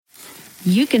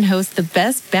you can host the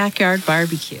best backyard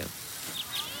barbecue.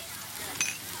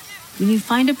 When you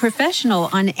find a professional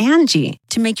on Angie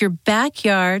to make your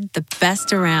backyard the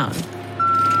best around.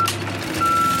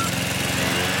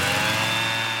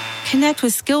 Connect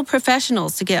with skilled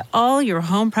professionals to get all your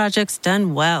home projects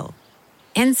done well.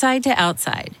 Inside to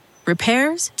outside,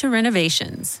 repairs to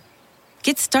renovations.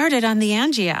 Get started on the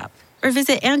Angie app or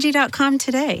visit Angie.com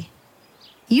today.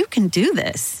 You can do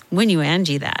this when you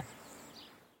Angie that.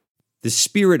 The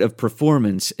spirit of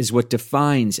performance is what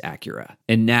defines Acura,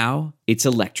 and now it's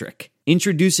electric.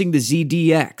 Introducing the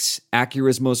ZDX,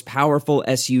 Acura's most powerful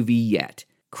SUV yet.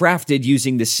 Crafted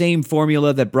using the same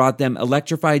formula that brought them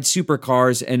electrified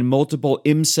supercars and multiple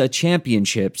IMSA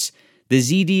championships, the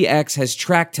ZDX has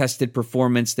track-tested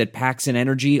performance that packs an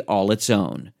energy all its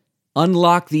own.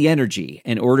 Unlock the energy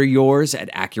and order yours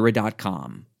at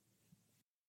Acura.com.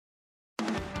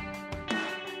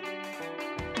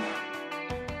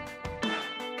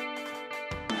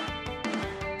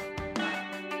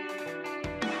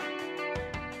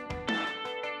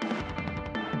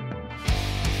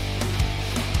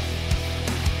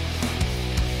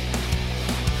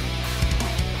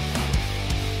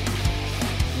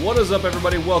 What is up,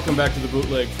 everybody? Welcome back to the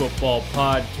Bootleg Football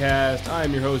Podcast. I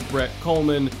am your host, Brett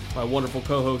Coleman. My wonderful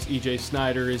co-host, EJ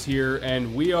Snyder, is here,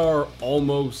 and we are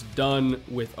almost done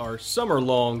with our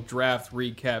summer-long draft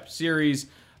recap series.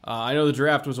 I know the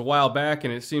draft was a while back,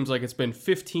 and it seems like it's been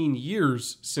 15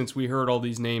 years since we heard all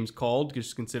these names called,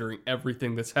 just considering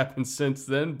everything that's happened since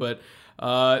then, but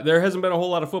there hasn't been a whole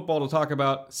lot of football to talk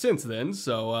about since then,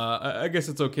 so I guess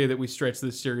it's okay that we stretch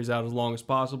this series out as long as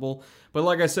possible. But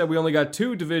like I said, we only got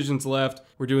two divisions left.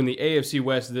 We're doing the AFC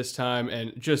West this time,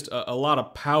 and just a lot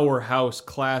of powerhouse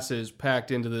classes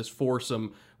packed into this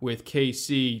foursome with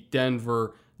KC,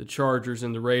 Denver, the Chargers,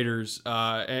 and the Raiders.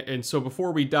 And so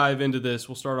before we dive into this,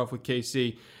 we'll start off with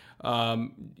KC.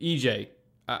 EJ,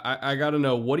 I got to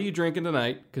know, what are you drinking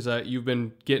tonight? Because you've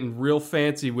been getting real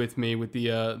fancy with me with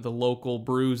the local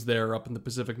brews there up in the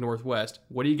Pacific Northwest.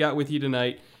 What do you got with you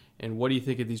tonight, and what do you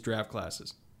think of these draft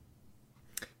classes?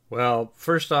 Well,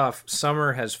 first off,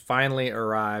 summer has finally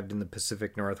arrived in the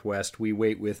Pacific Northwest. We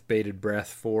wait with bated breath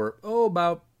for,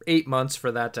 about 8 months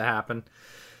for that to happen.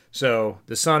 So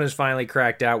the sun is finally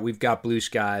cracked out. We've got blue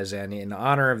skies, and in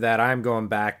honor of that, I'm going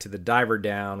back to the Diver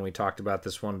Down. We talked about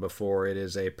this one before. It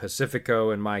is a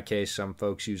Pacifico. In my case, some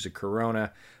folks use a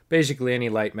Corona. Basically any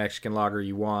light Mexican lager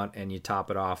you want, and you top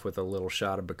it off with a little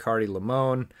shot of Bacardi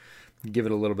Limon. Give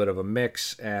it a little bit of a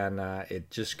mix, and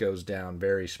it just goes down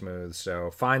very smooth.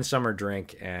 So fine summer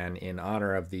drink, and in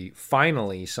honor of the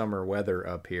finally summer weather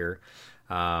up here,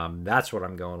 that's what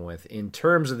I'm going with. In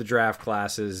terms of the draft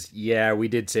classes, yeah, we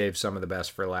did save some of the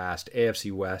best for last.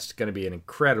 AFC West, going to be an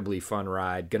incredibly fun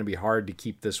ride. Going to be hard to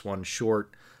keep this one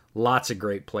short. Lots of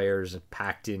great players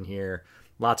packed in here.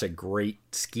 Lots of great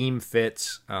scheme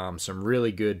fits. Some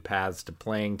really good paths to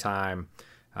playing time.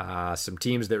 Some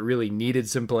teams that really needed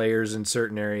some players in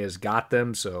certain areas got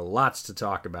them, so lots to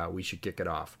talk about. We should kick it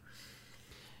off.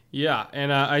 Yeah,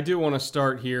 and I do want to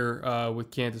start here with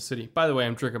Kansas City. By the way,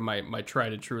 I'm drinking my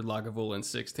tried and true Lagavulin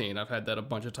 16. I've had that a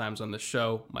bunch of times on the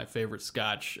show, my favorite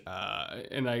scotch,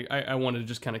 and I wanted to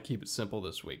just kind of keep it simple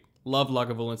this week. Love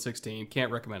Lagavulin 16.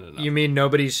 Can't recommend it enough. You mean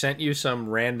nobody sent you some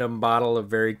random bottle of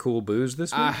very cool booze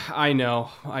this week? I know.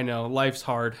 Life's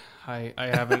hard. I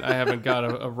haven't got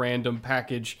a random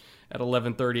package at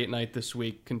 11:30 at night this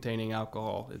week containing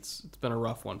alcohol. It's been a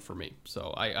rough one for me.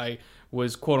 So I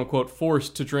was quote unquote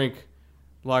forced to drink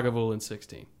Lagavulin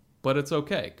 16. But it's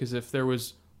okay, because if there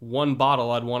was one bottle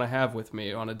I'd want to have with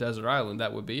me on a desert island,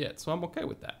 that would be it. So I'm okay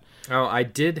with that. Oh, I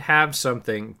did have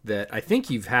something that I think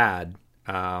you've had.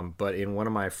 But in one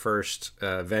of my first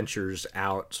ventures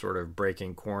out, sort of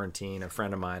breaking quarantine, a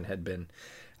friend of mine had been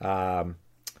kind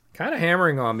of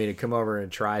hammering on me to come over and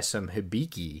try some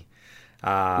hibiki.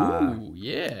 Ooh,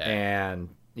 yeah. And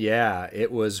yeah,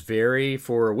 it was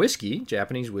for whiskey,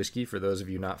 Japanese whiskey, for those of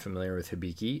you not familiar with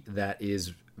hibiki, that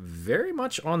is very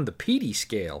much on the peaty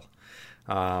scale.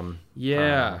 What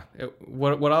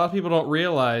a lot of people don't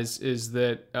realize is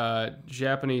that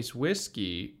Japanese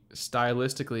whiskey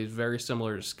stylistically is very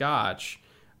similar to Scotch,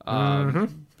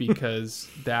 because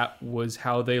that was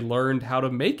how they learned how to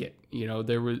make it. You know,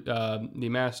 there was the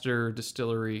master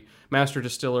distiller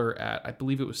at, I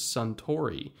believe it was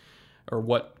Suntory, or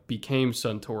what became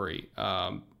Suntory.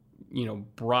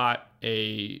 Brought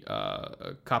a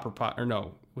copper pot, or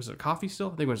no, was it a coffee still?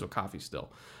 I think it was a coffee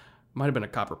still. Might have been a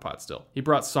copper pot still. He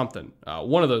brought something.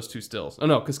 One of those two stills. Oh,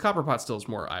 no, because copper pot still is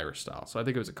more Irish style. So I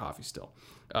think it was a coffee still.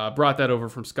 Brought that over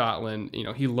from Scotland. You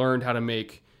know, he learned how to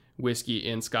make whiskey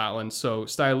in Scotland. So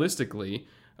stylistically,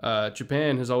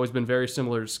 Japan has always been very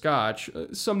similar to Scotch.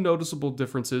 Some noticeable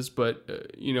differences, but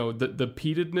the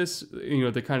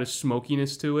peatedness, the kind of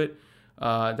smokiness to it,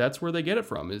 that's where they get it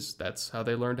from. That's how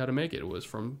they learned how to make it. It was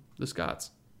from the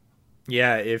Scots.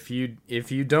 Yeah, if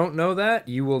you don't know that,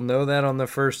 you will know that on the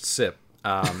first sip.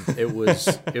 It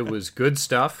was good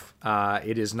stuff.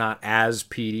 It is not as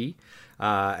peaty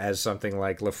as something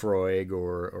like Lafroig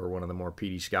or one of the more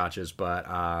peaty scotches, but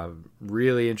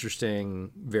really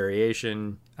interesting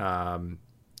variation.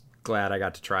 Glad I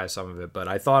got to try some of it, but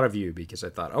I thought of you because I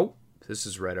thought, oh, this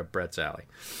is right up Brett's alley.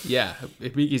 Yeah,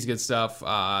 Hibiki's good stuff.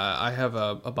 I have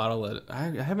a bottle that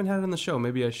I haven't had it on the show.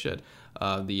 Maybe I should.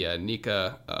 The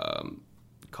Nika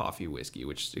coffee whiskey,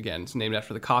 which again, it's named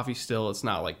after the coffee still. It's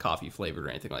not like coffee flavored or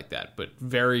anything like that, but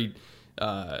very,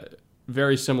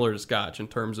 very similar to Scotch in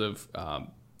terms of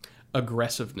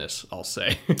aggressiveness, I'll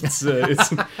say. It's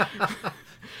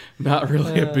not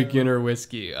really a beginner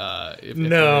whiskey.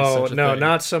 No,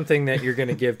 not something that you're going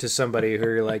to give to somebody who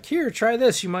you're like, here, try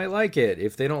this. You might like it.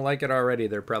 If they don't like it already,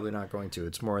 they're probably not going to.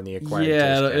 It's more in the acquired taste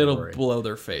category. It'll blow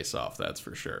their face off, that's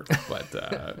for sure.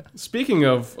 But speaking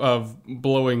of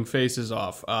blowing faces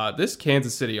off, this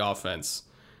Kansas City offense,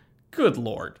 good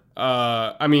Lord.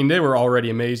 I mean, they were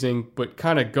already amazing, but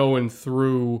kind of going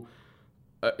through...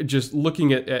 just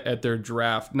looking at their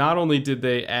draft, not only did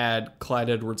they add Clyde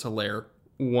Edwards-Helaire,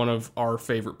 one of our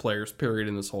favorite players, period,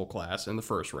 in this whole class in the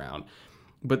first round,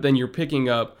 but then you're picking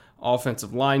up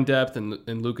offensive line depth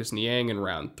and Lucas Niang in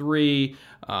round 3.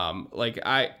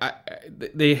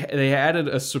 They added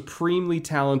a supremely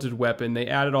talented weapon. They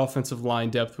added offensive line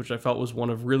depth, which I felt was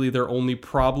one of really their only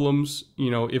problems.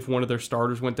 If one of their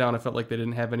starters went down, I felt like they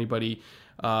didn't have anybody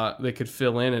they could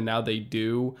fill in, and now they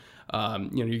do.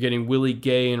 You're getting Willie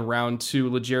Gay in round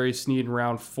 2, L'Jarius Sneed in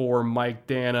round 4, Mike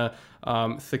Dana.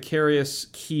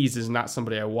 Thacarius Keys is not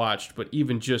somebody I watched, but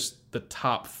even just the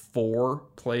top 4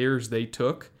 players they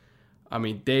took, I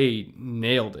mean, they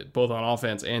nailed it, both on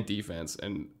offense and defense.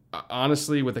 And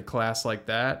honestly, with a class like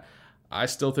that, I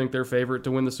still think they're favorite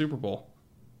to win the Super Bowl.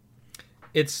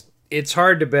 It's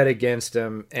hard to bet against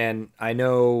them, and I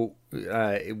know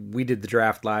we did the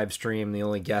draft live stream. The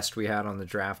only guest we had on the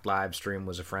draft live stream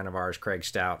was a friend of ours, Craig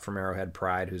Stout from Arrowhead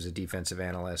Pride, who's a defensive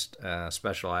analyst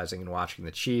specializing in watching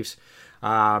the Chiefs.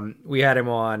 We had him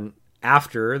on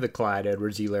after the Clyde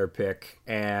Edwards-Helaire pick,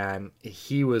 and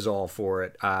he was all for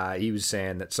it. He was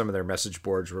saying that some of their message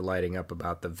boards were lighting up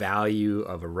about the value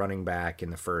of a running back in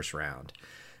the first round.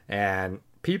 And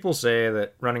people say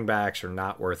that running backs are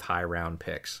not worth high round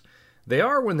picks. They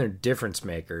are when they're difference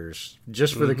makers,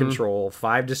 just for the control,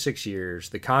 5 to 6 years,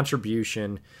 the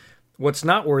contribution. What's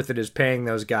not worth it is paying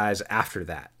those guys after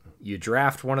that. You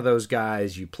draft one of those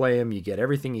guys, you play him, you get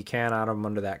everything you can out of him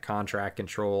under that contract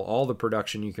control, all the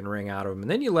production you can wring out of him, and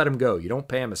then you let him go. You don't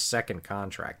pay him a second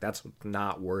contract. That's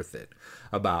not worth it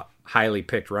about highly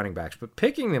picked running backs. But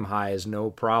picking them high is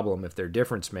no problem if they're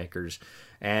difference makers.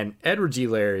 And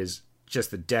Edwards-Helaire is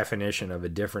just the definition of a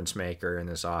difference maker in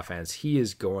this offense. He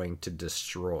is going to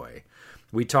destroy.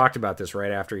 We talked about this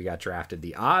right after he got drafted.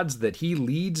 The odds that he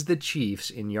leads the Chiefs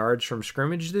in yards from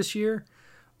scrimmage this year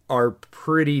are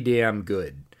pretty damn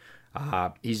good.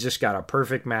 He's just got a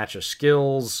perfect match of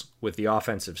skills with the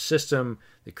offensive system,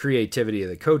 the creativity of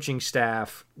the coaching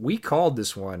staff. We called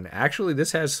this one. Actually,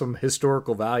 this has some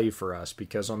historical value for us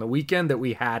because on the weekend that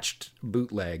we hatched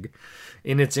Bootleg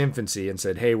in its infancy and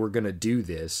said, hey, we're going to do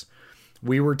this,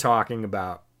 we were talking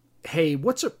about, hey,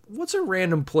 what's a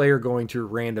random player going to a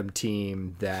random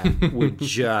team that would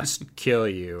just kill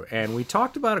you? And we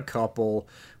talked about a couple.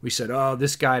 We said, oh,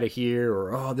 this guy to here,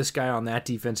 or oh, this guy on that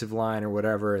defensive line, or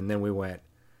whatever. And then we went,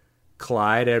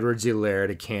 Clyde Edwards-Helaire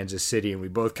to Kansas City. And we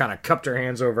both kind of cupped our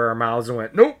hands over our mouths and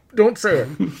went, nope, don't say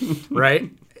it.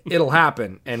 Right? It'll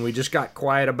happen. And we just got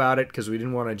quiet about it because we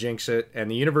didn't want to jinx it. And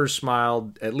the universe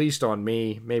smiled, at least on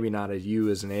me, maybe not as you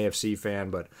as an AFC fan,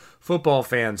 but football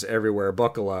fans everywhere,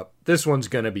 buckle up. This one's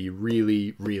going to be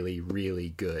really, really, really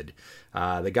good.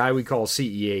 The guy we call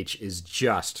CEH is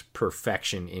just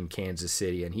perfection in Kansas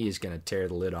City, and he is going to tear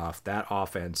the lid off. That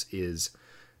offense is,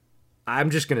 I'm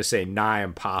just going to say, nigh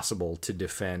impossible to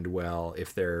defend well.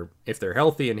 If they're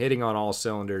healthy and hitting on all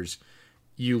cylinders,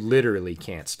 you literally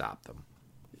can't stop them.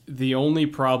 The only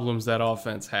problems that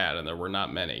offense had, and there were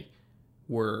not many,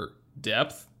 were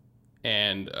depth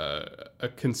and a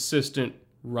consistent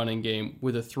running game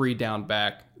with a 3-down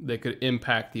back that could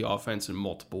impact the offense in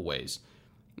multiple ways.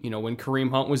 When Kareem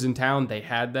Hunt was in town, they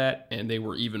had that, and they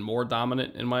were even more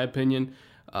dominant, in my opinion.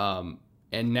 And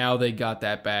now they got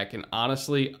that back. And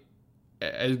honestly,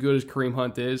 as good as Kareem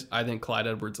Hunt is, I think Clyde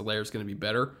Edwards-Helaire is going to be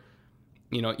better.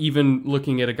 even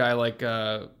looking at a guy like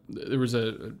there was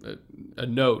a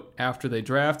note after they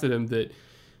drafted him that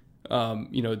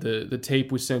the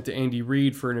tape was sent to Andy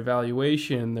Reid for an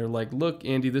evaluation. They're like, look,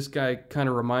 Andy, this guy kind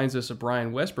of reminds us of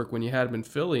Brian Westbrook when you had him in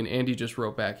Philly, and Andy just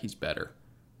wrote back, he's better.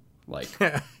 Like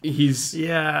he's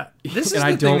yeah. This is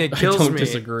and the thing that kills me. I don't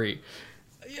disagree.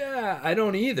 Yeah, I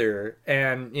don't either.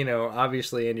 And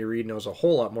obviously Andy Reid knows a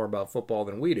whole lot more about football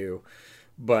than we do.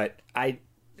 But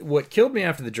what killed me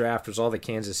after the draft was all the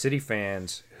Kansas City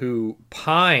fans who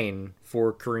pine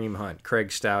for Kareem Hunt.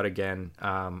 Craig Stout, again,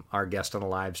 our guest on the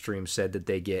live stream, said that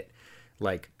they get,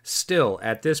 still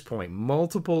at this point,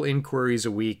 multiple inquiries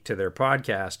a week to their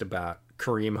podcast about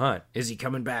Kareem Hunt. Is he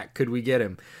coming back? Could we get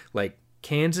him?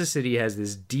 Kansas City has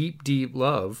this deep, deep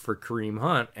love for Kareem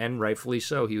Hunt, and rightfully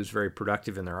so. He was very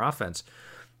productive in their offense.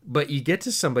 But you get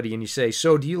to somebody and you say,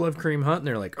 so do you love Kareem Hunt? And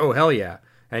they're like, oh, hell yeah.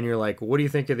 And you're like, what do you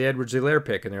think of the Edwards-Helaire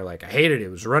pick? And they're like, I hated it.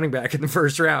 It was running back in the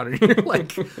first round. And you're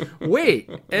like, wait,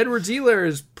 Edwards-Helaire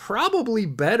is probably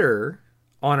better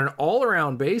on an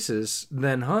all-around basis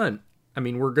than Hunt. I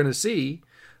mean, we're going to see,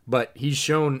 but he's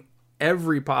shown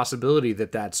every possibility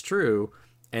that that's true.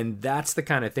 And that's the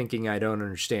kind of thinking I don't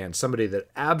understand. Somebody that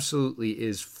absolutely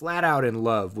is flat out in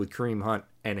love with Kareem Hunt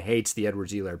and hates the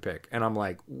Edwards-Helaire pick. And I'm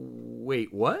like,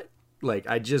 wait, what?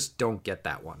 I just don't get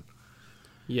that one.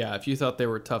 Yeah, if you thought they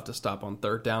were tough to stop on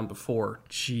third down before,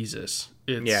 Jesus.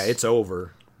 It's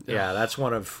over. Yeah, that's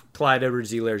one of Clyde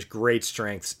Edwards-Helaire's great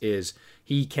strengths is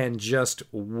he can just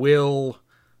will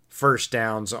first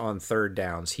downs on third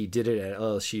downs. He did it at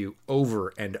LSU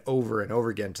over and over and over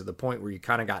again to the point where you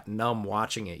kind of got numb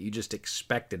watching it. You just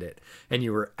expected it. And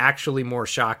you were actually more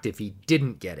shocked if he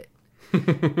didn't get it.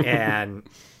 And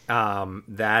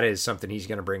that is something he's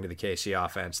going to bring to the KC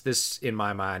offense. This, in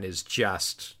my mind, is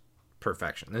just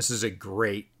perfection. This is a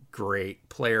great, great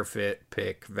player fit,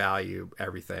 pick, value,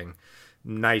 everything.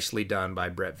 Nicely done by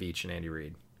Brett Veach and Andy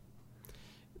Reid.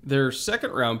 Their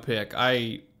second round pick,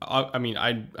 I'm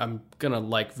gonna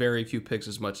like very few picks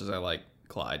as much as I like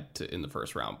Clyde in the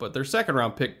first round, but their second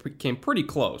round pick came pretty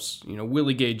close.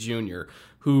 Willie Gay Jr.,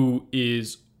 who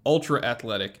is ultra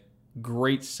athletic,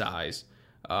 great size.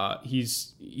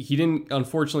 He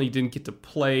unfortunately didn't get to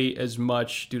play as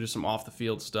much due to some off the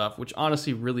field stuff, which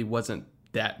honestly really wasn't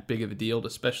that big of a deal,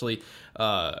 especially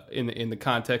in the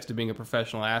context of being a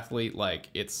professional athlete. I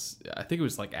think it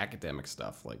was academic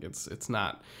stuff. It's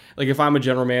not if I'm a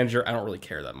general manager, I don't really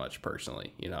care that much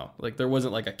personally. There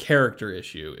wasn't a character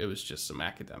issue. It was just some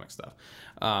academic stuff.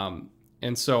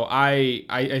 And so I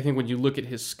think when you look at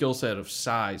his skill set of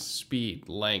size, speed,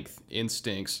 length,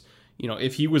 instincts,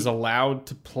 if he was allowed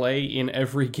to play in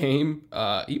every game,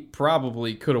 he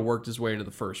probably could have worked his way into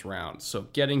the first round. So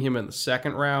getting him in the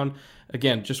second round,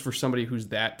 again, just for somebody who's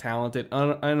that talented,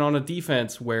 and on a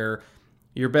defense where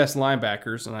your best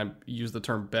linebackers, and I use the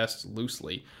term best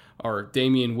loosely, are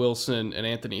Damian Wilson and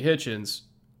Anthony Hitchens,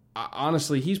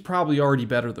 honestly, he's probably already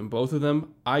better than both of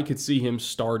them. I could see him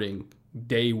starting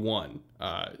day one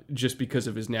just because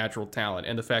of his natural talent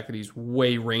and the fact that he's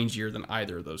way rangier than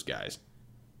either of those guys.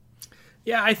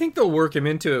 Yeah, I think they'll work him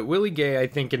into it. Willie Gay, I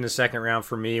think, in the second round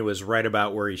for me was right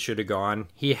about where he should have gone.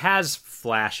 He has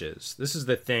flashes. This is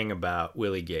the thing about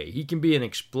Willie Gay. He can be an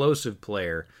explosive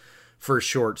player for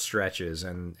short stretches,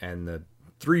 and the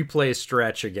 3-play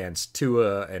stretch against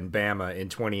Tua and Bama in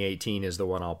 2018 is the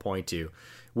one I'll point to.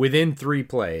 Within 3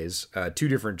 plays, 2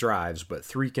 different drives, but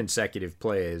 3 consecutive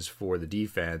plays for the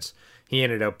defense, he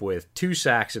ended up with 2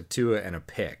 sacks of Tua and a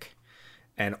pick.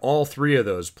 And all 3 of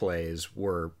those plays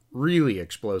were really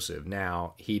explosive.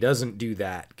 Now, he doesn't do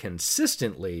that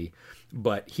consistently,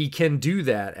 but he can do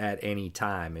that at any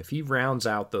time. If he rounds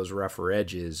out those rougher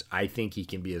edges, I think he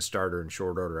can be a starter in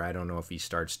short order. I don't know if he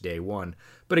starts day one.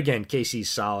 But again, KC's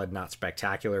solid, not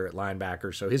spectacular at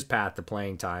linebacker, so his path to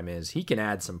playing time is he can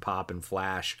add some pop and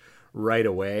flash right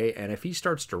away. And if he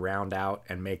starts to round out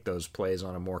and make those plays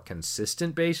on a more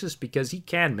consistent basis, because he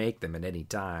can make them at any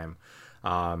time,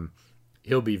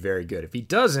 he'll be very good. If he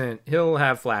doesn't, he'll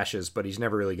have flashes, but he's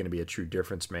never really going to be a true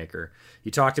difference maker.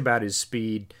 You talked about his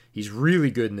speed. He's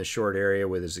really good in the short area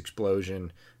with his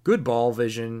explosion. Good ball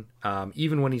vision.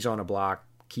 Even when he's on a block,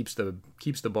 keeps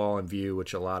the ball in view,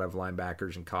 which a lot of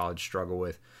linebackers in college struggle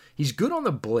with. He's good on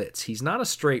the blitz. He's not a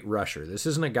straight rusher. This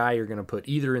isn't a guy you're going to put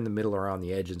either in the middle or on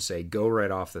the edge and say, go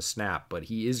right off the snap, but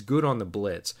he is good on the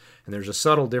blitz. And there's a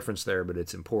subtle difference there, but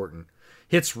it's important.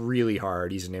 Hits really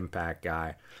hard. He's an impact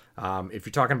guy. If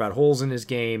you're talking about holes in his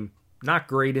game, not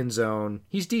great in zone.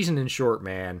 He's decent in short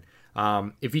man.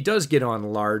 If he does get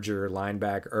on larger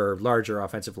linebacker or larger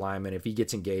offensive linemen, if he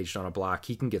gets engaged on a block,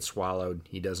 he can get swallowed.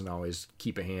 He doesn't always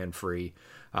keep a hand free.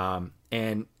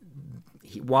 And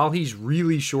while he's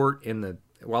really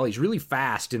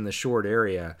fast in the short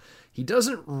area, he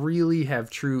doesn't really have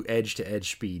true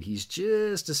edge-to-edge speed. He's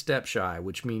just a step shy,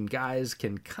 which means guys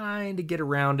can kind of get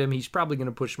around him. He's probably going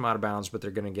to push him out of bounds, but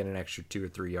they're going to get an extra 2 or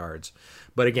 3 yards.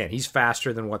 But again, he's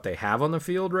faster than what they have on the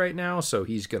field right now, so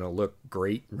he's going to look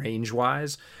great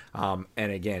range-wise. And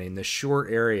again, in the short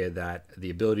area, that the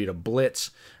ability to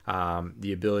blitz,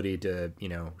 the ability to,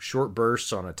 short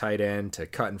bursts on a tight end to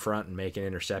cut in front and make an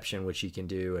interception, which he can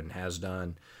do and has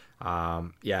done.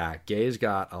 Gay's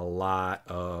got a lot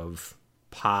of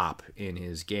pop in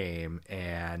his game,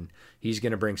 and he's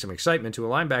going to bring some excitement to a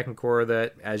linebacking core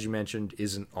that, as you mentioned,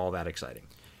 isn't all that exciting.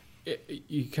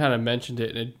 You kind of mentioned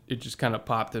it, and it just kind of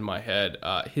popped in my head.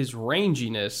 His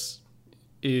ranginess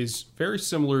is very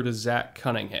similar to Zach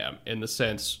Cunningham in the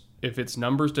sense, if it's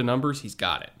numbers to numbers, he's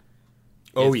got it.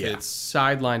 If it's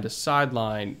sideline to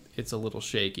sideline, it's a little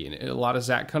shaky. And a lot of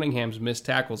Zach Cunningham's missed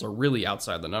tackles are really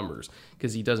outside the numbers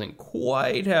because he doesn't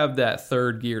quite have that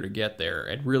third gear to get there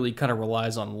and really kind of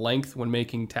relies on length when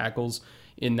making tackles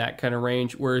in that kind of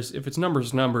range. Whereas if it's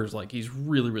numbers, like he's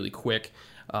really, really quick.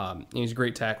 And he's a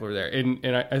great tackler there.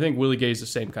 And I think Willie Gay's the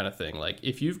same kind of thing. Like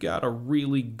if you've got a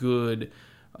really good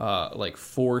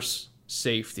force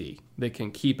safety that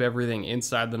can keep everything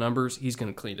inside the numbers, he's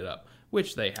going to clean it up.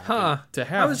 Which they have to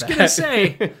have. I was going to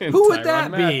say, who would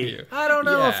that be? Matthew. I don't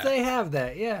know if they have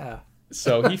that. Yeah.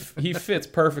 So he fits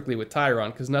perfectly with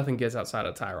Tyron because nothing gets outside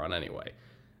of Tyron anyway.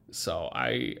 So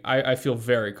I feel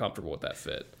very comfortable with that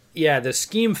fit. Yeah, the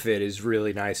scheme fit is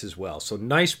really nice as well. So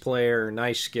nice player,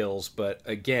 nice skills, but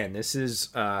again, this is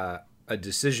a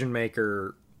decision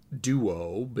maker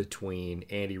duo between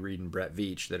Andy Reid and Brett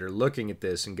Veach that are looking at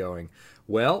this and going,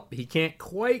 well, he can't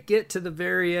quite get to the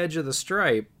very edge of the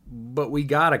stripe, but we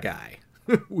got a guy.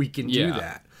 We can do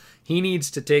that. He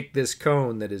needs to take this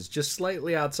cone that is just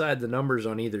slightly outside the numbers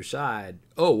on either side.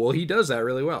 Oh, well, he does that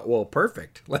really well. Well,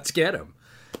 perfect. Let's get him.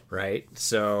 Right?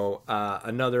 So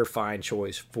another fine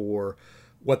choice for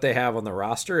what they have on the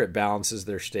roster. It balances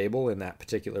their stable in that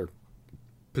particular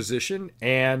position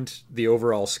and the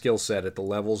overall skill set at the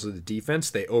levels of the defense.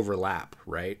 They overlap,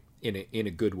 right? In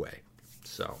a good way.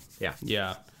 So, yeah.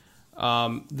 Yeah.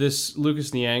 This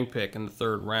Lucas Niang pick in the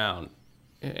third round,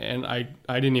 and I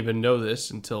didn't even know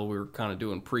this until we were kind of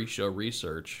doing pre-show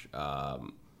research.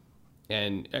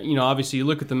 And, obviously you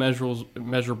look at the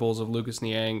measurables of Lucas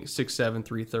Niang, 6'7",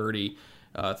 330,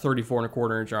 34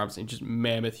 1/4 inch arms, and just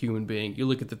mammoth human being. You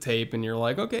look at the tape and you're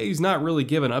like, okay, he's not really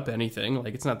giving up anything.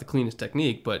 Like, it's not the cleanest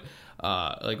technique, but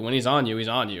when he's on you, he's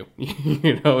on you.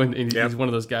 And he's one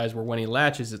of those guys where when he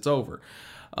latches, it's over.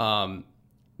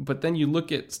 But then you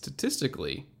look at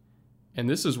statistically, and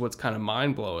this is what's kind of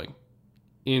mind-blowing.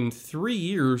 In 3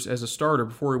 years as a starter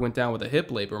before he went down with a hip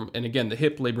labrum, and again, the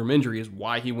hip labrum injury is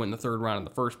why he went in the third round in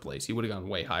the first place. He would have gone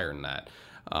way higher than that.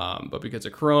 But because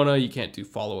of Corona, you can't do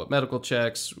follow-up medical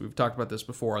checks. We've talked about this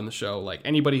before on the show. Like,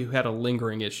 anybody who had a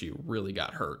lingering issue really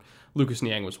got hurt. Lucas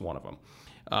Niang was one of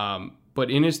them.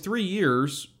 But in his 3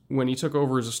 years, when he took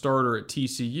over as a starter at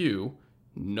TCU,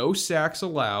 no sacks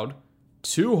allowed,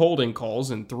 2 holding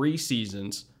calls in 3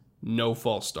 seasons, no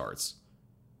false starts.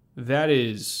 That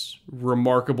is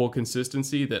remarkable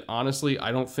consistency that, honestly,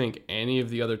 I don't think any of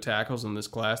the other tackles in this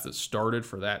class that started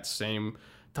for that same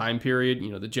time period,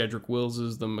 the Jedrick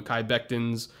Willses, the Mekhi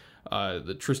Bectons,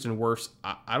 the Tristan Wirfs,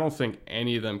 I don't think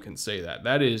any of them can say that.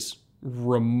 That is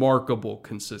remarkable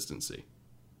consistency.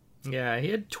 Yeah, he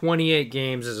had 28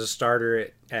 games as a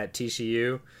starter at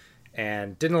TCU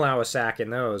and didn't allow a sack in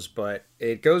those, but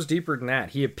it goes deeper than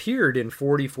that. He appeared in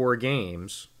 44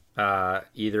 games,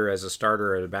 either as a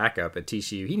starter or a backup at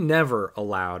TCU. He never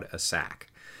allowed a sack.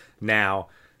 Now,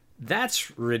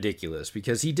 that's ridiculous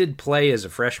because he did play as a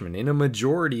freshman in a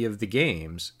majority of the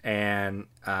games and,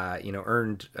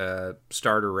 earned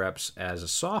starter reps as a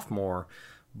sophomore.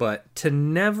 But to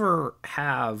never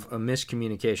have a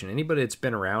miscommunication, anybody that's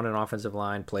been around an offensive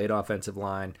line, played offensive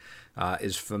line,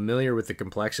 is familiar with the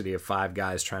complexity of 5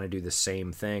 guys trying to do the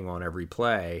same thing on every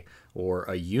play or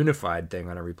a unified thing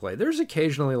on every play. There's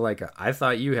occasionally like I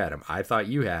thought you had him. I thought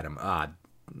you had him.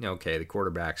 Okay, the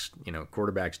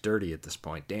quarterback's dirty at this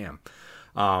point. Damn.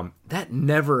 That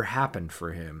never happened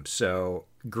for him. So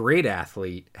great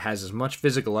athlete, has as much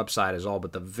physical upside as all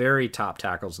but the very top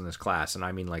tackles in this class. And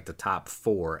I mean like the top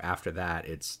 4. After that,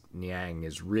 it's Niang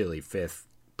is really 5th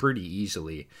pretty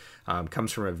easily.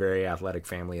 Comes from a very athletic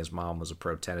family. His mom was a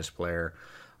pro tennis player.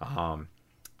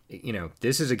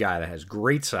 This is a guy that has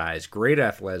great size, great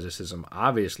athleticism,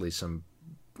 obviously some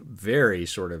very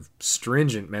sort of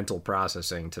stringent mental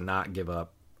processing to not give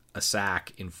up a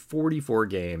sack in 44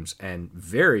 games and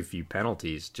very few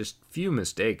penalties, just few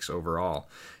mistakes overall.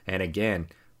 And again,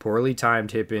 poorly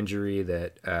timed hip injury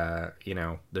that,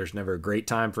 there's never a great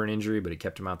time for an injury, but it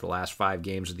kept him out the last 5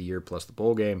 games of the year plus the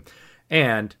bowl game.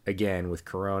 And again, with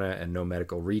Corona and no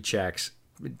medical rechecks,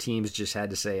 teams just had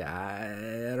to say,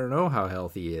 I don't know how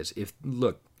healthy he is.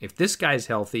 If this guy's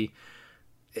healthy,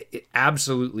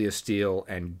 absolutely a steal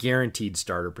and guaranteed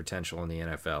starter potential in the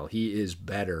NFL. He is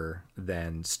better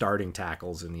than starting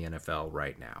tackles in the NFL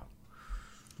right now.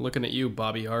 Looking at you,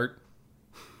 Bobby Hart.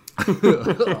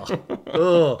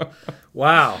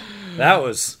 Wow, that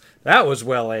was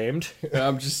well aimed.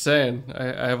 I'm just saying,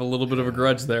 I have a little bit of a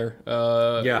grudge there.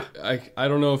 Yeah, I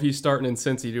don't know if he's starting in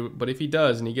Cincy, but if he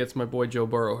does and he gets my boy Joe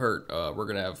Burrow hurt, we're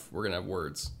gonna have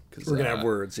words. We're gonna have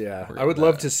words. Yeah, I would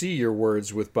love to see your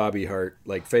words with Bobby Hart,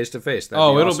 like face to face.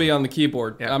 It'll be on the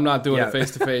keyboard. Yeah. I'm not doing it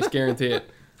face to face. Guarantee it.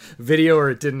 Video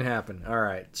or it didn't happen. All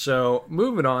right. So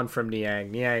moving on from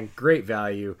Niang, great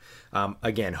value.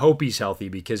 Again, hope he's healthy,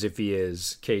 because if he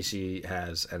is, Casey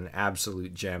has an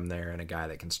absolute gem there and a guy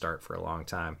that can start for a long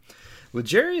time.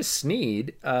 L'Jarius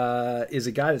Sneed is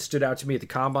a guy that stood out to me at the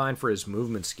combine for his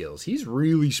movement skills. He's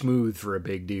really smooth for a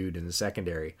big dude in the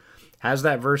secondary. Has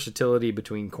that versatility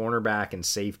between cornerback and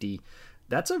safety.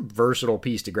 That's a versatile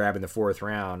piece to grab in the 4th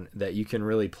round that you can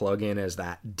really plug in as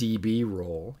that DB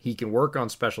role. He can work on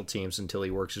special teams until he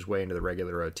works his way into the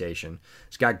regular rotation.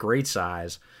 He's got great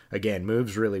size. Again,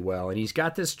 moves really well. And he's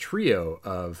got this trio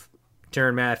of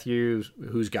Tyrann Mathieu,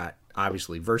 who's got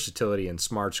obviously versatility and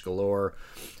smarts galore.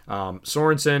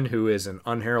 Sorensen, who is an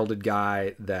unheralded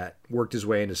guy that worked his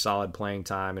way into solid playing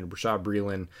time. And Rashad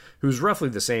Breeland, who's roughly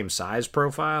the same size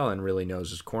profile and really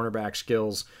knows his cornerback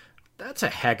skills. That's a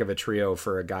heck of a trio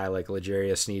for a guy like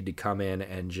L'Jarius Sneed to come in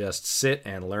and just sit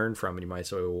and learn from. And you might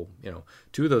say, well,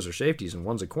 2 of those are safeties and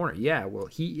one's a corner. Yeah, well,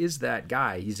 he is that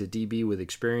guy. He's a DB with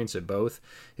experience at both.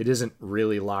 It isn't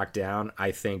really locked down. I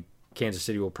think Kansas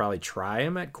City will probably try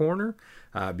him at corner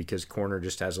because corner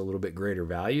just has a little bit greater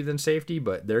value than safety,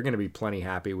 but they're going to be plenty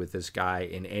happy with this guy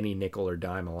in any nickel or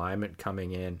dime alignment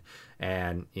coming in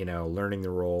and, learning the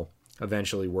role,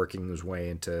 eventually working his way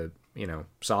into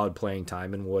solid playing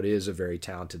time in what is a very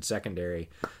talented secondary.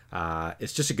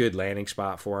 It's just a good landing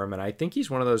spot for him. And I think he's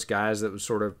one of those guys that was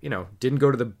sort of, didn't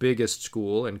go to the biggest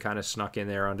school and kind of snuck in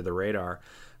there under the radar.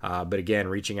 But again,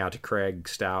 reaching out to Craig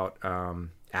Stout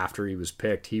after he was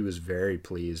picked, he was very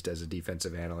pleased as a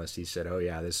defensive analyst. He said, oh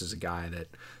yeah, this is a guy that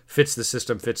fits the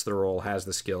system, fits the role, has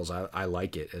the skills. I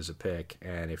like it as a pick.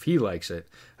 And if he likes it,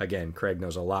 again, Craig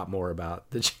knows a lot more about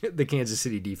the Kansas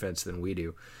City defense than we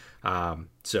do.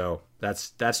 So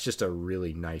that's just a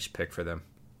really nice pick for them.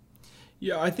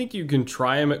 Yeah, I think you can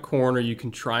try him at corner, you can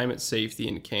try him at safety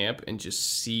in camp and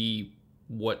just see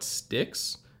what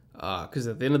sticks. Because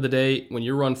at the end of the day, when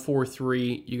you run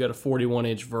 4.3, you got a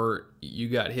 41-inch vert, you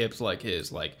got hips like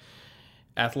his. Like,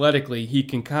 athletically, he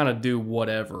can kind of do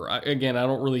whatever. I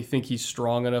don't really think he's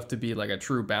strong enough to be like a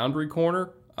true boundary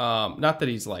corner. Not that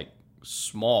he's like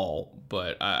small,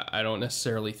 but I don't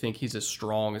necessarily think he's as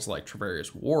strong as like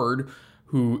Travarius Ward,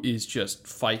 who is just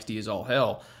feisty as all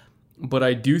hell. But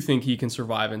I do think he can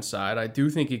survive inside. I do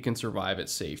think he can survive at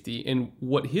safety. And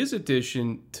what his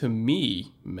addition to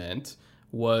me meant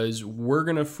was we're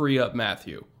going to free up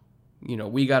Mathieu.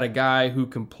 We got a guy who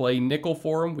can play nickel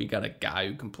for him. We got a guy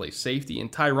who can play safety.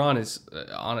 And Tyrann is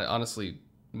honestly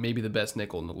maybe the best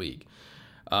nickel in the league.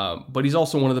 But he's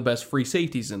also one of the best free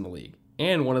safeties in the league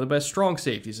and one of the best strong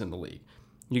safeties in the league.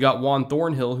 You got Juan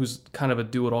Thornhill, who's kind of a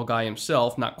do-it-all guy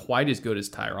himself, not quite as good as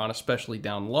Tyrann, especially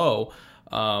down low.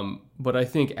 But I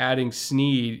think adding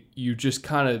Sneed, you just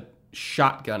kind of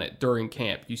shotgun it during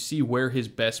camp. You see where his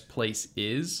best place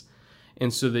is,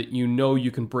 and so that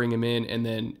you can bring him in and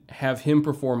then have him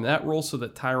perform that role so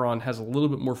that Tyrann has a little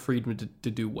bit more freedom to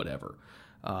do whatever.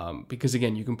 Because,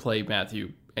 again, you can play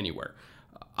Mathieu anywhere.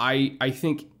 I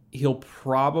think he'll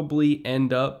probably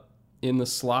end up in the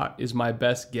slot is my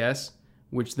best guess,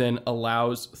 which then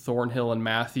allows Thornhill and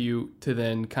Mathieu to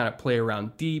then kind of play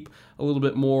around deep a little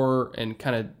bit more and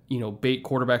kind of, bait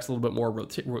quarterbacks a little bit more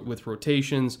with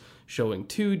rotations, showing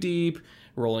 2 deep,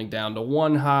 rolling down to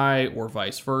 1 high, or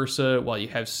vice versa. While you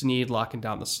have Sneed locking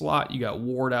down the slot, you got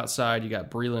Ward outside, you got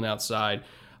Breeland outside.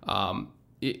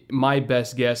 My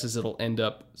best guess is it'll end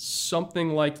up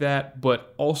something like that,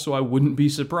 but also I wouldn't be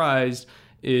surprised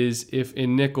is if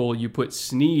in nickel you put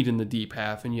Sneed in the deep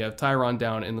half and you have Tyrann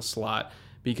down in the slot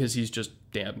because he's just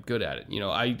damn good at it.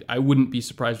 I wouldn't be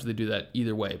surprised if they do that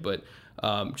either way, but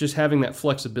just having that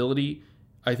flexibility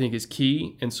I think is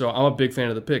key, and so I'm a big fan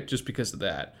of the pick just because of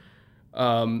that.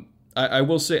 I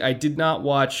will say I did not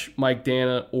watch Mike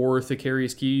Dana or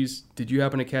Thakarius Keys. Did you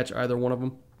happen to catch either one of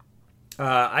them?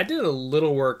 I did a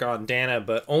little work on Dana,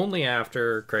 but only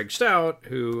after Craig Stout,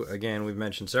 who, again, we've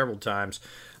mentioned several times,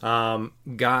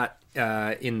 got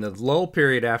in the lull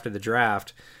period after the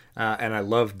draft. And I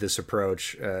loved this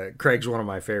approach. Craig's one of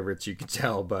my favorites, you can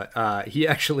tell, but he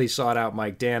actually sought out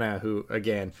Mike Dana, who,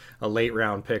 again, a late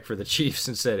round pick for the Chiefs,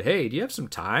 and said, "Hey, do you have some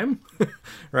time?"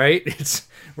 Right?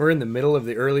 We're in the middle of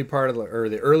the early part of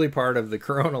the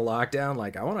Corona lockdown.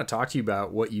 Like, I want to talk to you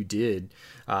about what you did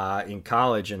in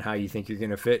college and how you think you're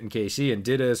going to fit in KC, and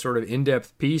did a sort of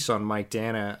in-depth piece on Mike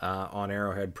Dana on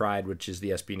Arrowhead Pride, which is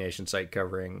the SB Nation site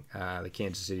covering the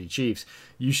Kansas City Chiefs.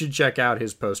 You should check out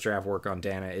his post-draft work on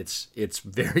Dana. It's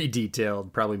very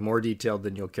detailed, probably more detailed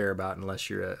than you'll care about unless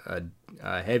you're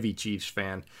a heavy Chiefs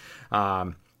fan.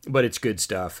 But it's good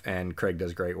stuff, and Craig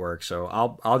does great work. So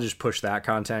I'll just push that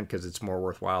content because it's more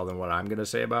worthwhile than what I'm going to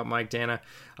say about Mike Dana.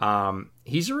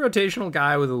 He's a rotational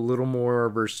guy with a little more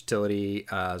versatility,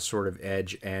 sort of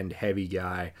edge and heavy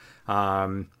guy.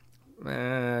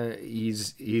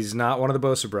 He's not one of the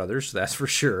Bosa brothers, that's for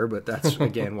sure, but that's,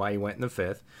 again, why he went in the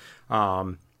fifth.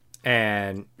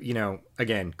 And,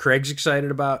 again, Craig's excited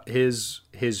about his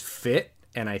fit,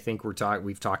 and I think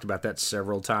we've talked about that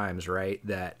several times, right?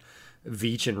 That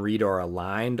Veach and Reed are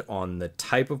aligned on the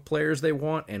type of players they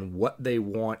want and what they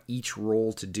want each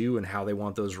role to do and how they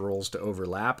want those roles to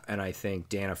overlap. And I think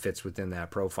Dana fits within that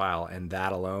profile, and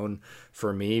that alone,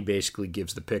 for me, basically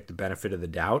gives the pick the benefit of the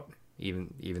doubt,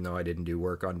 even though I didn't do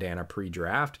work on Dana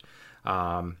pre-draft.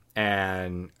 And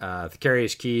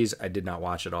Thakarius Keys, I did not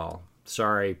watch at all.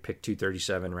 Sorry, pick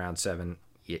 237, round 7.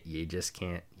 You just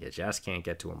can't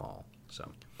get to them all.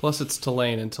 So plus it's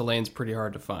Tulane, and Tulane's pretty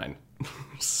hard to find.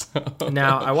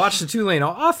 Now I watched the Tulane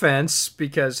offense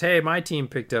because, hey, my team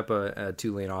picked up a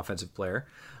Tulane offensive player,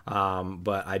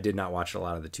 but I did not watch a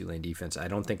lot of the Tulane defense. I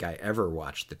don't think I ever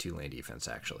watched the Tulane defense,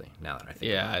 actually. Now that I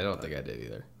think, I don't think I did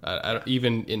either. I don't,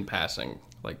 even in passing,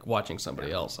 like watching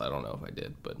somebody else. I don't know if I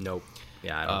did, but nope.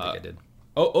 Yeah, I don't think I did.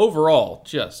 Overall,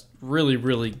 just really,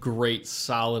 really great,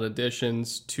 solid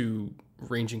additions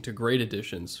ranging to great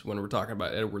additions when we're talking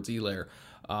about Edwards-Helaire.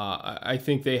 I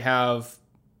think they have,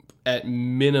 at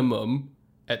minimum,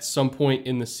 at some point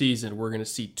in the season, we're going to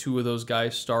see 2 of those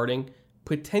guys starting,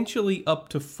 potentially up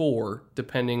to 4,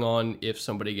 depending on if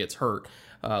somebody gets hurt.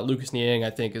 Lucas Niang, I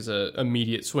think, is an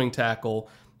immediate swing tackle.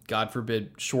 God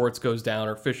forbid Schwartz goes down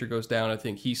or Fisher goes down. I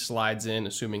think he slides in,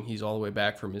 assuming he's all the way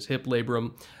back from his hip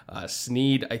labrum.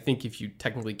 Sneed, I think if you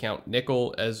technically count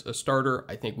nickel as a starter,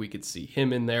 I think we could see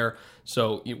him in there.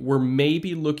 So we're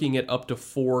maybe looking at up to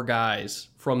 4 guys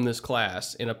from this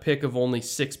class in a pick of only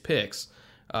 6 picks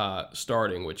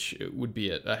starting, which would be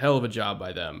a hell of a job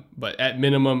by them. But at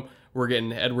minimum, we're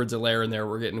getting Edwards-Helaire in there,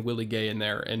 we're getting Willie Gay in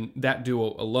there, and that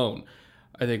duo alone,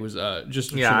 I think, was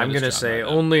just a I'm going to say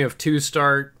only if 2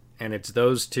 start, and it's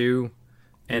those 2,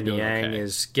 and Niang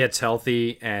gets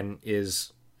healthy and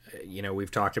is,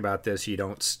 we've talked about this. You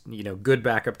don't, good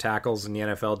backup tackles in the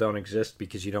NFL don't exist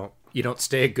because you don't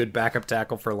stay a good backup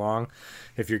tackle for long.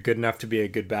 If you're good enough to be a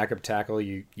good backup tackle,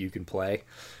 you can play,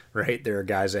 right? There are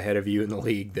guys ahead of you in the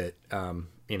league that,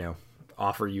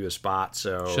 offer you a spot.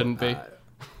 So shouldn't be.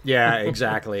 Yeah,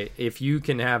 exactly. If you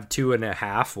can have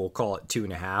 2.5, we'll call it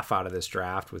 2.5 out of this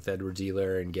draft with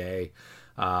Edwards-Helaire and Gay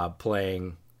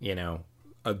playing,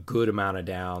 a good amount of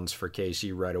downs for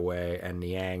KC right away, and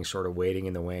Niang sort of waiting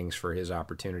in the wings for his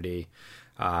opportunity.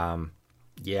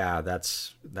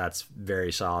 That's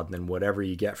very solid. And then whatever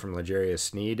you get from L'Jarius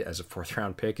Sneed as a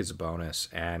 4th-round pick is a bonus,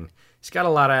 and he's got a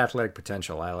lot of athletic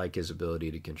potential. I like his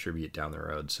ability to contribute down the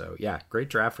road. So yeah, great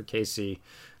draft for KC.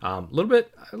 A little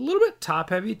bit top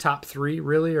heavy. Top 3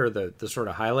 really are the sort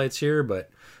of highlights here,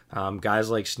 but guys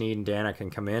like Sneed and Dana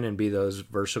can come in and be those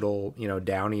versatile,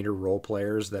 down eater role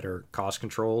players that are cost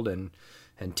controlled, and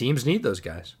teams need those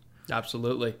guys.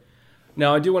 Absolutely.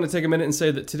 Now, I do want to take a minute and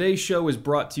say that today's show is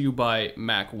brought to you by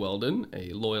Mack Weldon,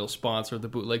 a loyal sponsor of the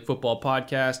Bootleg Football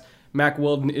Podcast. Mack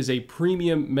Weldon is a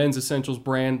premium men's essentials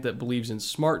brand that believes in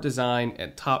smart design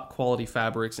and top quality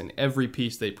fabrics in every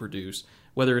piece they produce.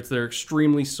 Whether it's their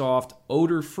extremely soft,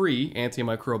 odor-free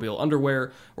antimicrobial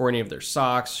underwear, or any of their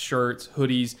socks, shirts,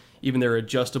 hoodies, even their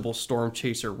adjustable Storm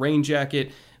Chaser rain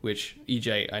jacket, which,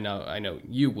 EJ, I know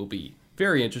you will be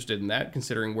very interested in that,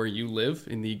 considering where you live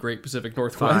in the Great Pacific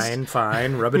Northwest.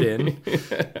 Fine, rub it in.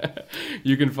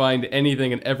 You can find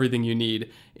anything and everything you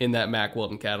need in that Mack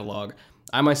Weldon catalog.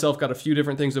 I myself got a few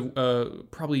different things,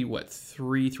 probably,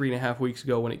 3.5 weeks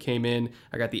ago when it came in.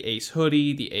 I got the Ace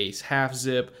hoodie, the Ace half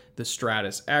zip, the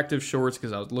Stratus active shorts,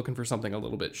 because I was looking for something a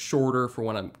little bit shorter for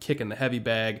when I'm kicking the heavy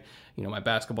bag. My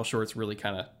basketball shorts really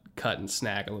kind of cut and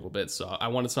snag a little bit. So I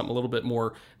wanted something a little bit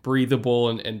more breathable,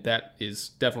 and that is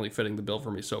definitely fitting the bill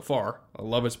for me so far. I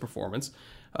love its performance.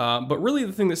 But really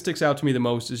the thing that sticks out to me the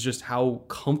most is just how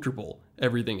comfortable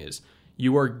everything is.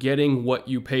 You are getting what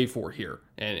you pay for here.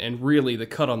 And really the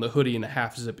cut on the hoodie and the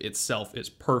half zip itself is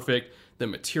perfect. The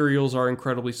materials are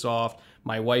incredibly soft.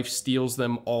 My wife steals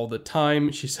them all the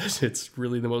time. She says it's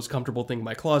really the most comfortable thing in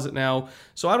my closet now.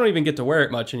 So I don't even get to wear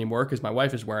it much anymore because my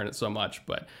wife is wearing it so much.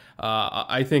 But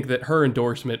I think that her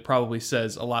endorsement probably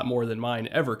says a lot more than mine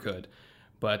ever could.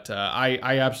 But I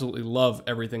absolutely love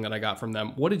everything that I got from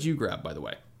them. What did you grab, by the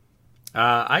way?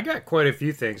 I got quite a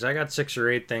few things. I got 6 or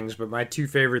 8 things, but my 2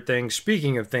 favorite things,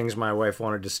 speaking of things my wife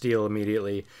wanted to steal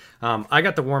immediately, I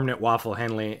got the warm knit waffle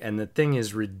Henley, and the thing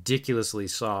is ridiculously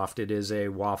soft. It is a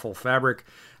waffle fabric,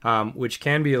 which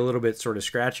can be a little bit sort of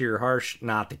scratchy or harsh.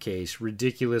 Not the case.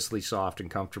 Ridiculously soft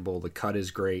and comfortable. The cut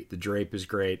is great. The drape is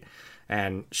great.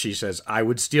 And she says, I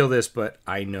would steal this, but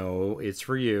I know it's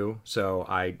for you, so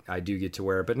I do get to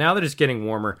wear it. But now that it's getting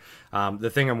warmer, the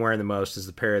thing I'm wearing the most is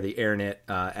the pair of the AirKnit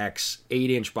X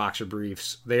 8-inch boxer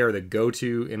briefs. They are the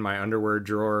go-to in my underwear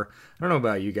drawer. I don't know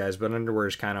about you guys, but underwear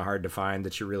is kind of hard to find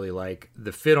that you really like.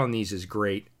 The fit on these is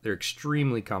great. They're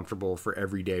extremely comfortable for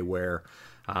everyday wear.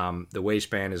 The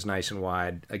waistband is nice and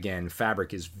wide. Again,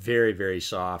 fabric is very, very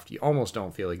soft. You almost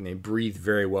don't feel like they breathe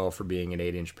very well for being an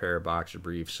 8-inch pair of boxer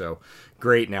briefs. So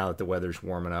great now that the weather's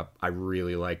warming up. I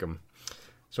really like them.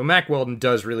 So Mack Weldon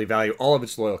does really value all of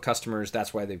its loyal customers.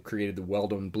 That's why they've created the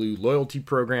Weldon Blue loyalty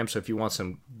program. So if you want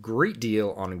some great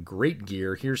deal on great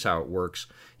gear, here's how it works.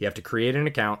 You have to create an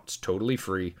account. It's totally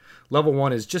free. Level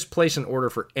 1 is just place an order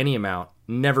for any amount.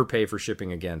 Never pay for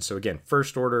shipping again. So again,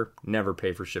 first order, never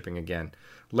pay for shipping again.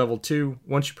 Level 2,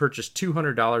 once you purchase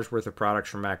 $200 worth of products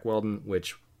from Mack Weldon,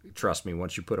 which, trust me,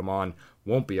 once you put them on,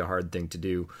 won't be a hard thing to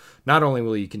do. Not only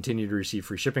will you continue to receive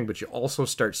free shipping, but you also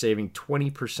start saving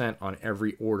 20% on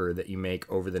every order that you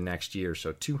make over the next year.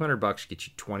 So $200 gets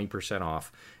you 20%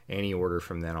 off any order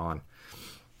from then on.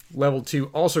 Level 2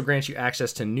 also grants you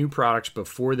access to new products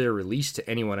before they're released to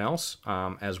anyone else,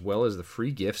 as well as the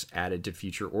free gifts added to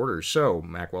future orders. So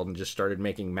Mack Weldon just started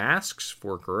making masks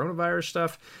for coronavirus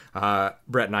stuff.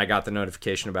 Brett and I got the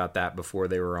notification about that before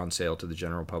they were on sale to the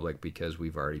general public because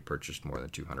we've already purchased more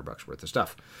than $200 worth of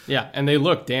stuff. Yeah, and they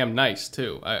look damn nice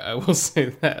too. I will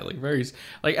say that,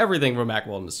 like everything from Mack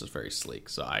Weldon is just very sleek.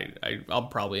 So I'll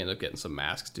probably end up getting some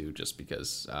masks too, just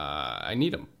because I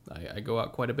need them. I go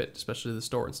out quite a bit, especially to the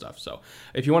store and stuff. So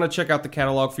if you want to check out the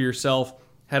catalog for yourself,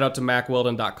 head out to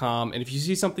MackWeldon.com. And if you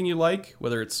see something you like,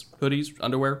 whether it's hoodies,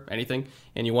 underwear, anything,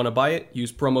 and you want to buy it,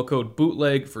 use promo code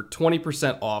BOOTLEG for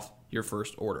 20% off your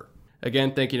first order.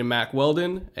 Again, thank you to Mack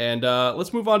Weldon. And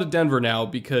let's move on to Denver now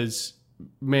because,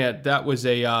 man, that was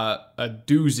a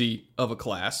doozy of a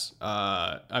class.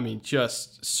 I mean,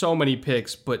 just so many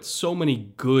picks, but so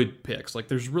many good picks. Like,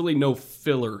 there's really no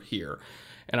filler here.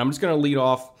 And I'm just going to lead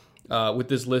off with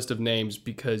this list of names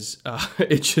because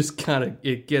it just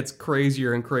it gets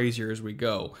crazier and crazier as we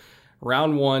go.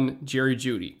 Round 1, Jerry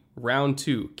Jeudy. Round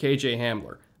 2, KJ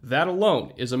Hamler. That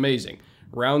alone is amazing.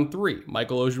 Round 3,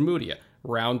 Michael Ojemudia.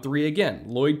 Round 3 again,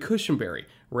 Lloyd Cushenberry.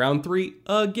 Round 3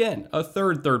 again, a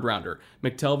third rounder,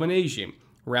 McTelvin Agim.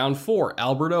 Round 4,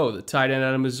 Albert O, the tight end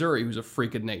out of Missouri, who's a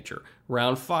freak of nature.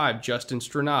 Round 5, Justin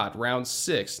Stranad. Round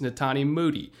 6, Netani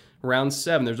Moody. Round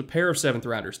 7, there's a pair of 7th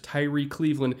rounders, Tyree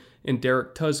Cleveland and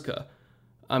Derek Tuzka.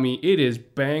 I mean, it is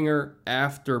banger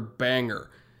after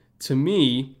banger. To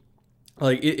me,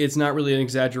 like, it's not really an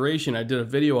exaggeration. I did a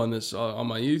video on this on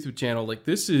my YouTube channel. Like,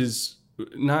 this is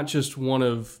not just one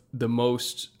of the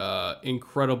most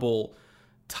incredible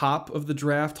top of the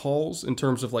draft hauls in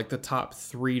terms of like the top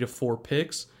 3 to 4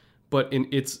 picks, but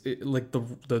it's like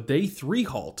the day 3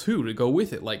 haul too to go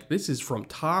with it. Like, this is from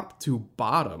top to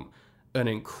bottom an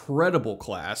incredible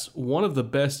class, one of the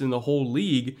best in the whole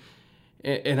league,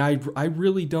 and I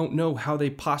really don't know how they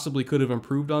possibly could have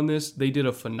improved on this. They did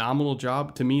a phenomenal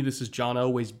job. To me, this is John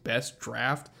Elway's best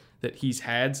draft that he's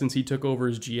had since he took over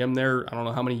as GM there, I don't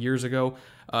know how many years ago,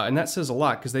 and that says a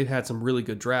lot because they've had some really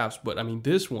good drafts, but I mean,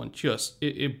 this one just,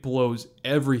 it blows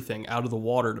everything out of the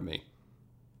water to me.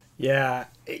 Yeah,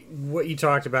 what you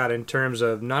talked about in terms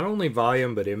of not only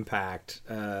volume but impact,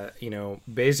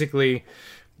 basically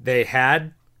they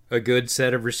had a good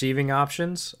set of receiving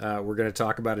options. We're going to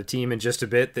talk about a team in just a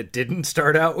bit that didn't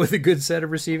start out with a good set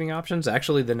of receiving options.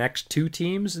 Actually, the next 2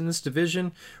 teams in this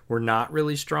division were not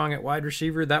really strong at wide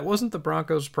receiver. That wasn't the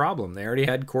Broncos' problem. They already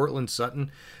had Cortland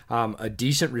Sutton, a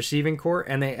decent receiving core,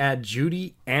 and they add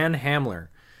Jeudy and Hamler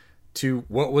to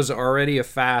what was already a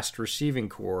fast receiving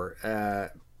core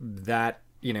that,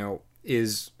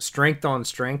 is strength on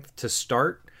strength to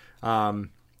start.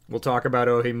 We'll talk about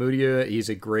Ohemudia. He's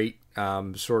a great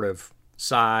sort of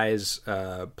size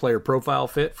player profile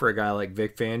fit for a guy like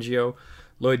Vic Fangio.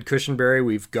 Lloyd Cushenberry,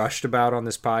 we've gushed about on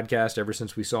this podcast ever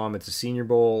since we saw him at the Senior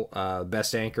Bowl.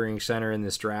 Best anchoring center in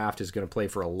this draft, is going to play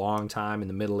for a long time in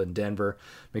the middle in Denver.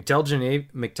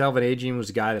 McTelvin Agim was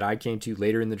a guy that I came to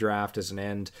later in the draft as an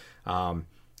end.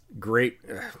 Great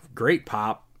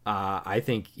pop. I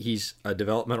think he's a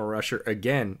developmental rusher.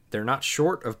 Again, they're not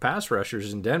short of pass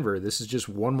rushers in Denver. This is just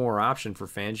one more option for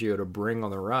Fangio to bring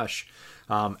on the rush.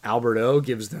 Albert O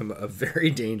gives them a very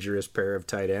dangerous pair of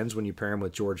tight ends when you pair him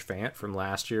with George Fant from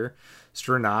last year.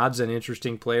 Stranad's an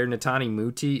interesting player. Netani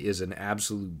Muti is an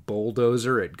absolute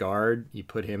bulldozer at guard. You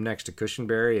put him next to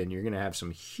Cushenberry, and you're going to have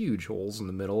some huge holes in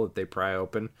the middle that they pry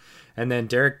open. And then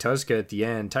Derek Tuszka at the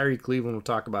end. Tyree Cleveland we'll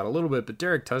talk about a little bit, but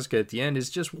Derek Tuszka at the end is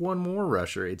just one more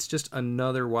rusher. It's just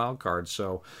another wild card.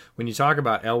 So when you talk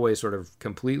about Elway sort of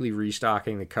completely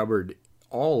restocking the cupboard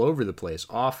all over the place,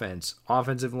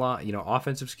 offensive line,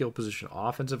 offensive skill position,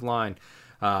 offensive line,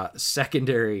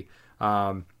 secondary,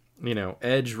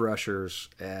 edge rushers,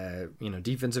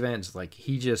 defensive ends, like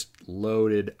he just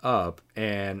loaded up.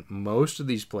 And most of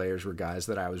these players were guys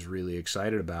that I was really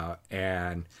excited about.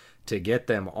 And to get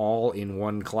them all in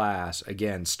one class,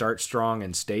 again, start strong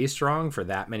and stay strong for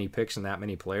that many picks and that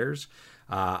many players.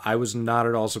 I was not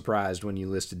at all surprised when you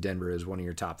listed Denver as one of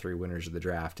your top 3 winners of the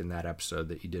draft in that episode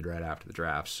that you did right after the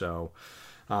draft. So,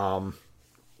 I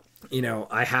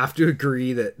have to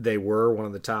agree that they were one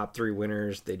of the top 3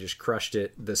 winners. They just crushed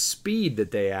it. The speed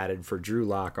that they added for Drew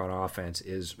Lock on offense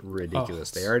is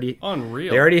ridiculous.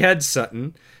 Unreal. They already had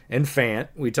Sutton and Fant.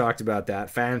 We talked about that.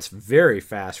 Fant's very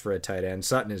fast for a tight end.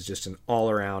 Sutton is just an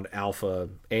all-around alpha,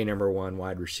 number 1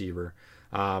 wide receiver.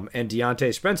 And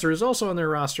Deontay Spencer is also on their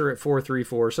roster at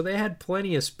 4.34, so they had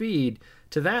plenty of speed.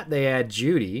 To that, they add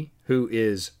Judy, who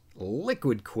is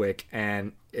liquid quick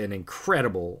and an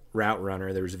incredible route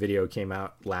runner. There was a video came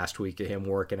out last week of him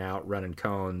working out, running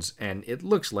cones, and it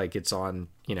looks like it's on,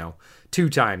 2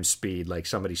 times speed, like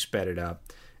somebody sped it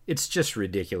up. It's just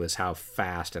ridiculous how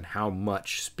fast and how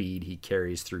much speed he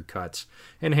carries through cuts.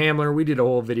 And Hamler, we did a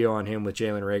whole video on him with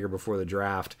Jalen Reagor before the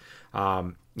draft.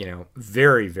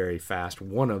 Very, very fast.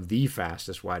 One of the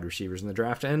fastest wide receivers in the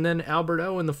draft. And then Albert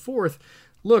O in the 4th.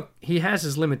 Look, he has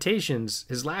his limitations,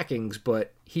 his lackings,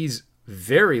 but he's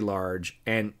very large.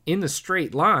 And in the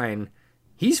straight line,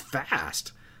 he's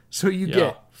fast. So you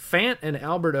get Fant and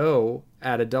Albert O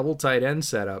at a double tight end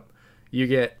setup. You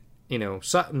get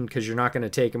Sutton, because you're not going to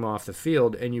take him off the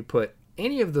field, and you put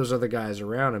any of those other guys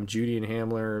around him, Judy and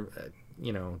Hamler,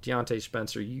 Deontay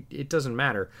Spencer, it doesn't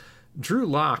matter. Drew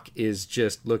Lock is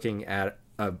just looking at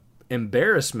an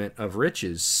embarrassment of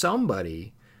riches.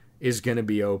 Somebody is going to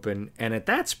be open, and at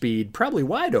that speed, probably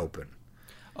wide open.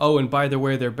 Oh, and by the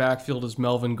way, their backfield is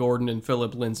Melvin Gordon and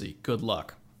Phillip Lindsay. Good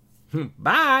luck.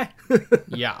 Bye.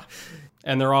 Yeah.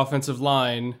 And their offensive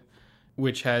line,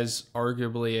 which has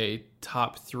arguably a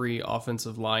top 3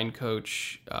 offensive line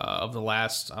coach of the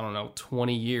last,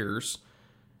 20 years.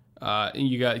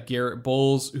 You got Garrett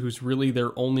Bowles, who's really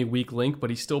their only weak link, but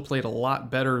he still played a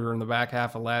lot better in the back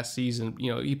half of last season.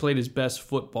 He played his best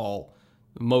football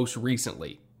most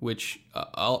recently, which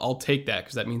I'll take that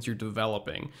because that means you're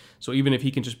developing. So even if he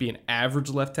can just be an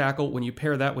average left tackle, when you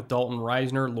pair that with Dalton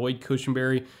Reisner, Lloyd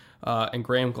Cushenberry, and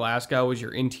Graham Glasgow as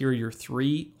your interior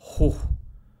 3,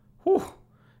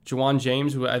 Juwan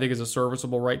James, who I think is a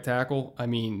serviceable right tackle. I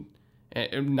mean,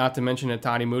 not to mention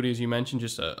Netani Muti, as you mentioned,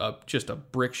 just a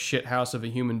brick shit house of a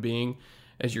human being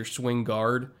as your swing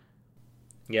guard.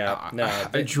 Yeah,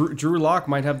 Drew Lock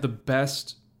might have the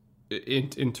best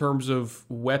in terms of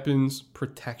weapons,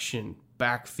 protection,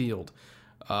 backfield,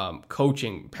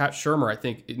 coaching. Pat Shurmur, I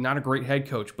think, not a great head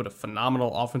coach, but a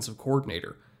phenomenal offensive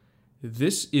coordinator.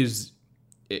 This is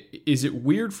it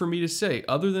weird for me to say,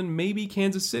 other than maybe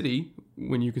Kansas City,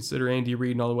 when you consider Andy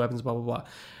Reid and all the weapons, blah, blah,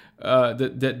 blah,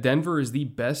 that Denver is the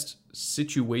best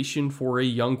situation for a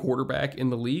young quarterback in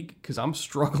the league? Because I'm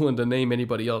struggling to name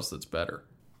anybody else that's better.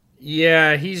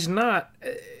 Yeah, he's not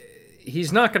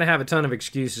going to have a ton of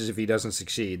excuses if he doesn't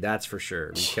succeed, that's for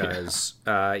sure. Because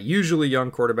usually young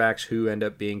quarterbacks who end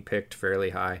up being picked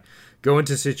fairly high go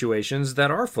into situations that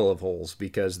are full of holes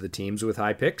because the teams with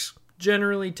high picks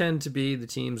generally tend to be the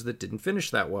teams that didn't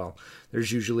finish that well.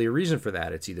 There's usually a reason for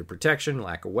that. It's either protection,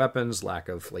 lack of weapons, lack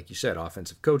of, like you said,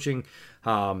 offensive coaching,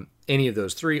 any of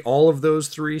those 3, all of those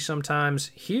 3 sometimes.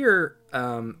 Here,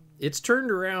 it's turned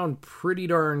around pretty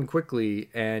darn quickly,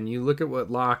 and you look at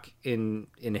what Locke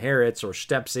inherits or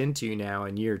steps into now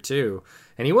in year 2,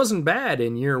 and he wasn't bad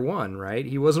in year 1, right?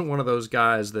 He wasn't one of those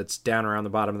guys that's down around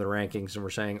the bottom of the rankings and we're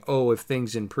saying, oh, if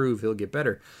things improve, he'll get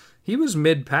better. he was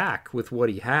mid-pack with what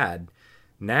he had.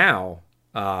 Now,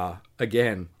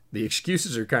 again, the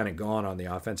excuses are kind of gone on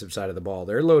the offensive side of the ball.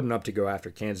 They're loading up to go after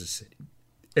Kansas City.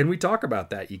 And we talk about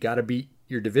that. You got to beat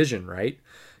your division, right?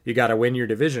 You got to win your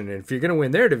division. And if you're going to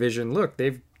win their division, look,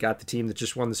 they've got the team that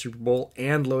just won the Super Bowl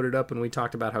and loaded up, and we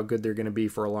talked about how good they're going to be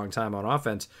for a long time on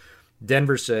offense.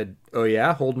 Denver said, oh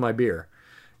yeah, hold my beer,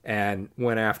 and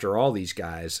went after all these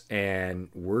guys. And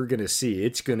we're going to see,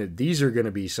 these are going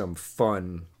to be some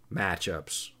fun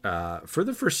matchups for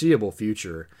the foreseeable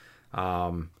future.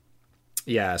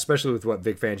 Yeah, especially with what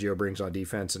Vic Fangio brings on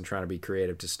defense and trying to be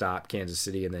creative to stop Kansas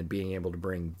City, and then being able to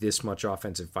bring this much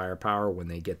offensive firepower when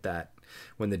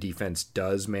the defense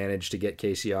does manage to get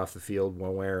KC off the field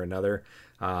one way or another.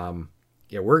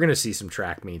 Yeah, we're going to see some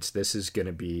track meets. This is going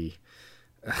to be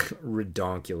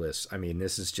redonkulous. I mean,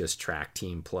 this is just track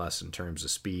team plus in terms of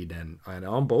speed, and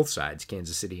on both sides,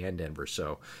 Kansas City and Denver.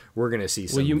 So we're going to see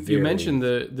some. Well, you mentioned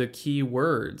the key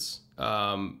words,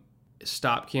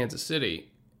 stop Kansas City.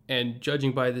 And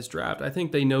judging by this draft, I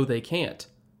think they know they can't.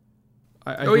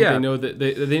 I think they know that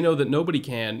they know that nobody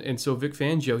can, and so Vic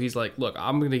Fangio, he's like, "Look,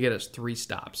 I'm going to get us 3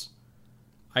 stops.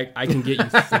 I can get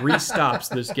you 3 stops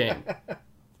this game.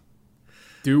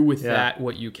 Do with that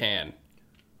what you can."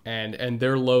 And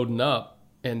they're loading up,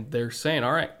 and they're saying,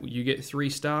 "All right, you get 3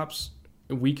 stops.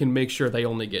 We can make sure they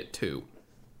only get 2."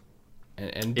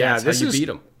 And that's how you beat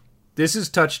them. This is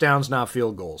touchdowns, not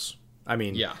field goals. I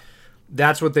mean, yeah.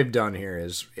 That's what they've done here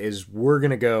is we're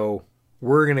going to go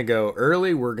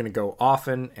early, we're going to go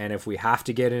often, and if we have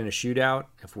to get in a shootout,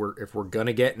 if we're going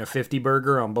to get in a 50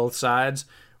 burger on both sides,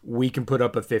 we can put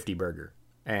up a 50 burger.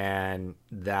 And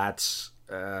that's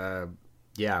we're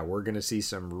going to see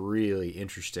some really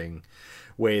interesting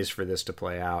ways for this to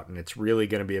play out, and it's really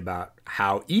going to be about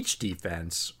how each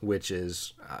defense, which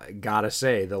is gotta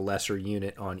say the lesser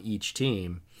unit on each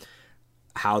team,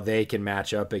 how they can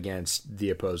match up against the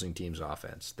opposing team's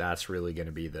offense. That's really going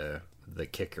to be the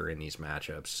kicker in these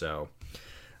matchups. So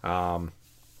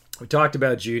we talked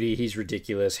about Jeudy. He's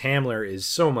ridiculous. Hamler is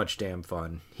so much damn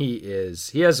fun. He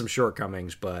has some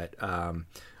shortcomings, but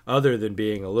other than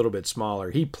being a little bit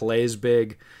smaller, he plays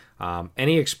big, and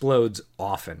he explodes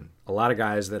often. A lot of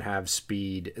guys that have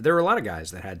speed. There were a lot of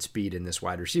guys that had speed in this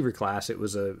wide receiver class. It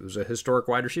was a historic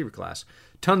wide receiver class.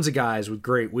 Tons of guys with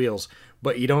great wheels,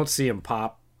 but you don't see him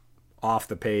pop off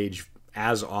the page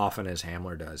as often as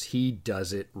Hamler does. He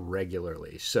does it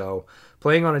regularly. So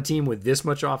playing on a team with this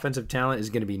much offensive talent is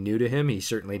going to be new to him. He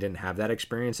certainly didn't have that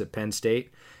experience at Penn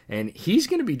State, and he's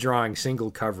going to be drawing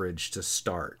single coverage to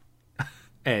start.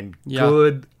 And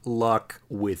good luck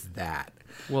with that.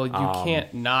 Well, you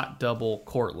can't not double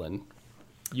Cortland.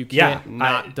 You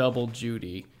can't double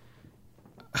Jeudy.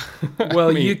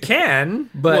 Well, you can,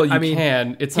 but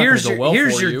can. It's not going to go well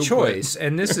here's for you. Here's your choice,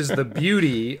 and this is the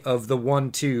beauty of the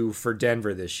 1-2 for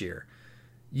Denver this year.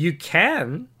 You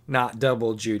can not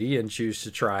double Jeudy and choose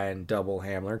to try and double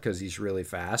Hamler because he's really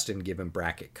fast and give him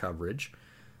bracket coverage,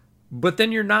 but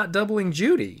then you're not doubling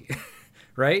Jeudy,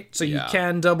 right? So you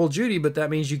can double Jeudy, but that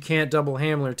means you can't double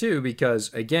Hamler too,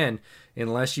 because again,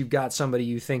 unless you've got somebody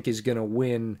you think is going to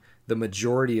win the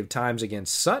majority of times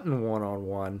against Sutton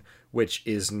one-on-one, which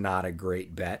is not a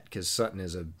great bet because Sutton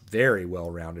is a very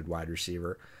well-rounded wide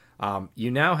receiver. You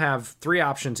now have 3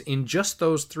 options in just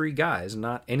those 3 guys,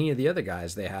 not any of the other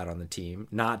guys they had on the team,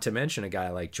 not to mention a guy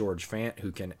like George Fant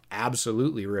who can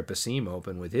absolutely rip a seam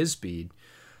open with his speed.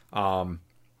 You're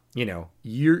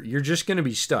just going to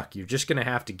be stuck. You're just going to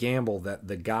have to gamble that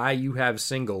the guy you have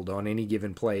singled on any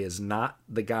given play is not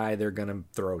the guy they're going to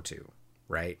throw to,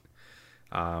 right?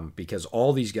 Because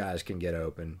all these guys can get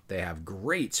open. They have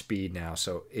great speed now,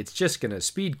 so it's just going to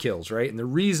speed kills, right? And the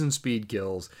reason speed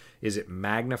kills is it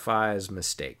magnifies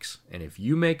mistakes. And if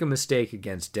you make a mistake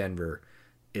against Denver,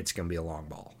 it's going to be a long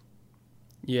ball.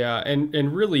 Yeah,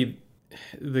 and really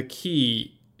the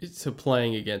key to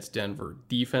playing against Denver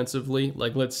defensively,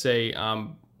 like let's say a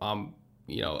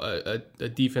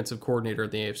defensive coordinator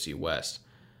at the AFC West.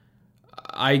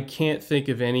 I can't think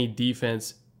of any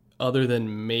defense other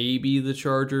than maybe the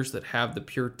Chargers that have the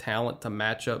pure talent to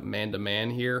match up man-to-man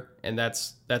here, and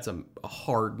that's a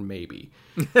hard maybe.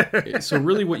 So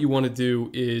really what you want to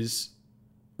do is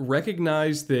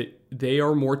recognize that they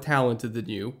are more talented than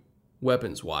you,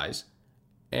 weapons-wise,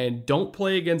 and don't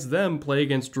play against them, play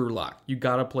against Drew Lock. You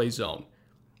got to play zone.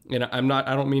 And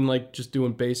I don't mean like just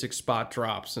doing basic spot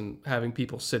drops and having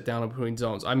people sit down in between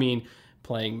zones. I mean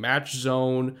playing match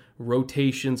zone,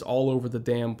 rotations all over the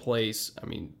damn place. I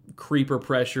mean, creeper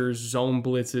pressures, zone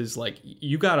blitzes. Like,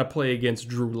 you got to play against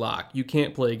Drew Lock. You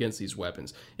can't play against these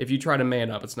weapons. If you try to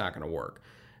man up, it's not going to work.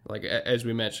 like as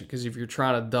we mentioned, because if you're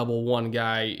trying to double one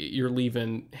guy, you're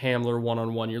leaving Hamler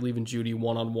one-on-one, you're leaving Judy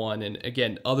one-on-one. And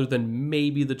again, other than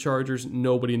maybe the Chargers,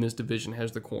 nobody in this division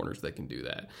has the corners that can do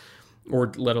that,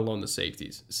 or let alone the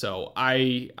safeties. So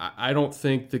I don't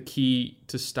think the key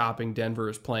to stopping Denver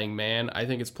is playing man. I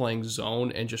think it's playing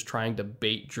zone and just trying to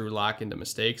bait Drew Lock into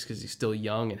mistakes because he's still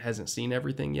young and hasn't seen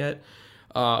everything yet.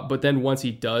 But then once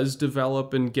he does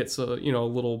develop and gets a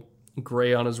little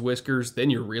gray on his whiskers, then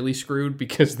you're really screwed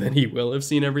because then he will have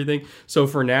seen everything. So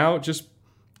for now, just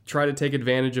try to take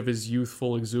advantage of his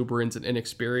youthful exuberance and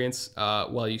inexperience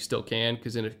while you still can,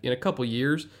 because in a couple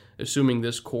years, assuming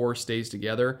this core stays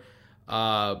together,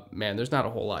 man, there's not a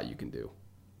whole lot you can do.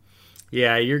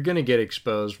 Yeah, you're going to get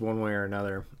exposed one way or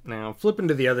another. Now, flipping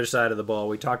to the other side of the ball,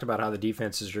 we talked about how the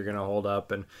defenses are going to hold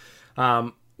up. And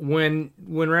when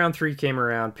round 3 came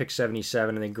around, pick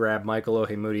 77, and they grabbed Michael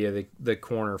Ojemudia, the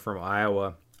corner from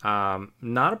Iowa,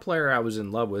 not a player I was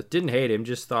in love with. Didn't hate him,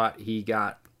 just thought he's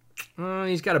got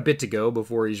a bit to go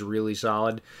before he's really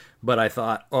solid. But I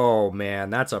thought, oh,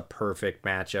 man, that's a perfect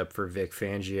matchup for Vic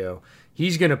Fangio.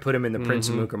 He's going to put him in the Prince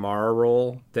Amukamara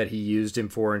role that he used him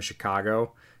for in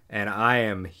Chicago, and I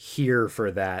am here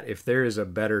for that. If there is a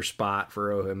better spot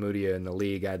for Ojemudia in the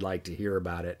league, I'd like to hear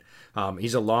about it.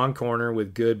 He's a long corner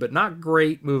with good but not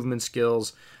great movement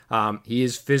skills. He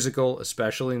is physical,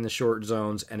 especially in the short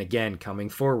zones, and again, coming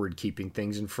forward, keeping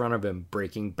things in front of him,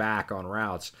 breaking back on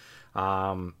routes.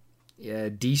 Yeah,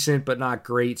 decent but not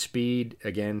great speed.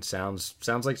 Again, sounds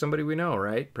like somebody we know,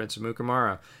 right? Prince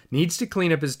Amukamara needs to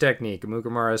clean up his technique.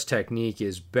 Amukamara's technique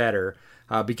is better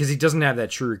because he doesn't have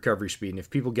that true recovery speed. And if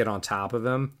people get on top of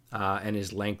him and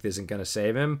his length isn't going to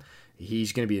save him,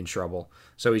 he's going to be in trouble.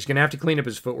 So he's going to have to clean up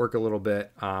his footwork a little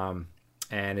bit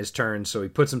and his turns, so he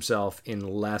puts himself in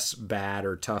less bad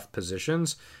or tough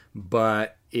positions.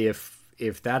 But if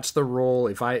that's the role,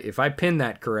 if I pin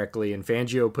that correctly and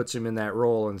Fangio puts him in that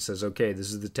role and says, okay,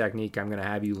 this is the technique I'm going to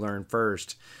have you learn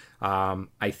first,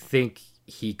 I think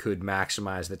he could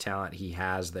maximize the talent he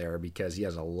has there because he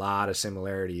has a lot of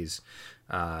similarities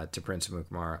to Prince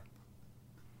Amukamara.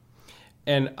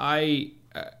 And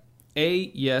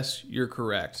yes, you're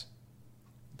correct.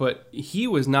 But he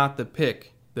was not the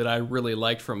pick that I really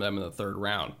liked from them in the 3rd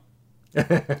round.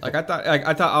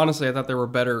 I thought there were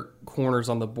better corners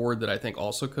on the board that I think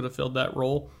also could have filled that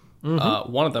role.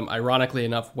 One of them, ironically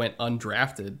enough, went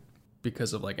undrafted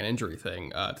because of like an injury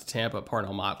thing to Tampa,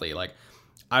 Parnell Motley.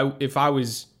 If I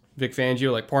was Vic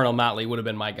Fangio, like Parnell Motley would have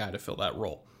been my guy to fill that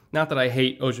role. Not that I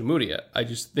hate Ojemudia, I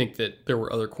just think that there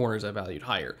were other corners I valued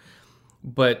higher.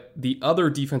 But the other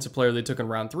defensive player they took in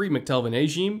round 3, McTelvin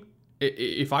Agim,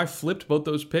 if I flipped both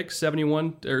those picks,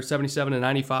 71 or 77 and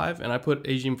 95, and I put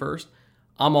Agim first,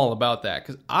 I'm all about that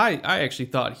because I actually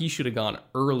thought he should have gone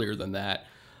earlier than that.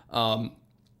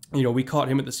 We caught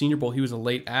him at the Senior Bowl. He was a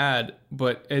late ad,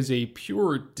 but as a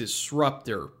pure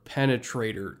disruptor,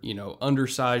 penetrator,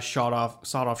 undersized,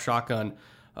 sawed-off shotgun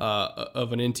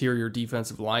of an interior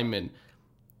defensive lineman,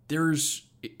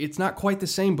 it's not quite the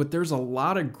same, but there's a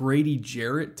lot of Grady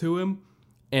Jarrett to him.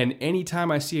 And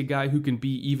anytime I see a guy who can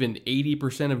be even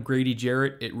 80% of Grady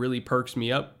Jarrett, it really perks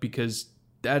me up because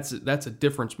that's a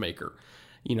difference maker.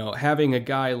 Having a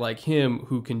guy like him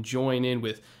who can join in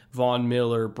with Von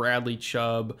Miller, Bradley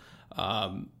Chubb,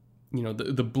 the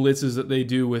blitzes that they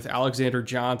do with Alexander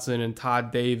Johnson and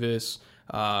Todd Davis.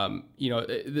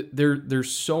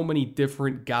 There's so many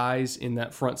different guys in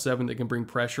that front 7 that can bring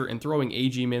pressure, and throwing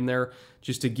Agim in there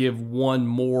just to give one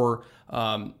more.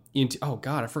 Oh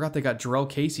God, I forgot they got Jarrell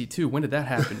Casey too. When did that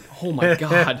happen? Oh my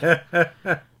God.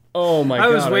 Oh my God! I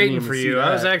was waiting for you.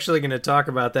 I was actually going to talk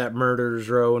about that murderers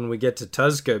row when we get to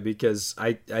Tuszka because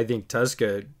I think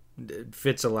Tuszka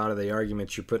fits a lot of the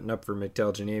arguments you're putting up for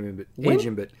McTelvin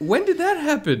Agim. But when did that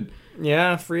happen?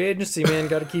 Yeah, free agency, man.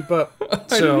 Got to keep up.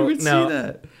 I didn't even see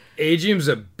that. Agim's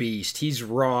a beast. He's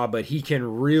raw, but he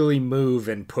can really move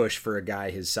and push for a guy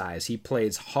his size. He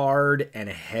plays hard and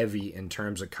heavy in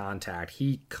terms of contact.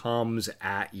 He comes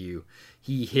at you.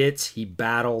 He hits, he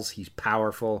battles, he's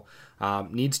powerful.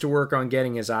 Needs to work on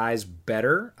getting his eyes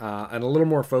better and a little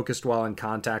more focused while in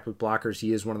contact with blockers.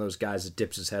 He is one of those guys that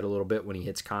dips his head a little bit when he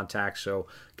hits contact, so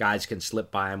guys can slip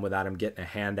by him without him getting a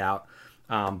handout.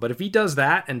 But if he does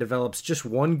that and develops just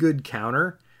one good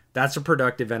counter, that's a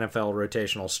productive NFL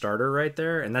rotational starter right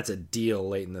there, and that's a deal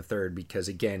late in the 3rd because,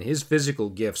 again, his physical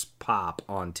gifts pop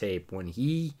on tape. When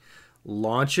he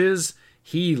launches,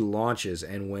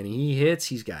 and when he hits,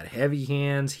 he's got heavy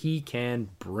hands. He can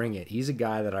bring it. He's a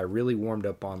guy that I really warmed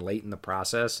up on late in the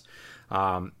process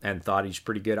and thought he's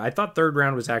pretty good. I thought 3rd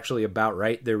round was actually about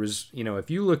right. There was,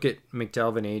 if you look at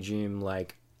McTelvin Agim,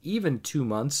 even 2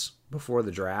 months before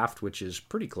the draft, which is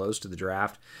pretty close to the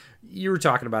draft, you were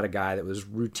talking about a guy that was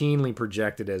routinely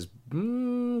projected as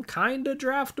kind of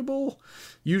draftable.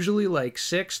 Usually like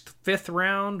 6th, 5th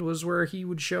round was where he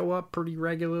would show up pretty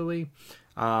regularly.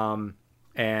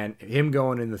 And him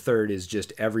going in the 3rd is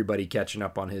just everybody catching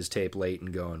up on his tape late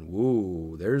and going,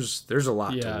 "Woo, there's a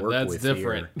lot to work with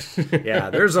different. here." Yeah,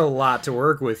 there's a lot to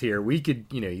work with here. We could,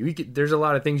 there's a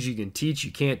lot of things you can teach.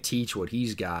 You can't teach what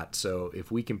he's got. So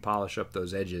if we can polish up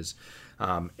those edges,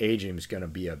 A-Jame's going to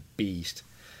be a beast.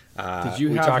 Did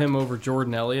you have him over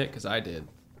Jordan Elliott? Because I did.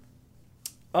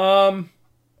 I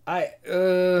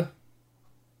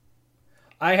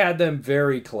had them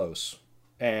very close,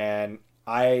 and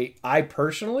I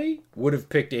personally would have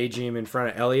picked A-Jame in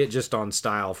front of Elliott just on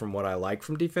style from what I like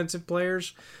from defensive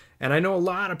players. And I know a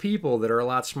lot of people that are a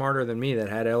lot smarter than me that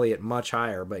had Elliott much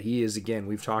higher, but he is, again,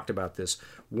 we've talked about this,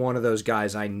 one of those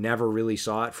guys I never really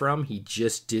saw it from. He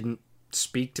just didn't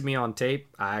speak to me on tape.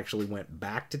 I actually went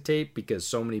back to tape because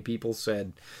so many people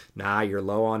said, "Nah, you're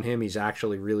low on him. He's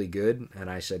actually really good." And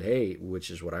I said, "Hey,"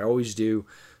 which is what I always do,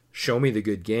 show me the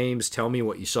good games. Tell me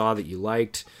what you saw that you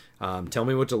liked. Tell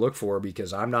me what to look for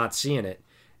because I'm not seeing it.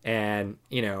 And,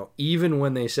 even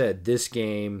when they said this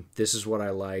game, this is what I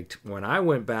liked, when I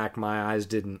went back, my eyes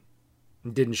didn't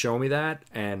show me that.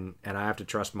 And I have to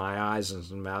trust my eyes as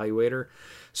an evaluator.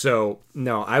 So,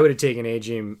 no, I would have taken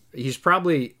A-Jame. He's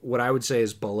probably what I would say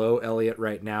is below Elliott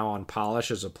right now on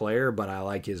polish as a player, but I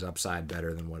like his upside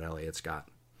better than what Elliott's got.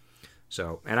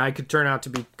 So, and I could turn out to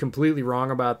be completely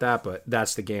wrong about that, but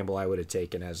that's the gamble I would have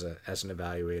taken as an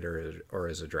evaluator or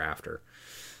as a drafter.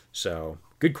 So,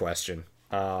 good question.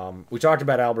 We talked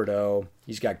about Albert O.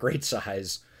 He's got great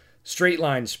size, straight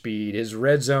line speed. His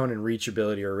red zone and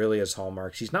reachability are really his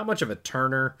hallmarks. He's not much of a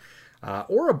turner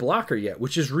or a blocker yet,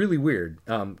 which is really weird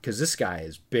because this guy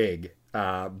is big.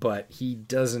 But he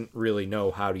doesn't really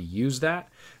know how to use that.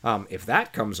 If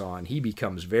that comes on, he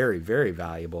becomes very, very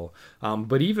valuable.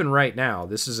 But even right now,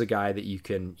 this is a guy that you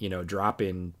can, drop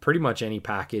in pretty much any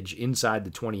package inside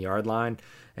the 20-yard line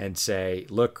and say,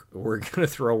 "Look, we're going to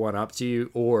throw one up to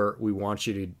you, or we want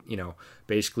you to,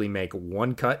 basically make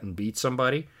one cut and beat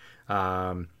somebody."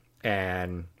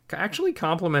 And actually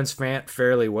complements Fant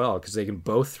fairly well because they can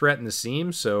both threaten the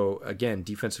seam. So again,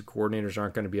 defensive coordinators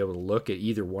aren't going to be able to look at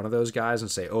either one of those guys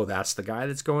and say, "Oh, that's the guy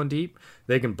that's going deep."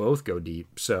 They can both go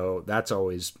deep. So that's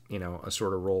always, a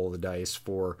sort of roll of the dice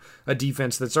for a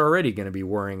defense that's already going to be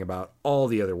worrying about all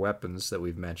the other weapons that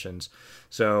we've mentioned.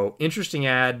 So interesting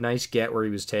ad, nice get where he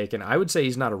was taken. I would say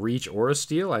he's not a reach or a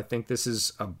steal. I think this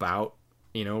is about,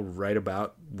 right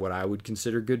about what I would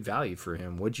consider good value for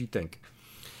him. What'd you think?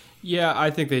 Yeah, I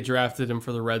think they drafted him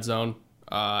for the red zone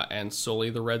and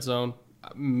solely the red zone.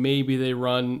 Maybe they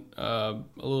run a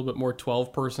little bit more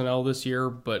 12 personnel this year,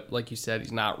 but like you said,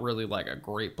 he's not really like a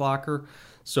great blocker.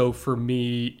 So for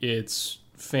me, it's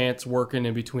Fant's working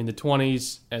in between the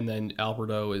 20s, and then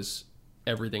Alberto is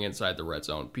everything inside the red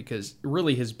zone because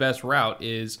really his best route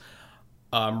is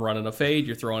I'm running a fade,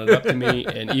 you're throwing it up to me,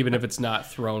 and even if it's not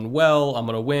thrown well, I'm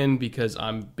going to win because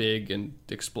I'm big and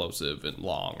explosive and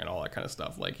long and all that kind of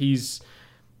stuff. Like he is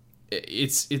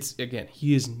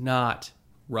not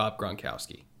Rob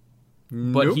Gronkowski.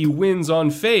 Nope. But he wins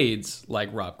on fades like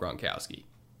Rob Gronkowski,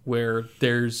 where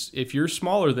if you're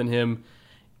smaller than him,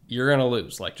 you're going to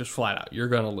lose. Like just flat out, you're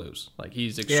going to lose. Like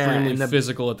he's extremely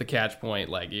physical at the catch point.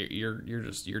 Like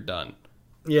you're done.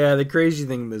 Yeah, the crazy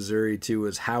thing in Missouri, too,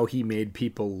 was how he made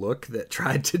people look that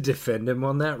tried to defend him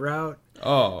on that route.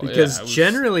 Oh, because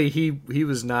generally he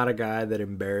was not a guy that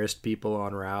embarrassed people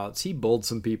on routes. He bowled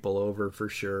some people over for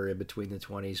sure in between the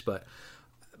 20s, but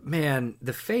man,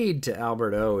 the fade to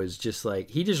Alberto is just like,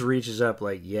 he just reaches up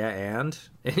like, and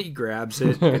he grabs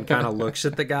it and kind of looks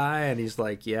at the guy and he's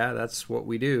like, "Yeah, that's what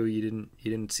we do. You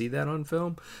didn't see that on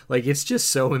film?" Like, it's just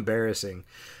so embarrassing.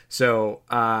 So,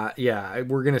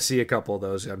 we're going to see a couple of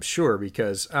those, I'm sure,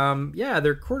 because,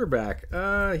 their quarterback,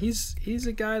 he's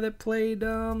a guy that played,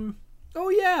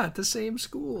 at the same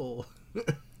school.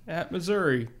 At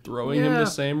Missouri, throwing him the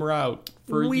same route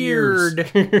for years.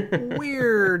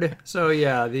 Weird. So,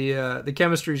 the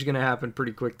chemistry is going to happen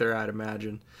pretty quick there, I'd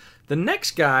imagine. The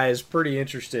next guy is pretty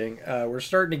interesting. We're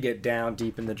starting to get down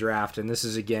deep in the draft, and this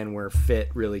is, again, where fit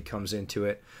really comes into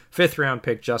it. 5th-round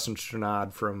pick, Justin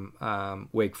Strnad from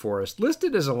Wake Forest.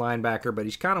 Listed as a linebacker, but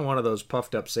he's kind of one of those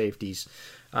puffed-up safeties.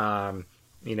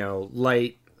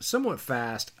 Light, somewhat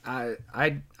fast. I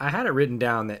had it written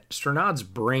down that Strnad's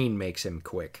brain makes him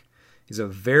quick. He's a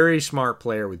very smart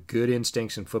player with good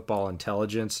instincts and football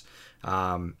intelligence.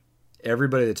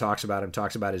 Everybody that talks about him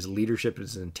talks about his leadership,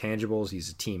 his intangibles. He's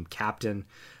a team captain.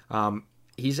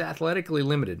 he's athletically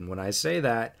limited. And when I say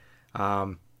that,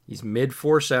 he's mid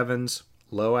 4.7s,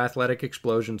 low athletic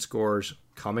explosion scores,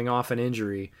 coming off an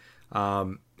injury.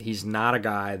 He's not a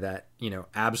guy that,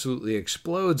 absolutely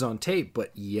explodes on tape,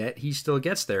 but yet he still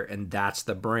gets there. And that's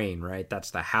the brain, right?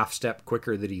 That's the half step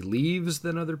quicker that he leaves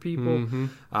than other people.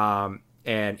 Mm-hmm.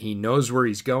 And he knows where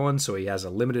he's going, so he has a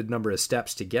limited number of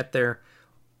steps to get there.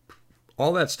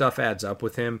 All that stuff adds up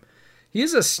with him. He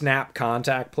is a snap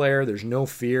contact player. There's no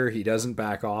fear. He doesn't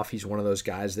back off. He's one of those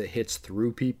guys that hits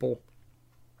through people.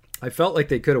 I felt like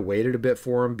they could have waited a bit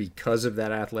for him because of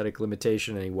that athletic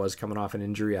limitation, and he was coming off an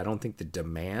injury. I don't think the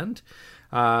demand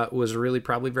was really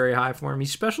probably very high for him.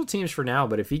 He's special teams for now,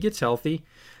 but if he gets healthy,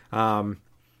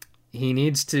 he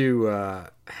needs to.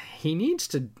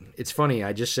 It's funny.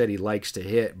 I just said he likes to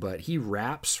hit, but he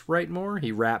wraps right more.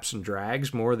 He wraps and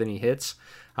drags more than he hits.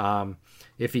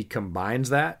 If he combines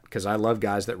that, because I love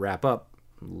guys that wrap up.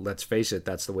 Let's face it,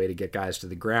 that's the way to get guys to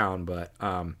the ground. But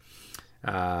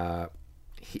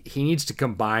he needs to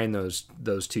combine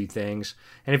those two things.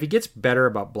 And if he gets better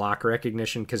about block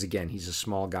recognition, because again, he's a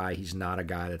small guy, he's not a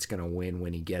guy that's going to win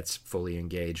when he gets fully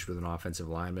engaged with an offensive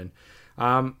lineman.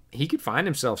 He could find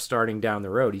himself starting down the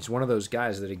road. He's one of those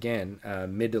guys that, again,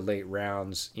 mid to late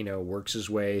rounds, works his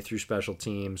way through special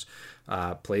teams,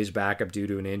 plays backup due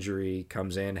to an injury,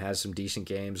 comes in, has some decent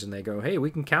games, and they go, hey, we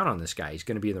can count on this guy. He's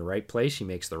going to be in the right place. He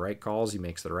makes the right calls. He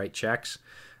makes the right checks.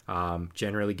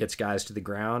 Generally gets guys to the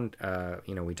ground.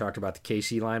 We talked about the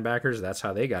KC linebackers. That's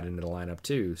how they got into the lineup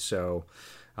too. So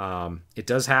it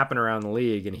does happen around the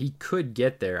league, and he could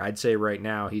get there. I'd say right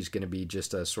now he's going to be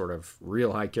just a sort of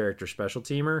real high character special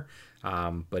teamer,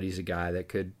 but he's a guy that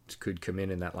could come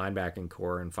in that linebacking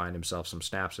core and find himself some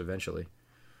snaps eventually.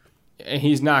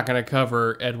 He's not going to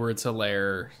cover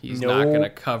Edwards-Helaire. He's not going to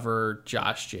cover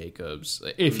Josh Jacobs.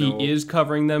 If he is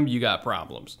covering them, you got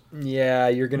problems. Yeah,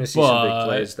 you're going to see some big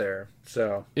plays there.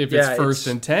 So if it's first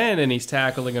and 10 and he's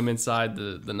tackling them inside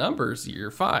the numbers,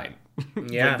 you're fine.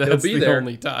 Yeah, that's he'll be the there.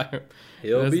 only time.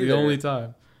 That's the only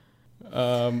time.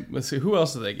 Let's see, who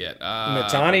else did they get?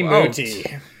 Matani Moti.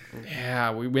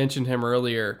 Yeah, we mentioned him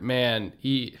earlier. Man,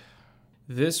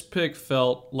 this pick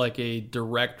felt like a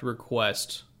direct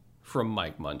request from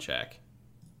Mike Munchak.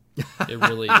 It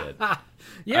really did.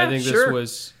 Yeah, I think sure.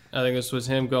 this was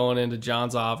him going into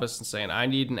John's office and saying, "I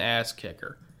need an ass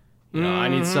kicker. I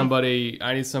need somebody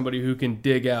who can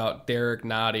dig out Derek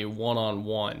Nottie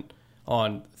one-on-one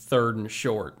on 3rd and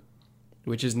short,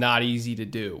 which is not easy to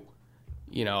do.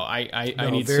 I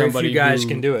need very somebody few guys who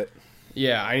can do it.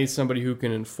 Yeah, I need somebody who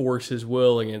can enforce his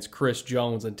will against Chris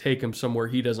Jones and take him somewhere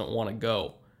he doesn't want to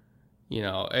go.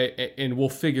 And we'll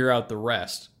figure out the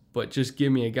rest. But just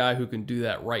give me a guy who can do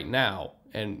that right now,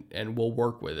 and we'll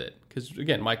work with it. Because,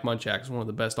 again, Mike Munchak is one of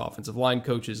the best offensive line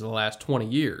coaches in the last 20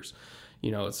 years.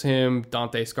 It's him,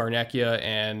 Dante Scarnecchia,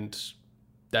 and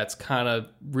that's kind of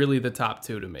really the top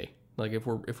two to me. Like, if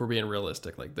we're being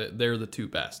realistic, like they're the two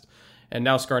best. And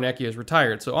now Scarnecchia is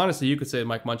retired. So, honestly, you could say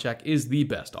Mike Munchak is the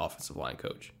best offensive line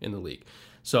coach in the league.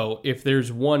 So, if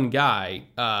there's one guy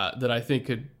that I think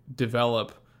could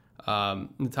develop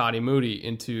Matani Moti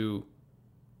into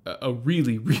a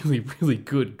really, really, really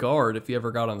good guard if he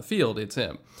ever got on the field, it's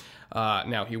him.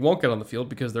 Now, he won't get on the field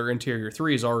because their interior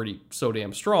three is already so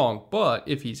damn strong, but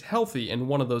if he's healthy and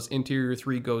one of those interior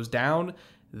three goes down,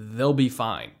 they'll be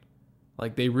fine.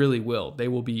 Like, they really will. They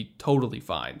will be totally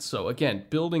fine. So, again,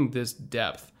 building this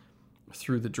depth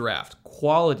through the draft,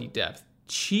 quality depth,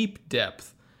 cheap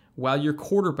depth, while your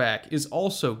quarterback is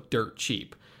also dirt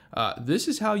cheap. This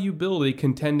is how you build a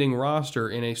contending roster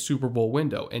in a Super Bowl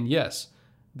window. And yes,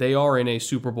 they are in a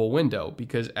Super Bowl window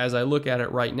because as I look at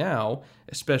it right now,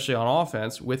 especially on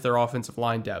offense, with their offensive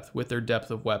line depth, with their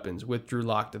depth of weapons, with Drew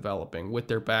Lock developing, with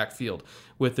their backfield,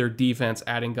 with their defense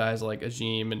adding guys like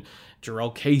Ajim and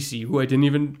Jarrell Casey, who I didn't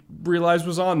even realize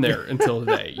was on there until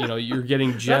today. You're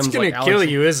getting gems like Alex. That's going to kill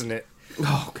you, isn't it?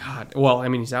 Oh, God. Well, I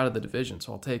mean, he's out of the division,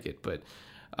 so I'll take it. But,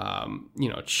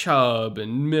 Chubb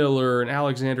and Miller and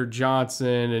Alexander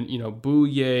Johnson and,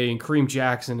 Bouye and Kareem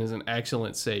Jackson is an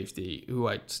excellent safety who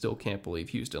I still can't believe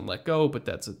Houston let go, but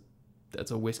that's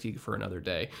a whiskey for another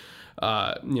day.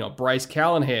 Bryce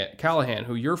Callahan,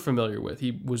 who you're familiar with.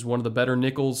 He was one of the better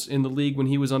nickels in the league when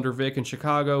he was under Vic in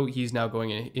Chicago. He's now going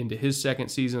into his second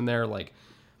season there. Like,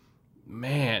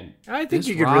 man, I think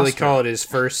you could really call it his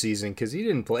first season because he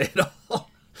didn't play at all.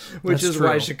 Which That's is true.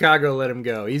 why Chicago let him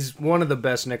go. He's one of the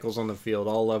best nickels on the field.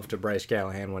 All love to Bryce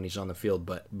Callahan when he's on the field,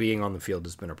 but being on the field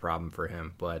has been a problem for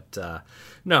him. But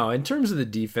no, in terms of the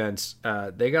defense,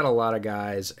 they got a lot of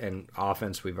guys, and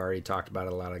offense, we've already talked about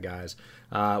a lot of guys.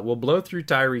 We'll blow through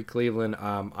Tyree Cleveland.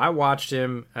 I watched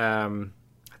him. I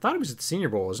thought he was at the Senior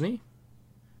Bowl, wasn't he?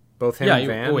 Both him and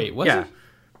Van. Wait, was yeah. he?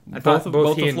 Both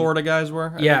the Florida guys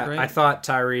were? I thought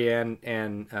Tyree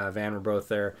and Van were both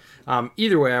there.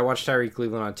 Either way, I watched Tyree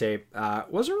Cleveland on tape.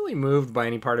 Wasn't really moved by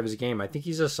any part of his game. I think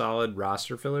he's a solid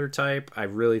roster filler type. I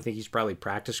really think he's probably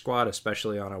practice squad,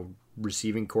 especially on a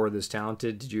receiving core this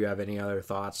talented. Did you have any other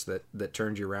thoughts that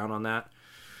turned you around on that?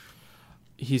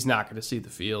 He's not going to see the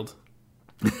field.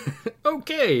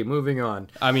 Okay, moving on.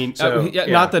 I mean,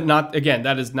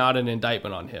 that is not an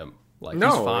indictment on him. Like,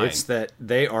 no, he's fine. It's that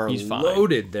they are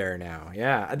loaded there now.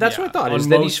 Yeah, that's what I thought. On is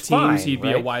most that he's teams, fine, he'd be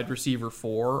right? a wide receiver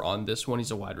 4. On this one, he's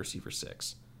a wide receiver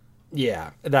 6. Yeah,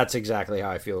 that's exactly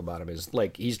how I feel about him. Is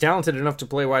like he's talented enough to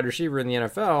play wide receiver in the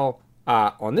NFL.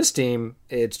 On this team,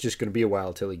 it's just going to be a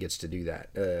while till he gets to do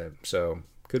that. So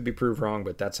could be proved wrong,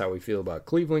 but that's how we feel about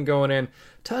Cleveland going in.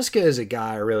 Tuska is a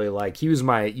guy I really like. He was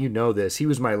my, he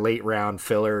was my late round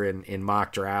filler in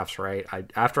mock drafts. Right.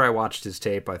 After I watched his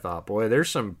tape, I thought, boy, there's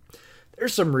some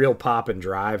real pop and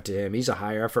drive to him. He's a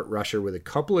high effort rusher with a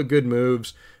couple of good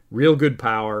moves, real good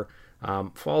power.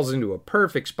 Falls into a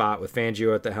perfect spot with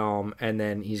Fangio at the helm, and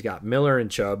then he's got Miller and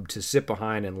Chubb to sit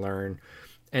behind and learn.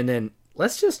 And then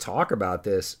let's just talk about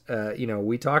this.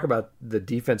 We talk about the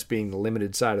defense being the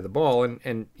limited side of the ball,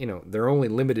 and they're only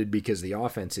limited because the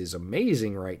offense is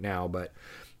amazing right now. But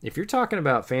if you're talking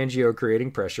about Fangio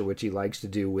creating pressure, which he likes to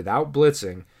do without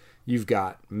blitzing, you've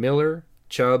got Miller,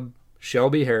 Chubb,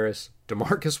 Shelby Harris,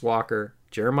 DeMarcus Walker,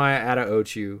 Jeremiah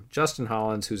Attaochu, Justin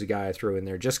Hollins, who's a guy I throw in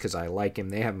there just because I like him.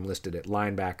 They have him listed at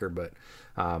linebacker, but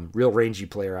real rangy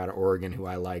player out of Oregon who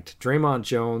I liked. Draymond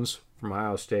Jones from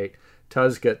Ohio State,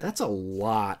 Tuska. That's a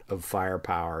lot of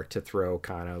firepower to throw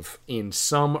kind of in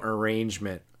some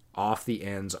arrangement off the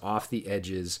ends, off the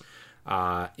edges,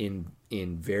 in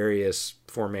various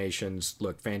formations.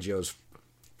 Look, Fangio's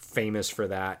famous for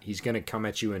that. He's going to come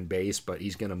at you in base, but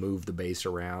he's going to move the base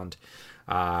around.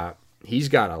 He's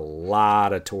got a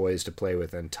lot of toys to play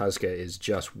with, and Tuska is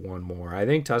just one more. I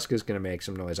think Tuska's going to make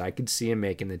some noise. I could see him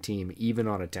making the team, even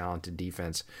on a talented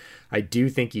defense. I do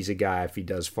think he's a guy, if he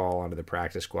does fall onto the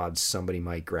practice squad, somebody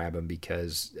might grab him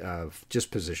because of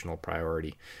just positional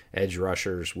priority. Edge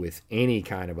rushers with any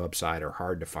kind of upside are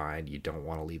hard to find. You don't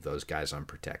want to leave those guys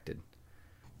unprotected.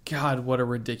 God, what a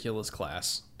ridiculous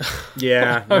class.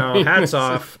 Yeah, no, hats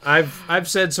off. I've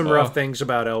said some rough things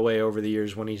about Elway over the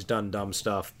years when he's done dumb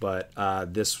stuff, but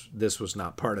this was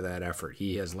not part of that effort.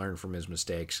 He has learned from his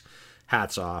mistakes.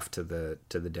 Hats off to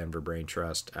the Denver Brain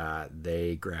Trust.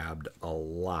 They grabbed a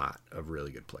lot of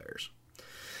really good players.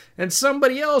 And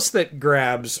somebody else that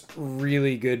grabs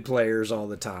really good players all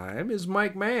the time is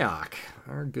Mike Mayock,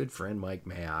 our good friend Mike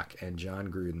Mayock and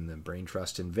John Gruden, the Brain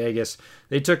Trust in Vegas.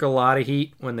 They took a lot of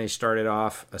heat when they started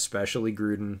off, especially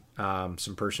Gruden.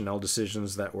 Some personnel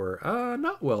decisions that were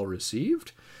not well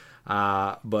received.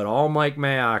 But all Mike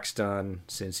Mayock's done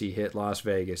since he hit Las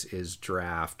Vegas is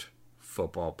draft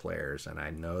football players. And I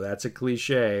know that's a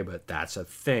cliche, but that's a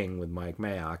thing with Mike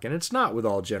Mayock. And it's not with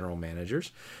all general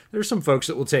managers. There's some folks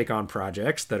that will take on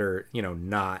projects that are,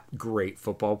 not great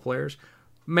football players.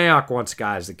 Mayock wants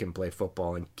guys that can play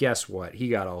football. And guess what? He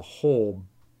got a whole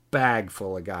bag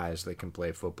full of guys that can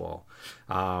play football.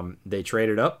 They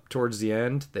traded up towards the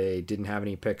end. They didn't have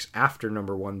any picks after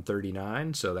number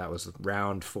 139, so that was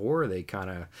round 4.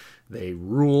 They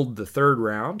ruled the third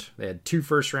round. They had 2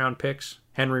 first-round picks.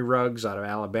 Henry Ruggs out of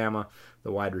Alabama,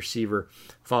 the wide receiver.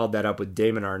 Followed that up with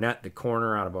Damon Arnett, the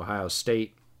corner out of Ohio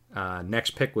State.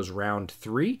 Next pick was round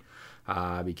 3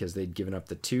 because they'd given up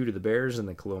the 2 to the Bears in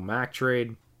the Khalil Mack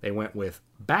trade. They went with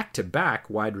back-to-back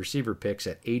wide receiver picks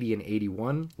at 80 and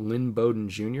 81, Lynn Bowden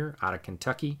Jr. out of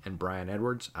Kentucky and Brian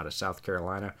Edwards out of South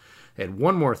Carolina. They had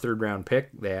 1 more third-round pick.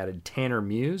 They added Tanner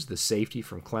Muse, the safety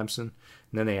from Clemson. And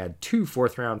then they had 2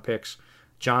 fourth-round picks,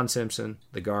 John Simpson,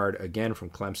 the guard, again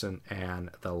from Clemson. And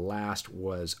the last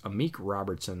was Amik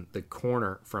Robertson, the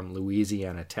corner from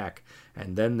Louisiana Tech.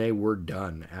 And then they were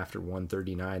done. After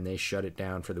 139, they shut it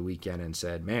down for the weekend and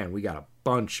said, man, we got a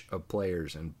bunch of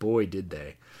players. And boy, did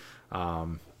they.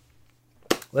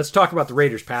 Let's talk about the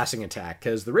Raiders' passing attack,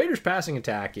 because the Raiders' passing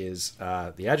attack is,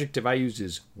 the adjective I used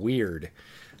is weird.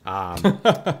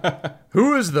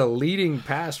 Who is the leading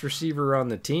pass receiver on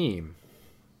the team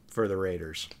for the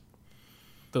Raiders?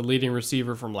 The leading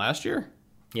receiver from last year?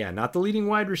 Yeah, not the leading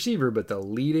wide receiver, but the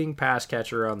leading pass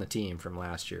catcher on the team from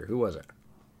last year. Who was it?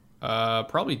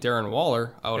 Probably Darren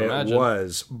Waller, I would imagine. It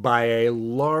was, by a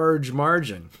large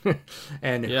margin.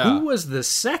 And who was the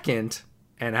second,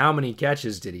 and how many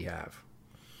catches did he have?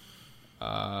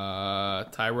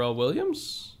 Tyrell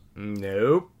Williams?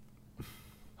 Nope.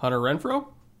 Hunter Renfrow?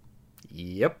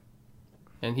 Yep.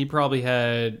 And he probably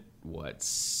had,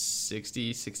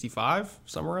 60, 65?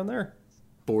 Somewhere in there?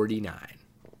 49.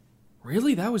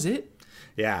 Really? That was it?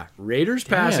 Yeah. Raiders'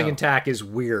 passing attack is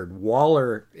weird.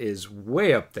 Waller is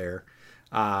way up there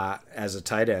as a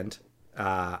tight end.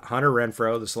 Hunter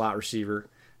Renfrow, the slot receiver,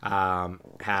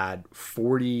 had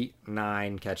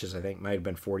 49 catches, I think. Might have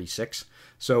been 46.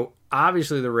 So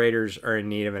obviously the Raiders are in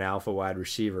need of an alpha wide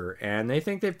receiver, and they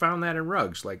think they found that in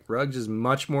Ruggs. Like, Ruggs is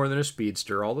much more than a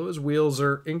speedster. Although his wheels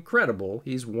are incredible,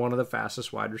 he's one of the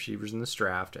fastest wide receivers in this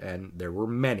draft, and there were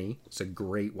many. It's a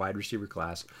great wide receiver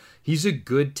class. He's a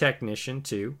good technician,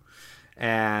 too.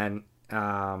 And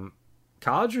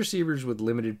college receivers with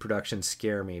limited production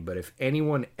scare me, but if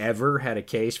anyone ever had a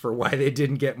case for why they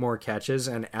didn't get more catches,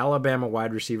 an Alabama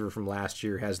wide receiver from last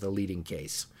year has the leading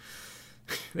case.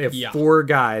 They have 4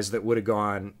 guys that would have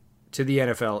gone to the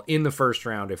NFL in the first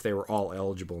round if they were all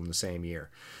eligible in the same year.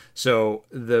 So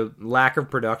the lack of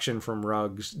production from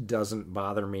Ruggs doesn't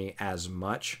bother me as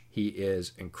much. He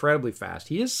is incredibly fast.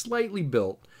 He is slightly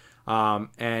built,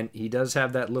 and he does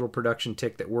have that little production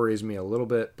tick that worries me a little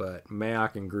bit, but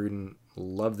Mayock and Gruden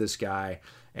love this guy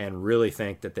and really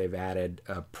think that they've added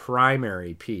a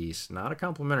primary piece, not a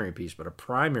complementary piece, but a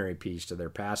primary piece to their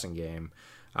passing game.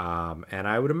 And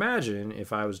I would imagine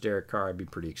if I was Derek Carr, I'd be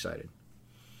pretty excited.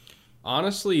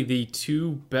 Honestly, the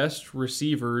 2 best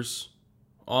receivers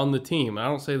on the team, I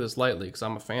don't say this lightly because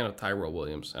I'm a fan of Tyrell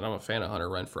Williams and I'm a fan of Hunter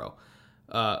Renfrow.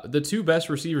 The 2 best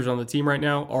receivers on the team right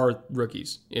now are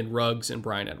rookies in Ruggs and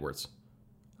Bryan Edwards.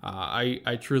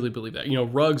 I truly believe that.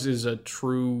 Ruggs is a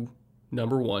true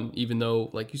number 1, even though,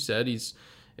 like you said, he's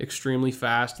extremely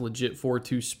fast, legit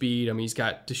 4.2 speed. I mean, he's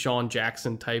got Deshaun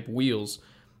Jackson type wheels.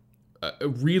 A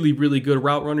really, really good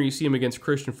route runner. You see him against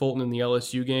Christian Fulton in the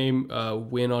LSU game,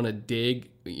 win on a dig,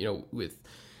 with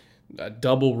a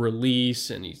double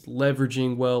release, and he's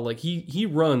leveraging well. Like, he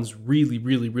runs really,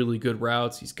 really, really good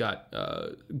routes. He's got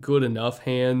good enough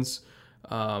hands.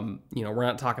 We're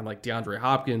not talking like DeAndre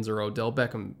Hopkins or Odell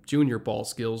Beckham Jr. ball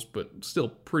skills, but still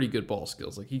pretty good ball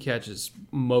skills. Like, he catches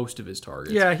most of his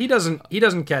targets. Yeah, he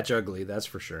doesn't catch ugly, that's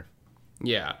for sure.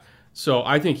 Yeah. So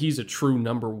I think he's a true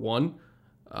number 1.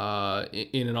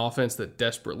 In an offense that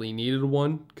desperately needed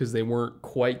one because they weren't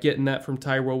quite getting that from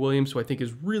Tyrell Williams, who I think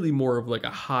is really more of like a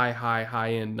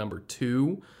high-end number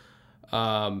 2.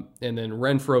 And then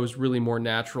Renfrow is really more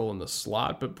natural in the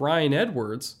slot. But Bryan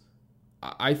Edwards,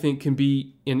 I think, can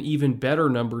be an even better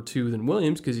number 2 than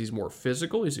Williams because he's more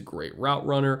physical. He's a great route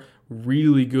runner,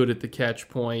 really good at the catch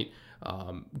point.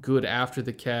 Good after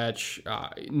the catch,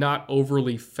 not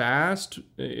overly fast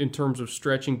in terms of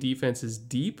stretching defenses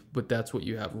deep, but that's what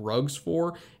you have Ruggs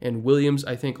for. And Williams,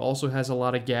 I think, also has a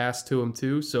lot of gas to him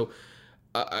too. So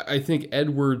I think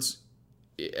Edwards,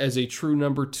 as a true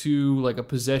number 2, like a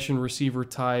possession receiver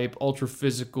type, ultra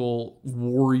physical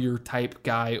warrior type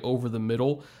guy over the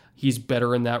middle, he's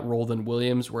better in that role than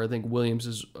Williams, where I think Williams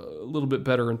is a little bit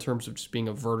better in terms of just being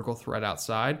a vertical threat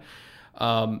outside.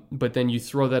 But then you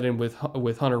throw that in with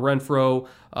Hunter Renfrow,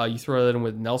 you throw that in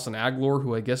with Nelson Aguilar,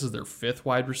 who I guess is their 5th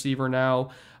wide receiver now,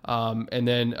 and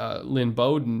then Lynn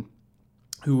Bowden,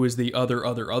 who is the other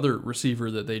receiver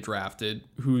that they drafted,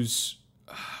 who's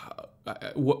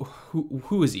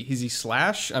who is he? Is he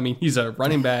slash? I mean, he's a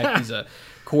running back, he's a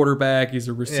quarterback, he's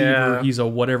a receiver, he's a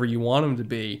whatever you want him to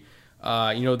be.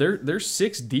 They're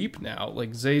 6 deep now.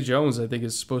 Like, Zay Jones, I think,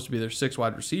 is supposed to be their 6th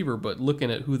wide receiver, but looking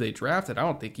at who they drafted, I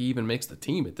don't think he even makes the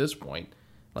team at this point.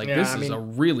 This is a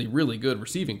really, really good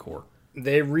receiving core.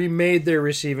 They remade their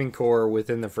receiving core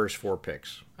within the first 4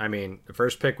 picks. I mean, the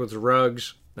first pick was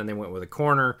Ruggs, then they went with a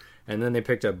corner, and then they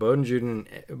picked up Bowden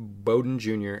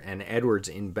Jr. and Edwards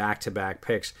in back-to-back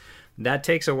picks. That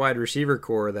takes a wide receiver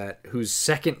core whose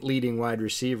second leading wide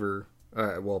receiver,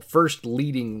 first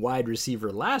leading wide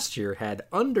receiver last year had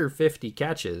under 50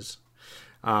 catches,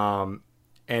 and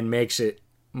makes it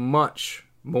much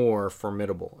more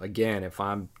formidable. Again, if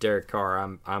I'm Derek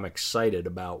Carr, I'm excited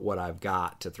about what I've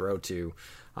got to throw to,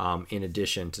 in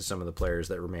addition to some of the players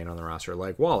that remain on the roster,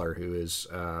 like Waller, who is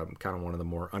kind of one of the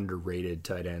more underrated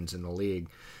tight ends in the league.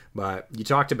 But you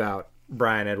talked about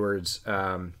Bryan Edwards.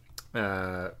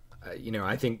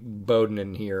 I think Bowden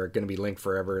and here are going to be linked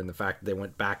forever in the fact that they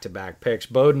went back-to-back picks.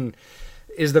 Bowden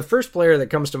is the first player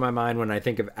that comes to my mind when I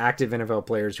think of active NFL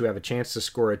players who have a chance to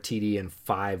score a TD in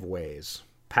 5 ways.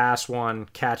 Pass one,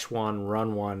 catch one,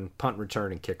 run one, punt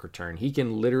return, and kick return. He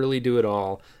can literally do it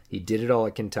all. He did it all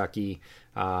at Kentucky.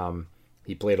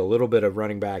 He played a little bit of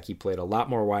running back. He played a lot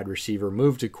more wide receiver,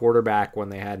 moved to quarterback when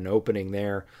they had an opening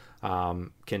there.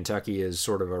 Kentucky is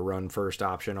sort of a run-first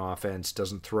option offense,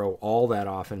 doesn't throw all that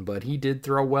often, but he did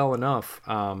throw well enough,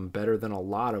 better than a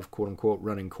lot of quote-unquote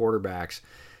running quarterbacks.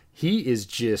 He is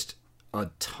just a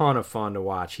ton of fun to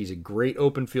watch. He's a great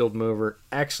open field mover,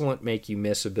 excellent make you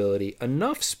miss ability,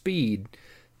 enough speed,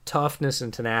 toughness,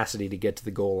 and tenacity to get to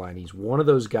the goal line. He's one of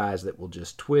those guys that will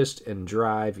just twist and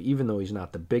drive, even though he's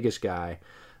not the biggest guy.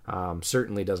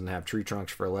 Certainly doesn't have tree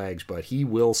trunks for legs, but he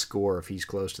will score if he's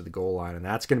close to the goal line, and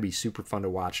that's going to be super fun to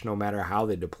watch no matter how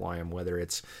they deploy him, whether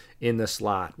it's in the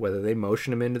slot, whether they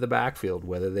motion him into the backfield,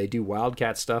 whether they do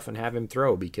wildcat stuff and have him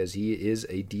throw, because he is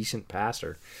a decent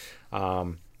passer.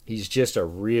 He's just a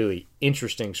really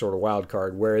interesting sort of wild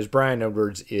card, whereas Bryan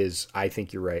Edwards is, I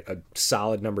think you're right, a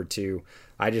solid number 2.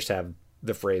 I just have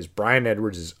the phrase, Bryan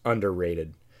Edwards is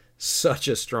underrated. Such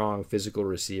a strong physical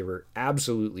receiver.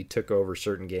 Absolutely took over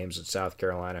certain games at South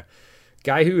Carolina.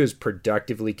 Guy who is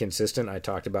productively consistent. I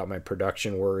talked about my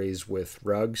production worries with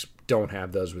Ruggs. Don't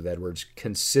have those with Edwards.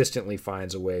 Consistently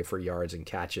finds a way for yards and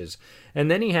catches. And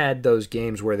then he had those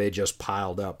games where they just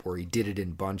piled up, where he did it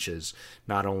in bunches.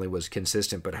 Not only was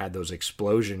consistent, but had those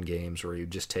explosion games where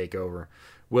he'd just take over.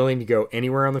 Willing to go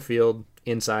anywhere on the field,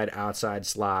 inside, outside,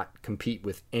 slot, compete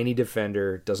with any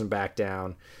defender, doesn't back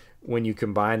down. When you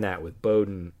combine that with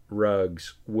Bowden,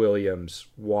 Ruggs, Williams,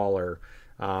 Waller,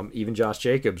 even Josh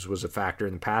Jacobs was a factor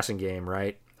in the passing game,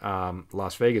 right?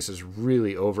 Las Vegas has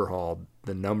really overhauled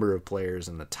the number of players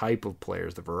and the type of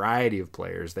players, the variety of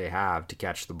players they have to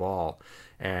catch the ball,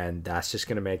 and that's just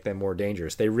going to make them more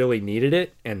dangerous. They really needed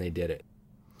it, and they did it.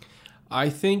 I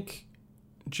think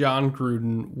John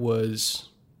Gruden was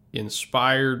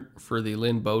inspired for the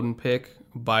Lynn Bowden pick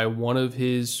by one of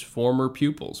his former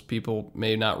pupils. People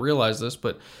may not realize this,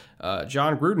 but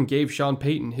John Gruden gave Sean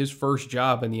Payton his first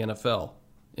job in the NFL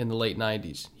in the late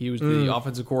 90s. He was the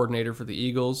offensive coordinator for the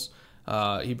Eagles.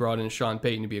 He brought in Sean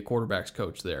Payton to be a quarterback's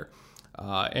coach there.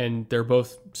 And they're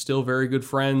both still very good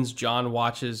friends. John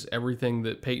watches everything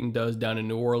that Payton does down in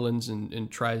New Orleans and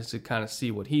tries to kind of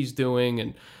see what he's doing.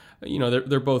 And, you know,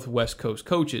 they're both West Coast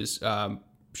coaches.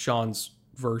 Sean's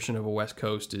version of a West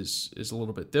Coast is a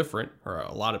little bit different, or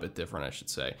a lot of it different, I should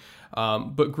say.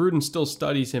 But Gruden still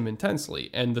studies him intensely.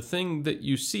 And the thing that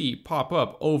you see pop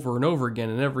up over and over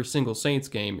again in every single Saints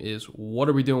game is, what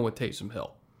are we doing with Taysom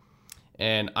Hill?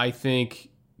 And I think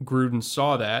Gruden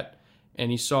saw that, and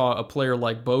he saw a player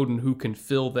like Bowden who can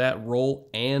fill that role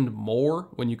and more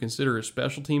when you consider his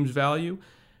special teams value.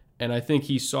 And I think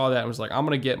he saw that and was like, I'm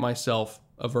going to get myself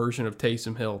a version of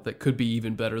Taysom Hill that could be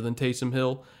even better than Taysom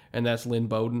Hill, and that's Lynn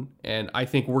Bowden. And I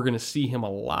think we're going to see him a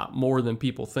lot more than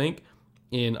people think,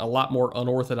 in a lot more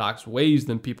unorthodox ways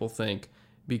than people think,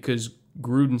 because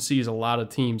Gruden sees a lot of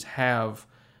teams have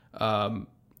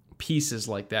pieces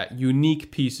like that,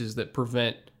 unique pieces that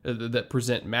present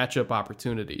matchup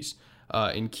opportunities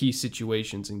in key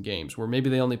situations in games where maybe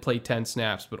they only play 10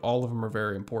 snaps, but all of them are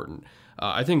very important.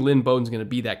 I think Lynn Bowden's going to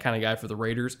be that kind of guy for the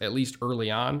Raiders, at least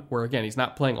early on, where, again, he's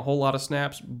not playing a whole lot of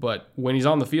snaps, but when he's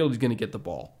on the field, he's going to get the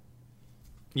ball.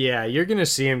 Yeah, you're going to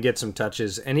see him get some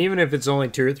touches, and even if it's only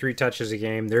 2 or 3 touches a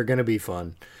game, they're going to be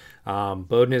fun.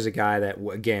 Bowden is a guy that,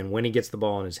 again, when he gets the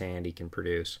ball in his hand, he can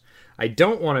produce. I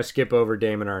don't want to skip over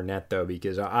Damon Arnette, though,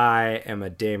 because I am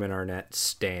a Damon Arnette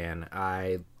stan.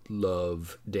 I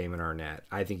love Damon Arnette.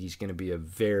 I think he's going to be a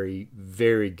very,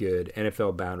 very good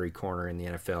NFL boundary corner in the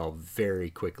NFL very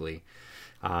quickly.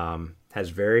 Has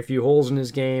very few holes in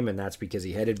his game, and that's because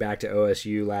he headed back to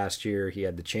OSU last year. He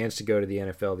had the chance to go to the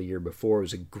NFL the year before. It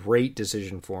was a great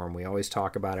decision for him. We always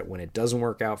talk about it when it doesn't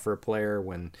work out for a player,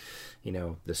 when, you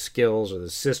know, the skills or the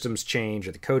systems change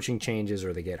or the coaching changes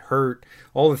or they get hurt,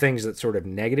 all the things that sort of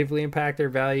negatively impact their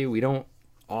value. We don't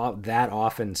that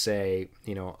often say,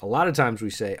 you know, a lot of times we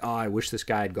say, oh, I wish this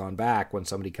guy had gone back when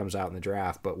somebody comes out in the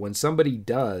draft. But when somebody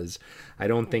does, I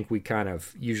don't think we kind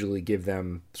of usually give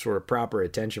them sort of proper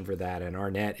attention for that. And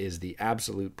Arnette is the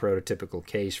absolute prototypical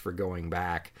case for going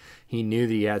back. He knew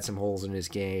that he had some holes in his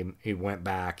game. He went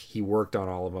back. He worked on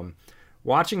all of them.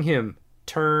 Watching him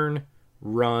turn,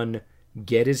 run,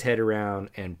 get his head around,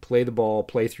 and play the ball,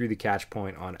 play through the catch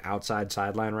point on outside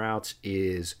sideline routes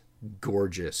is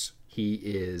gorgeous. He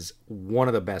is one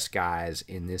of the best guys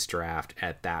in this draft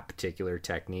at that particular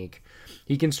technique.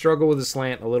 He can struggle with a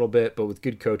slant a little bit, but with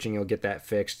good coaching, he'll get that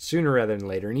fixed sooner rather than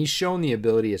later. And he's shown the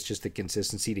ability, it's just the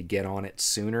consistency to get on it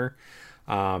sooner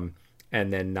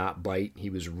and then not bite. He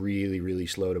was really, really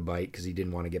slow to bite because he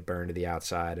didn't want to get burned to the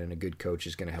outside, and a good coach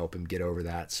is going to help him get over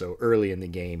that. So early in the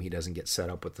game, he doesn't get set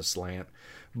up with the slant.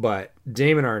 But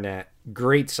Damon Arnette,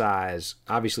 great size,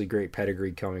 obviously great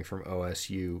pedigree coming from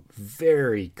OSU,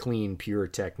 very clean, pure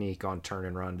technique on turn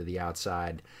and run to the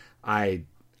outside. I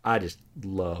just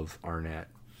love Arnette.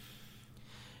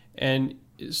 And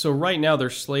so right now their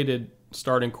slated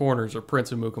starting corners are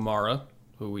Prince Amukamara,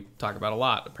 who we talk about a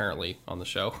lot apparently on the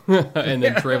show, and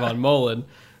then Trayvon Mullen,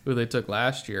 who they took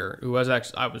last year, who was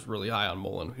actually, I was really high on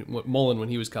Mullen when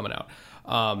he was coming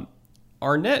out.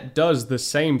 Arnett does the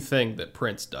same thing that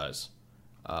Prince does.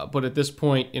 But at this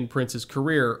point in Prince's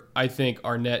career, I think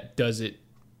Arnett does it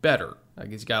better. Like,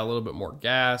 he's got a little bit more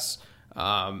gas.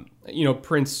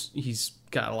 Prince, he's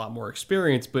got a lot more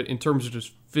experience, but in terms of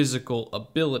just physical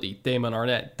ability, Damon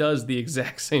Arnett does the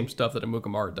exact same stuff that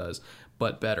Amukamara does,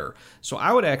 but better. So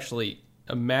I would actually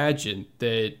imagine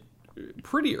that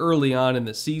pretty early on in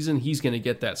the season, he's going to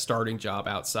get that starting job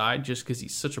outside just because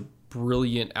he's such a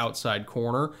brilliant outside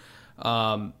corner.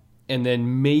 And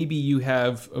then maybe you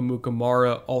have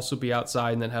Amukamara also be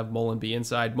outside and then have Mullen be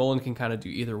inside. Mullen can kind of do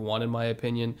either one, in my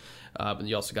opinion. But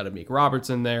you also got Amik Roberts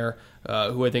in there,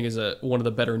 who I think is one of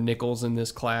the better nickels in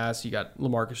this class. You got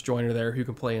LaMarcus Joyner there, who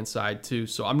can play inside too.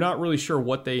 So I'm not really sure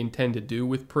what they intend to do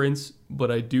with Prince, but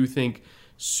I do think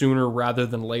sooner rather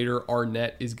than later,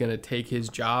 Arnett is going to take his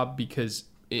job, because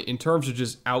in terms of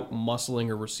just out-muscling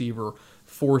a receiver,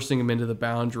 forcing him into the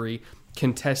boundary,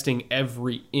 contesting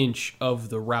every inch of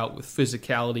the route with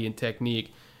physicality and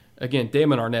technique, again,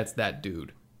 Damon Arnett's that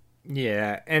dude.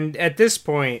 Yeah, and at this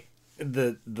point,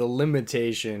 the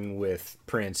limitation with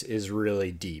Prince is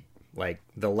really deep. Like,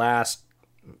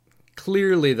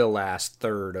 clearly the last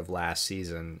third of last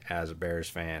season as a Bears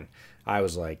fan, I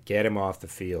was like, get him off the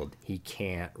field. He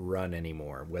can't run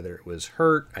anymore. Whether it was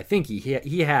hurt, I think he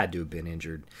had to have been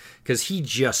injured, because he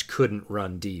just couldn't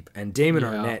run deep. And Damon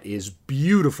Arnett is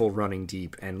beautiful running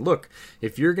deep. And look,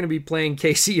 if you're going to be playing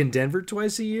KC in Denver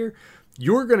twice a year,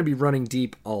 you're going to be running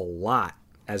deep a lot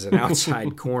as an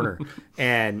outside corner.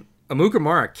 And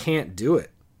Amukamara can't do it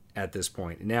at this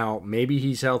point. Now, maybe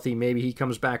he's healthy, maybe he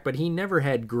comes back, but he never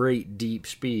had great deep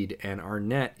speed, and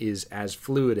Arnett is as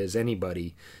fluid as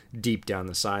anybody deep down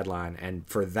the sideline. And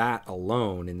for that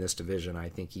alone in this division, I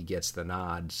think he gets the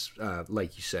nods,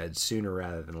 like you said, sooner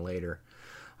rather than later.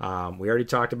 We already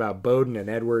talked about Bowden and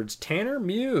Edwards. Tanner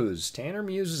Muse. Tanner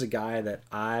Muse is a guy that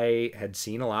I had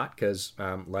seen a lot because,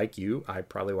 like you, I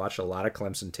probably watched a lot of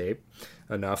Clemson tape,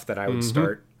 enough that I would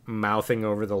start mouthing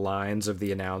over the lines of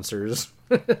the announcers.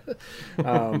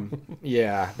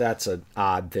 Yeah, that's an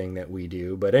odd thing that we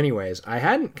do. But anyways, I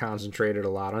hadn't concentrated a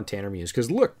lot on Tanner Muse because,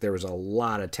 look, there was a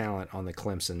lot of talent on the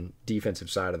Clemson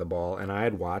defensive side of the ball, and I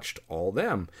had watched all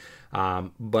them.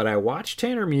 But I watched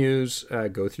Tanner Muse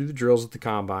go through the drills at the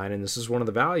Combine, and this is one of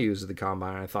the values of the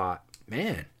Combine. I thought,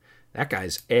 man, that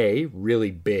guy's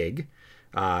really big.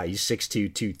 He's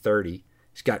 6'2", 230.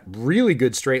 He's got really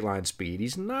good straight line speed.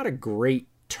 He's not a great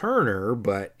turner,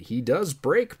 but he does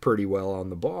break pretty well on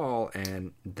the ball,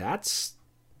 and that's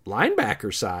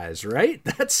linebacker size, right?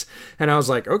 And I was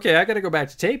like, okay, I got to go back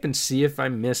to tape and see if I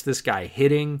missed this guy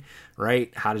hitting,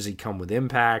 right? How does he come with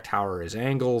impact? How are his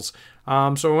angles?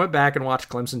 So I went back and watched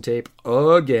Clemson tape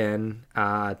again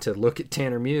to look at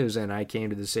Tanner Muse, and I came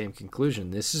to the same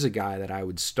conclusion. This is a guy that I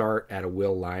would start at a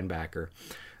will linebacker.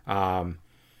 I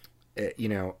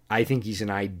think he's an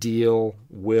ideal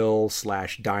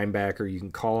will/dime backer. You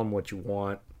can call him what you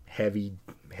want. Heavy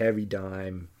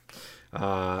dime.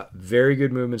 Very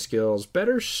good movement skills.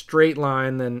 Better straight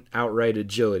line than outright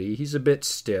agility. He's a bit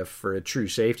stiff for a true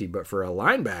safety, but for a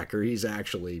linebacker, he's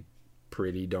actually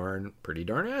pretty darn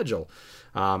agile.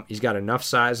 He's got enough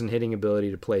size and hitting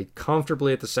ability to play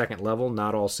comfortably at the second level.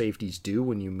 Not all safeties do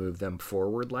when you move them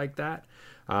forward like that.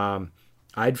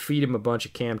 I'd feed him a bunch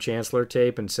of Cam Chancellor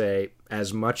tape and say,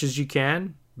 as much as you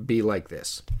can, be like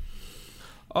this.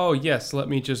 Oh, yes, let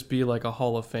me just be like a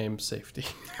Hall of Fame safety.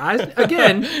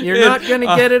 Again, you're not going to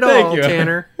get it all,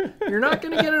 Tanner. You're not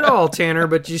going to get it all, Tanner,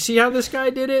 but you see how this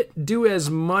guy did it? Do as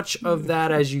much of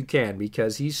that as you can,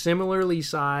 because he's similarly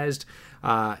sized.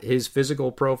 His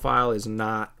physical profile is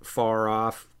not far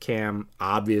off. Cam,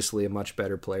 obviously a much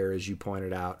better player, as you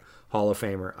pointed out. Hall of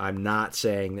Famer. I'm not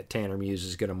saying that Tanner Muse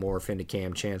is going to morph into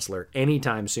Cam Chancellor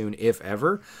anytime soon, if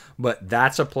ever, but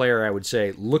that's a player I would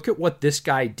say, look at what this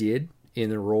guy did in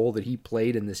the role that he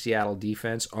played in the Seattle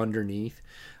defense underneath.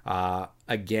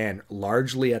 Again,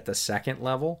 largely at the second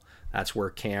level. That's where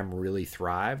Cam really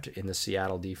thrived, in the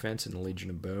Seattle defense in the Legion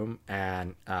of Boom.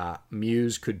 And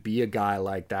Muse could be a guy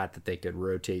like that they could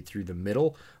rotate through the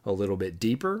middle a little bit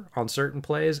deeper on certain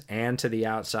plays and to the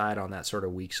outside on that sort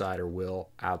of weak side or will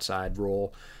outside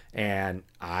role. And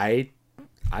I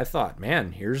thought,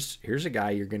 man, here's a guy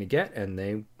you're going to get. And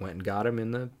they went and got him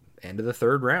in the end of the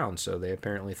third round. So they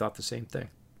apparently thought the same thing.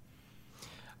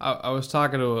 I was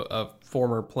talking to a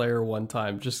former player one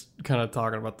time, just kind of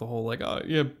talking about the whole, like, oh,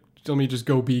 yeah, let me just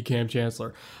go be Cam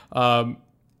Chancellor.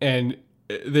 And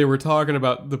they were talking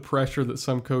about the pressure that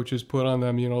some coaches put on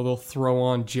them. You know, they'll throw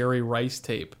on Jerry Rice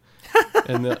tape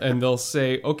and they'll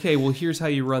say, okay, well, here's how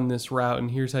you run this route,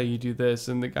 and here's how you do this.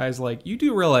 And the guy's like, you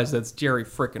do realize that's Jerry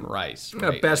frickin' Rice,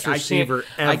 right? The best receiver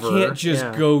ever. I can't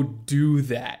just go do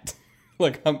that.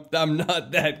 Like, I'm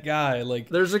not that guy. Like,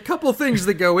 there's a couple things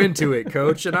that go into it,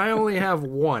 Coach, and I only have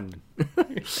one.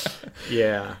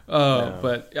 Yeah.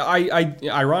 But I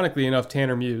ironically enough,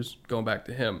 Tanner Muse, going back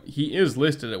to him, he is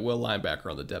listed at will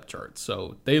linebacker on the depth chart.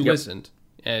 So they listened,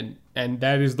 and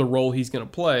that is the role he's going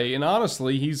to play. And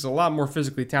honestly, he's a lot more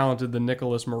physically talented than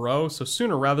Nicholas Moreau. So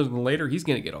sooner rather than later, he's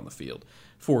going to get on the field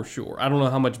for sure. I don't know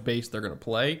how much base they're going to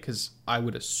play, because I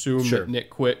would assume that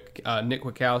Nick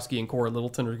Kwiatkowski and Corey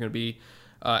Littleton are going to be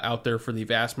out there for the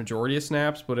vast majority of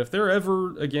snaps. But if they're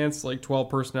ever against like 12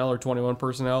 personnel or 21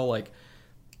 personnel, like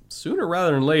sooner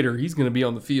rather than later, he's going to be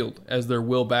on the field as their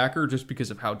will backer, just because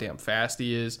of how damn fast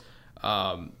he is,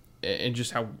 and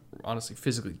just how honestly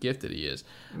physically gifted he is.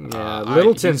 Yeah,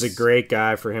 Littleton's a great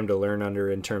guy for him to learn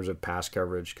under in terms of pass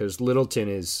coverage, because Littleton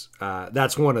is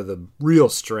that's one of the real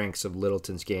strengths of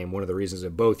Littleton's game. One of the reasons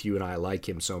that both you and I like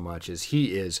him so much is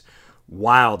he is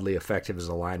wildly effective as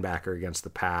a linebacker against the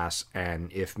pass.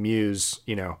 And if Muse,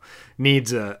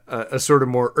 needs a sort of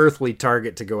more earthly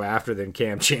target to go after than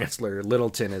Cam Chancellor,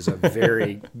 Littleton is a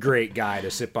very great guy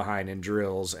to sit behind in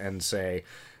drills and say,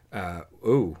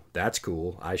 ooh, that's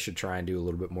cool. I should try and do a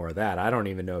little bit more of that. I don't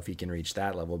even know if he can reach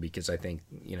that level, because I think,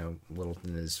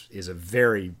 Littleton is he's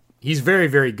very,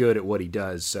 very good at what he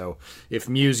does. So if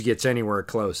Muse gets anywhere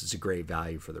close, it's a great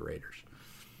value for the Raiders.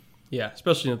 Yeah,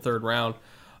 especially in the third round.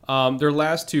 Their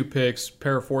last two picks,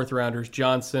 pair of fourth rounders,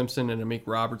 John Simpson and Amik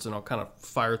Robertson. I'll kind of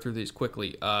fire through these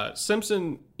quickly.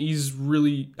 Simpson, he's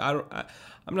really,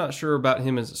 I'm not sure about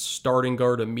him as a starting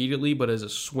guard immediately, but as a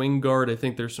swing guard, I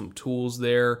think there's some tools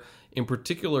there. In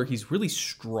particular, he's really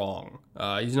strong.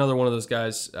 He's another one of those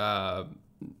guys,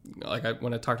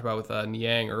 when I talked about with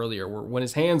Niang earlier, where when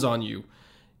his hand's on you,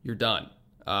 you're done.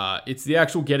 It's the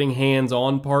actual getting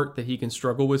hands-on part that he can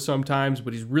struggle with sometimes,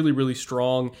 but he's really, really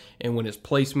strong, and when his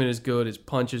placement is good, his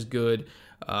punch is good,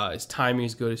 his timing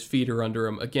is good, his feet are under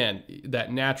him. Again,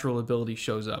 that natural ability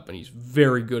shows up, and he's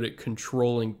very good at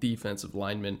controlling defensive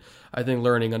linemen. I think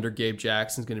learning under Gabe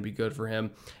Jackson is going to be good for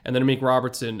him. And then Amik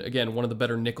Robertson, again, one of the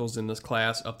better nickels in this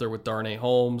class, up there with Darnay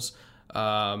Holmes,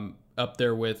 up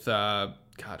there with,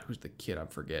 who's the kid I'm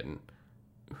forgetting?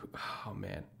 Oh,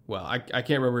 man. Well, I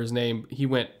can't remember his name. He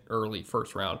went early,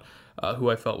 first round, who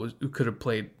I felt who could have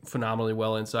played phenomenally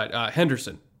well inside.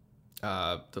 Henderson,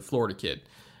 the Florida kid,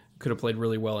 could have played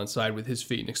really well inside with his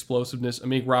feet and explosiveness.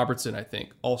 Amik Robertson, I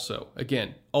think, also,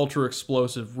 again, ultra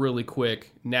explosive, really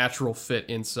quick, natural fit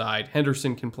inside.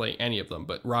 Henderson can play any of them,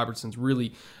 but Robertson's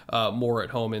really more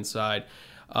at home inside.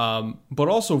 But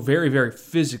also very, very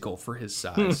physical for his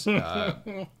size.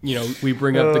 We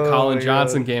bring up the Colin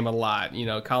Johnson game a lot.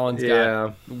 Colin's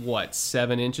got,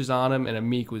 7 inches on him, and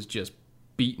Amik was just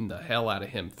beating the hell out of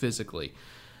him physically.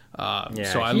 So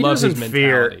I love his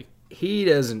mentality. He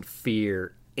doesn't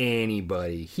fear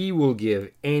anybody. He will give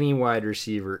any wide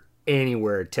receiver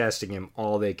anywhere testing him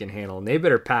all they can handle, and they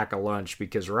better pack a lunch,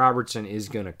 because Robertson is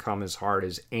going to come as hard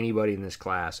as anybody in this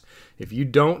class. If you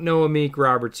don't know Amik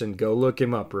Robertson, go look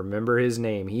him up. Remember his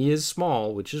name. He is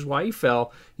small, which is why he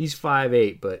fell. He's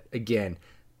 5'8", but again,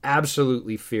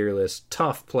 absolutely fearless,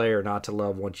 tough player not to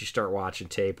love once you start watching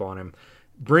tape on him.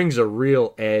 Brings a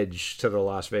real edge to the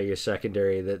Las Vegas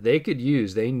secondary that they could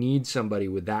use. They need somebody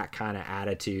with that kind of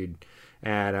attitude.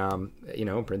 And,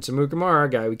 Prince Amukamara,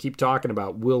 guy we keep talking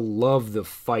about, will love the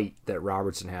fight that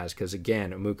Robertson has, because,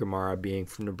 again, Amukamara being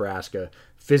from Nebraska,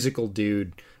 physical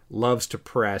dude, loves to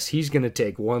press. He's going to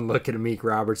take one look at Amik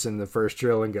Robertson in the first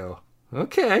drill and go,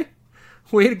 okay,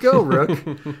 way to go,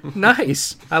 Rook.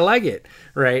 Nice. I like it.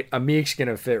 Right? Amik's going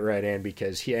to fit right in,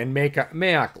 because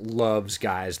Mayock loves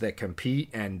guys that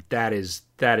compete, and that is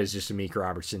just Amik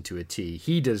Robertson to a T.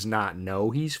 He does not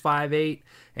know he's 5'8",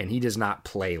 and he does not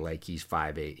play like he's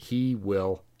 5'8". He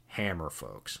will hammer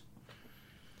folks.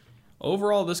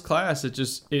 Overall, this class,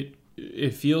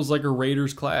 it feels like a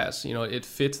Raiders class. It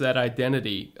fits that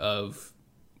identity of,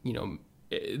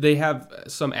 they have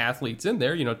some athletes in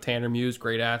there. Tanner Muse,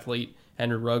 great athlete.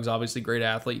 Henry Ruggs, obviously great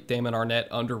athlete. Damon Arnett,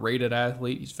 underrated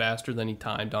athlete. He's faster than he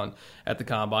timed at the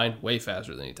combine, way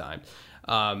faster than he timed.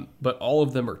 But all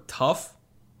of them are tough.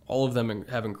 All of them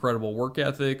have incredible work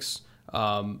ethics.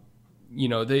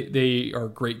 They are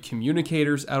great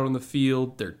communicators out on the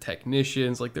field. They're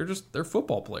technicians. They're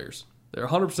football players. They're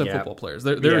 100% football players.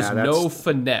 There's no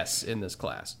finesse in this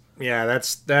class. Yeah,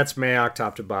 that's Mayock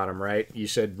top to bottom, right? You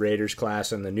said Raiders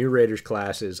class, and the new Raiders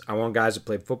class is, I want guys that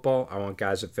play football. I want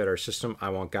guys that fit our system. I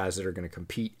want guys that are going to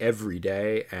compete every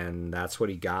day, and that's what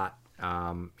he got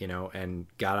and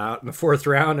got out in the 4th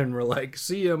round and were like,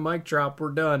 see ya, mic drop,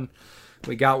 we're done.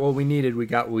 We got what we needed. We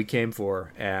got what we came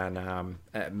for. And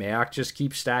Mayock just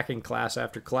keeps stacking class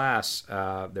after class.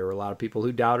 There were a lot of people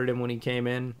who doubted him when he came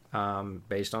in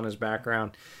based on his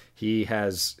background. He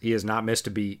has not missed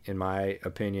a beat, in my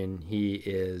opinion. He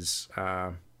is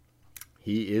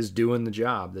doing the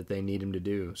job that they need him to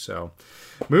do. So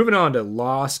moving on to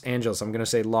Los Angeles. I'm going to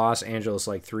say Los Angeles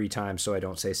like 3 times so I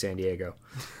don't say San Diego.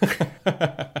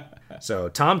 So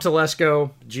Tom Telesco,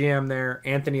 GM there,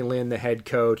 Anthony Lynn, the head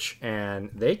coach,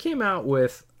 and they came out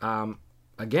with,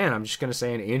 again, I'm just going to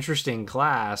say an interesting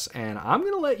class, and I'm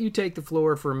going to let you take the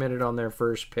floor for a minute on their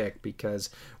first pick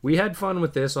because we had fun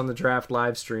with this on the draft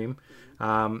live stream.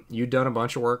 You'd done a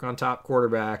bunch of work on top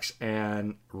quarterbacks,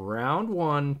 and round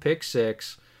 1, pick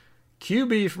 6,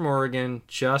 QB from Oregon,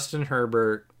 Justin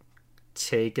Herbert.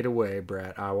 Take it away,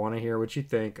 Brett. I want to hear what you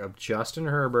think of Justin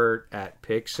Herbert at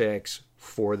pick 6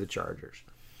 for the Chargers.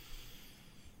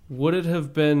 Would it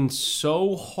have been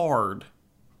so hard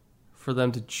for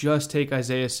them to just take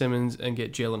Isaiah Simmons and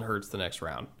get Jalen Hurts the next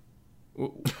round?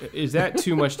 Is that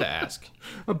too much to ask?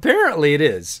 Apparently it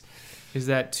is. Is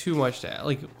that too much to ask?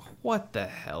 Like, what the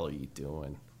hell are you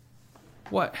doing?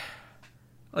 What?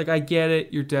 Like, I get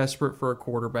it. You're desperate for a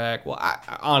quarterback. Well,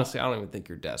 honestly, I don't even think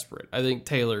you're desperate. I think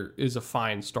Taylor is a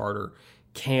fine starter.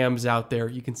 Cam's out there.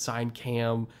 You can sign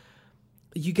Cam.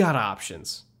 You got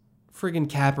options. Friggin'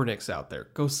 Kaepernick's out there.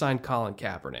 Go sign Colin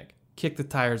Kaepernick. Kick the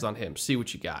tires on him. See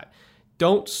what you got.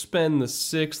 Don't spend the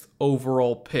 6th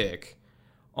overall pick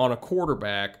on a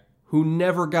quarterback who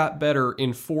never got better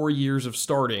in 4 years of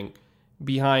starting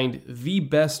behind the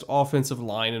best offensive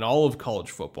line in all of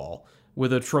college football,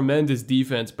 with a tremendous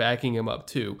defense backing him up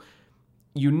too.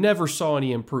 You never saw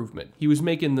any improvement. He was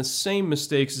making the same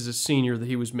mistakes as a senior that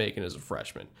he was making as a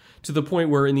freshman, to the point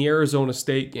where in the Arizona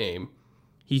State game,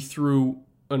 he threw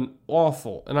an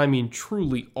awful, and I mean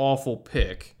truly awful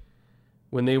pick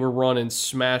when they were running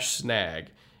smash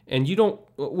snag. And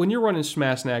when you're running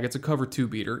smash snag, it's a cover 2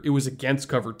 beater. It was against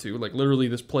cover 2. Like, literally,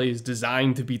 this play is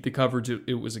designed to beat the coverage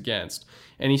it was against.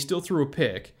 And he still threw a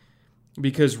pick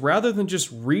because rather than just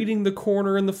reading the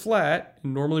corner in the flat,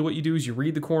 normally what you do is you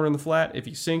read the corner in the flat. If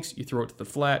he sinks, you throw it to the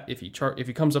flat. If he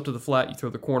comes up to the flat, you throw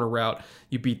the corner route.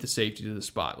 You beat the safety to the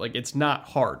spot. Like, it's not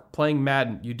hard. Playing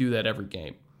Madden, you do that every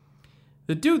game.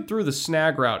 The dude threw the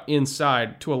snag route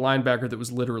inside to a linebacker that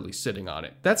was literally sitting on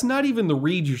it. That's not even the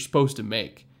read you're supposed to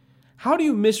make. How do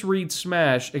you misread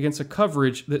smash against a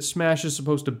coverage that smash is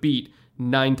supposed to beat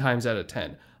 9 times out of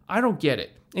 10? I don't get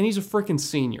it. And he's a freaking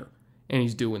senior, and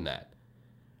he's doing that.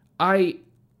 I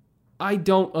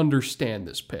don't understand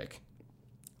this pick.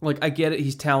 Like, I get it.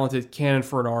 He's talented, cannon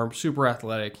for an arm, super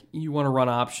athletic. You want to run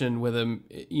option with him.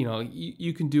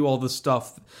 You can do all the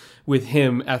stuff with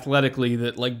him athletically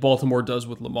that, like, Baltimore does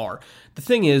with Lamar. The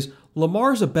thing is,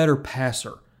 Lamar's a better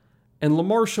passer. And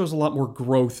Lamar shows a lot more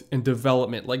growth and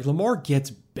development. Like, Lamar gets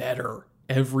better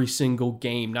every single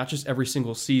game, not just every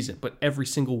single season, but every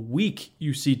single week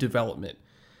you see development.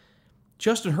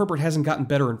 Justin Herbert hasn't gotten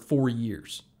better in 4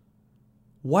 years.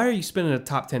 Why are you spending a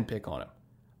top 10 pick on him?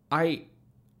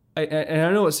 And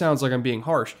I know it sounds like I'm being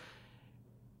harsh,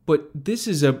 but this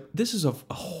is a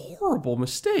horrible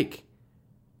mistake.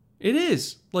 It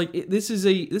is. Like, this is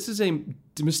a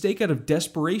mistake out of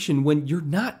desperation when you're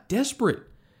not desperate.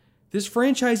 This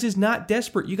franchise is not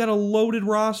desperate. You got a loaded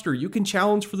roster. You can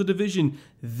challenge for the division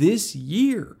this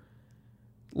year.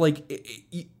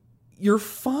 Like, you're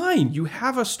fine. You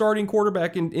have a starting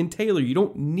quarterback in Taylor. You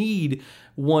don't need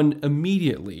one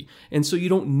immediately. And so you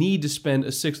don't need to spend a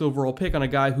 6th overall pick on a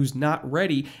guy who's not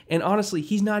ready. And honestly,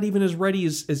 he's not even as ready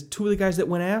as 2 of the guys that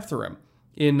went after him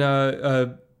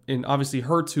in obviously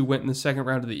Hurts, who went in the 2nd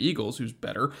round to the Eagles, who's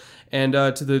better, and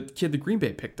to the kid that Green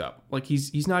Bay picked up. Like,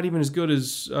 he's not even as good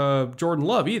as Jordan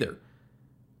Love either.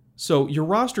 So your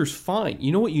roster's fine.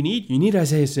 You know what you need? You need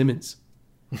Isaiah Simmons.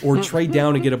 Or trade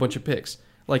down and get a bunch of picks.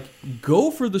 Like,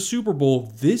 go for the Super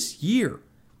Bowl this year.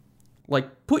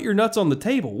 Like, put your nuts on the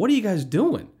table. What are you guys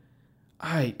doing?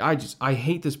 I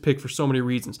hate this pick for so many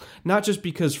reasons. Not just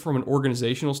because from an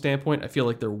organizational standpoint, I feel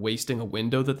like they're wasting a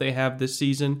window that they have this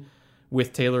season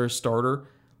with Taylor as starter,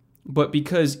 but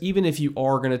because even if you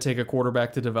are going to take a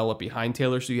quarterback to develop behind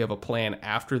Taylor so you have a plan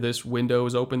after this window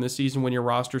is open this season when your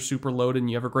roster's super loaded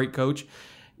and you have a great coach,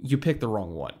 you picked the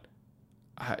wrong one.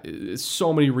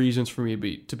 So many reasons for me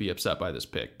to be upset by this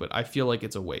pick, but I feel like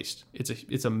it's a waste.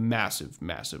 It's a massive,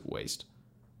 massive waste.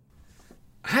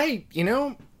 I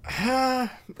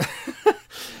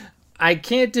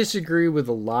can't disagree with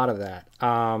a lot of that.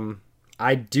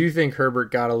 I do think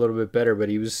Herbert got a little bit better, but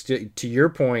he was still, to your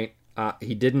point,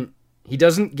 he didn't He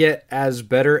doesn't get as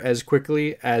better as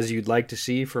quickly as you'd like to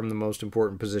see from the most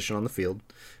important position on the field.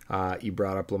 You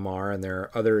brought up Lamar, and there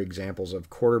are other examples of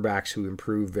quarterbacks who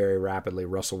improve very rapidly.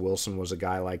 Russell Wilson was a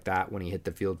guy like that when he hit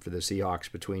the field for the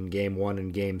Seahawks between game 1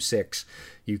 and game 6.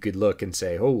 You could look and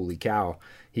say, holy cow,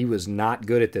 he was not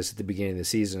good at this at the beginning of the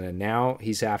season, and now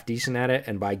he's half decent at it,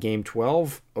 and by game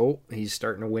 12, he's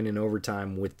starting to win in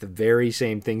overtime with the very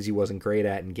same things he wasn't great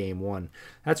at in game 1.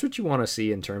 That's what you want to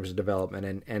see in terms of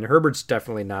development, and Herbert's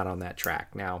definitely not on that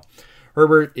track. Now,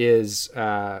 Herbert is,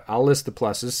 I'll list the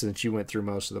pluses since you went through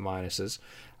most of the minuses.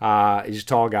 He's a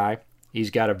tall guy. He's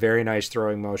got a very nice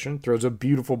throwing motion. Throws a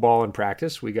beautiful ball in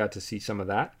practice. We got to see some of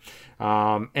that.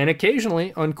 And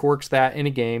occasionally uncorks that in a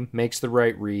game, makes the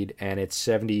right read, and it's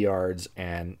 70 yards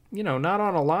and, not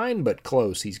on a line, but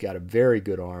close. He's got a very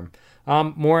good arm.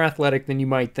 More athletic than you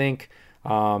might think.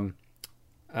 From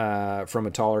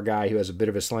a taller guy who has a bit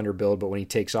of a slender build, but when he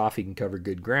takes off, he can cover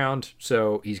good ground.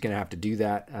 So he's going to have to do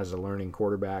that as a learning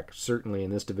quarterback, certainly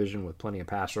in this division with plenty of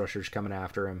pass rushers coming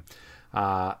after him.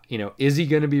 Is he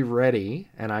going to be ready?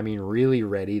 And I mean really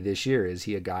ready this year? Is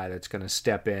he a guy that's going to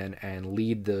step in and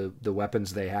lead the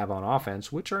weapons they have on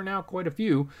offense, which are now quite a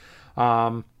few,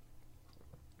 to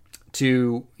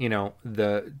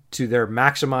their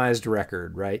maximized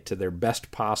record, right? To their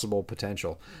best possible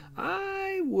potential?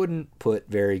 I wouldn't put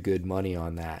very good money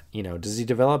on that. Does he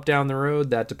develop down the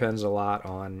road? That depends a lot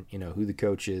on, who the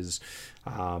coach is,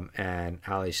 and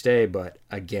how they stay. But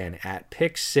again, at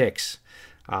pick 6,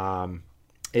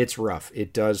 it's rough.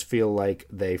 It does feel like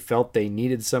they felt they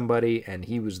needed somebody, and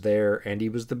he was there, and he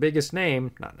was the biggest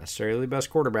name, not necessarily the best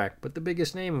quarterback, but the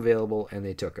biggest name available, and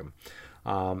they took him.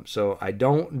 So I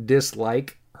don't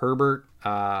dislike Herbert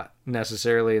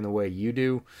necessarily in the way you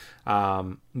do.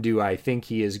 Do I think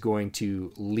he is going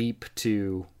to leap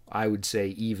to, I would say,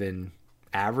 even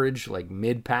average, like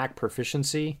mid-pack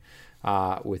proficiency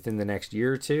within the next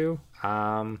year or two?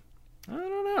 I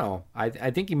don't know.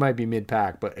 I think he might be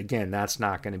mid-pack, but again, that's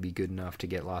not going to be good enough to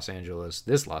get Los Angeles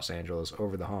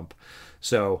over the hump.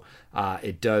 So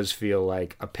it does feel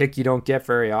like a pick you don't get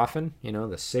very often, the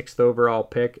 6th overall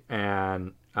pick,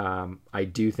 and I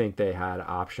do think they had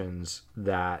options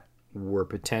that were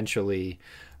potentially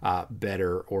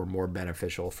better or more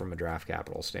beneficial from a draft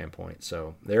capital standpoint.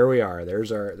 So there we are.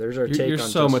 There's our take. You're on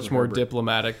so Justin much more Herbert.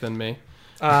 Diplomatic than me.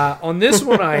 On this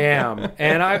one, I am,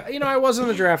 and I was on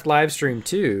the draft live stream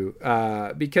too,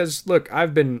 because look,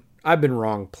 I've been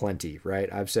wrong plenty,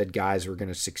 right? I've said guys were going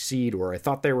to succeed, or I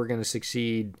thought they were going to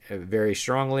succeed very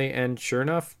strongly, and sure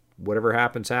enough, whatever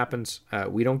happens.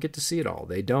 We don't get to see it all.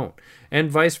 They don't, and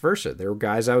vice versa. There were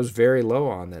guys I was very low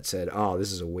on that said, "Oh,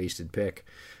 this is a wasted pick,"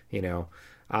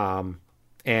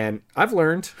 And I've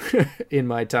learned in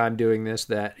my time doing this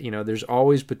that, there's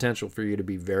always potential for you to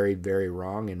be very, very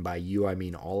wrong. And by you, I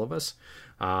mean all of us,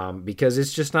 because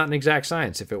it's just not an exact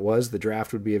science. If it was, the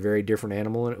draft would be a very different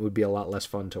animal and it would be a lot less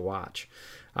fun to watch.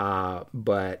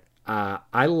 But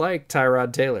I like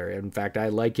Tyrod Taylor. In fact, I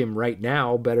like him right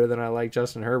now better than I like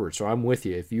Justin Herbert. So I'm with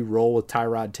you. If you roll with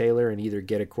Tyrod Taylor and either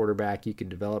get a quarterback you can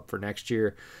develop for next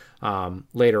year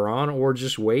later on, or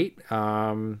just wait,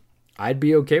 I'd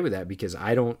be okay with that, because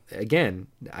I don't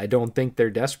think they're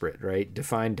desperate, right?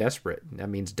 Define desperate. That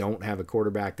means don't have a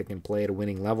quarterback that can play at a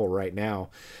winning level right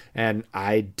now. And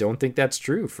I don't think that's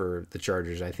true for the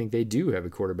Chargers. I think they do have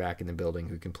a quarterback in the building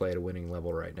who can play at a winning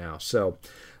level right now. So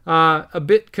a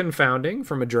bit confounding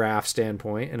from a draft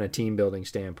standpoint and a team building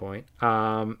standpoint.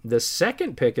 The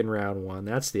second pick in round 1,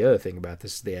 that's the other thing about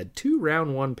this. They had 2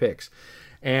 round 1 picks.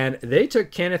 And they took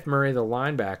Kenneth Murray, the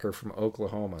linebacker from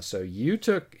Oklahoma. So you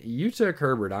took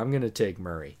Herbert. I'm going to take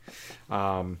Murray.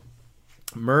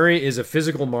 Murray is a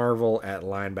physical marvel at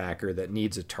linebacker that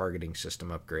needs a targeting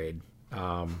system upgrade.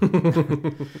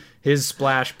 His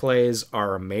splash plays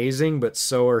are amazing, but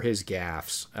so are his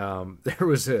gaffes. There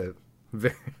was a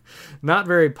not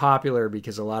very popular,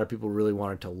 because a lot of people really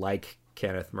wanted to like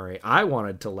Kenneth Murray. I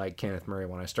wanted to like Kenneth Murray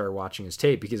when I started watching his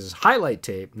tape, because his highlight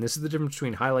tape, and this is the difference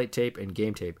between highlight tape and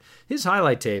game tape, his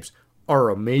highlight tapes are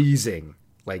amazing,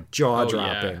 like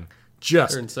jaw-dropping, yeah.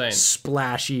 just They're insane.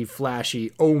 Splashy,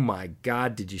 flashy, oh my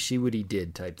God, did you see what he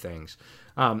did type things.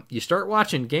 You start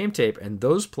watching game tape, and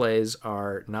those plays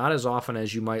are not as often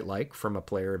as you might like from a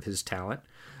player of his talent.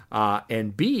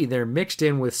 And B, they're mixed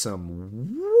in with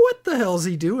some what the hell's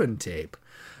he doing tape.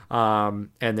 And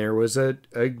there was a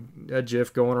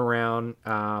GIF going around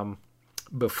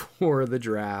before the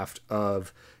draft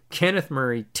of Kenneth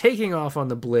Murray taking off on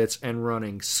the blitz and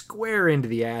running square into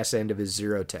the ass end of his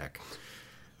zero tech.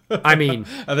 I mean,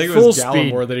 I think it full was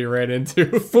Gallimore speed, that he ran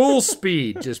into. full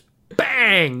speed, just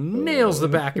bang, nails the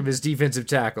back of his defensive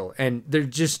tackle. And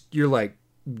you're like,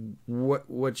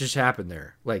 what just happened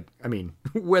there? Like, I mean,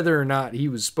 whether or not he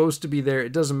was supposed to be there,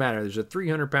 it doesn't matter. There's a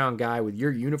 300-pound guy with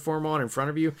your uniform on in front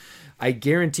of you. I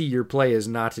guarantee your play is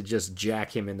not to just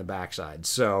jack him in the backside.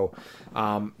 So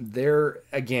there,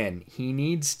 again, he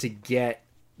needs to get,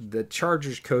 the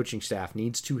Chargers coaching staff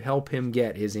needs to help him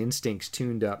get his instincts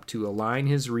tuned up to align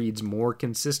his reads more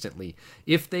consistently.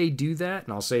 If they do that,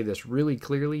 and I'll say this really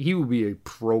clearly, he will be a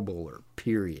Pro Bowler,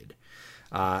 period.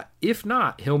 If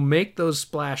not, he'll make those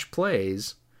splash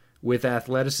plays with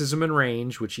athleticism and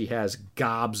range, which he has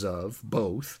gobs of,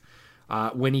 both,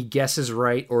 when he guesses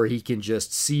right or he can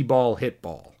just see ball, hit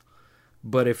ball.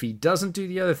 But if he doesn't do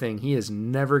the other thing, he is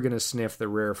never going to sniff the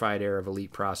rarefied air of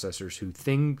elite processors who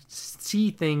see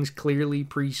things clearly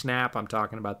pre-snap. I'm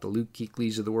talking about the Luke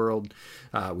Kuechly's of the world.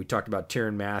 We talked about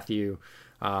Tyrann Mathieu.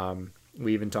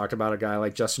 We even talked about a guy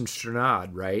like Justin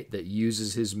Strnad, right, that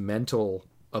uses his mental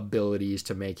abilities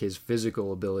to make his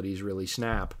physical abilities really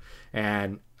snap.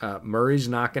 And Murray's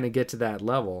not going to get to that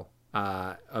level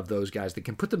of those guys that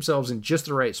can put themselves in just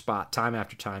the right spot time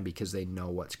after time because they know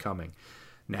what's coming.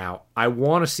 Now, I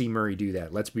want to see Murray do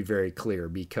that. Let's be very clear,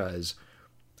 because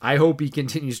I hope he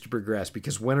continues to progress,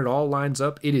 because when it all lines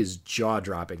up, it is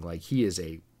jaw-dropping. Like, he is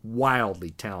a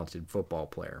wildly talented football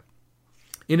player.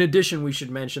 In addition, we should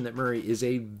mention that Murray is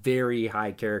a very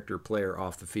high character player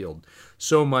off the field.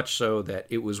 So much so that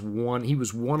he was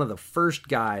one of the first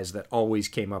guys that always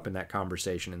came up in that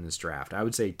conversation in this draft. I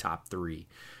would say top 3.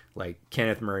 Like,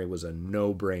 Kenneth Murray was a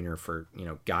no-brainer for,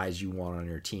 guys you want on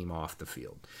your team off the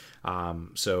field.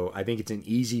 So I think it's an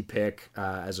easy pick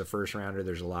as a first-rounder.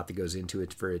 There's a lot that goes into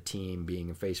it for a team being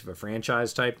a face of a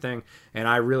franchise type thing. And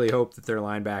I really hope that their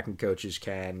linebacking coaches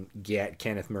can get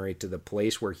Kenneth Murray to the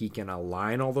place where he can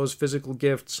align all those physical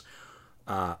gifts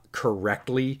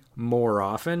correctly more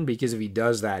often, because if he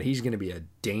does that, he's going to be a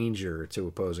danger to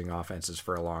opposing offenses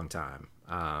for a long time.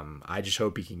 I just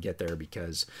hope he can get there,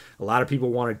 because a lot of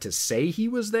people wanted to say he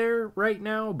was there right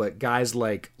now, but guys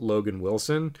like Logan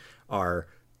Wilson are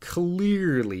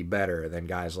clearly better than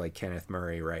guys like Kenneth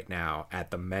Murray right now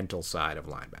at the mental side of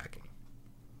linebacking.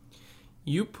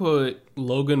 You put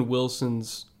Logan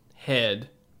Wilson's head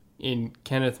in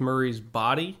Kenneth Murray's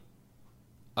body,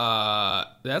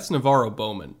 that's Navarro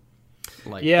Bowman.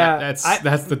 Like, yeah,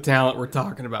 that's the talent we're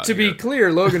talking about. To be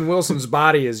clear, Logan Wilson's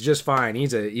body is just fine.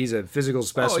 He's a physical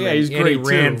specimen. Oh, yeah, he's great, and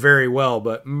he ran very well.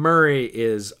 But Murray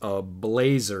is a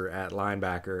blazer at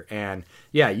linebacker. And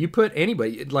yeah, you put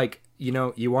anybody, like,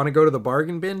 you want to go to the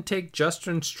bargain bin, take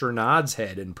Justin Strnad's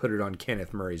head and put it on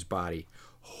Kenneth Murray's body.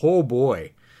 Oh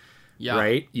boy. Yeah.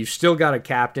 Right? You've still got a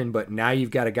captain, but now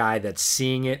you've got a guy that's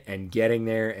seeing it and getting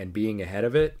there and being ahead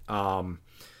of it.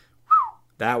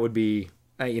 That would be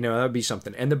that would be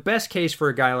something. And the best case for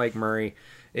a guy like Murray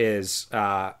is,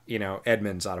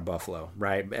 Edmonds out of Buffalo,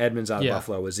 right? Edmonds out of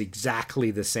Buffalo was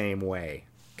exactly the same way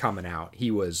coming out.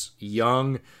 He was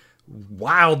young,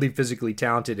 wildly physically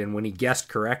talented, and when he guessed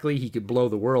correctly, he could blow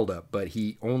the world up, but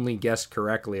he only guessed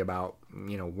correctly about,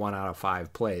 1 out of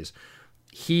 5 plays.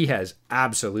 He has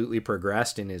absolutely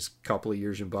progressed in his couple of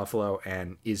years in Buffalo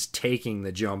and is taking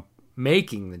the jump,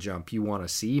 making the jump you want to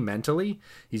see mentally.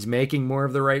 He's making more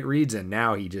of the right reads, and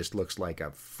now he just looks like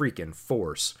a freaking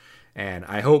force. And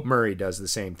I hope Murray does the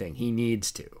same thing. He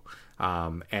needs to.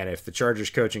 And if the Chargers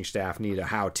coaching staff need a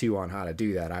how-to on how to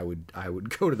do that, I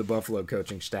would go to the Buffalo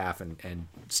coaching staff and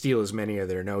steal as many of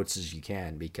their notes as you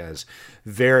can, because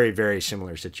very, very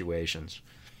similar situations.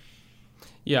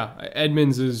 Yeah,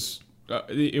 Edmonds is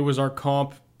it was our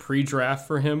comp pre-draft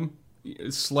for him.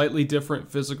 Slightly different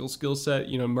physical skill set.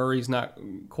 Murray's not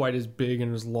quite as big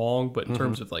and as long, but in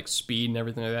terms of like speed and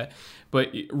everything like that.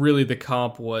 But really the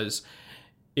comp was,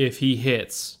 if he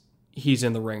hits, he's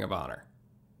in the Ring of Honor.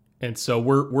 And so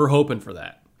we're hoping for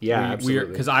that. Yeah,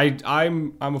 absolutely. Because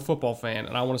I'm a football fan,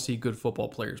 and I want to see good football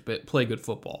players play good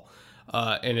football.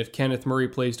 And if Kenneth Murray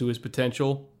plays to his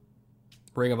potential,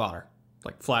 Ring of Honor,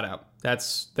 like flat out.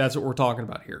 That's what we're talking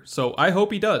about here. So I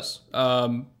hope he does.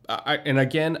 And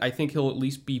again, I think he'll at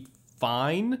least be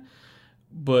fine,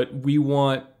 but we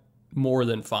want more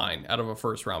than fine out of a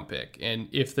first-round pick. And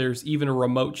if there's even a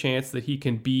remote chance that he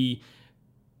can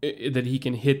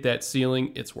hit that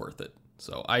ceiling, it's worth it.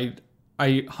 So I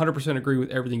 100% agree with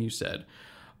everything you said.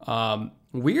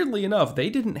 Weirdly enough,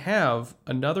 they didn't have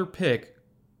another pick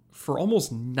for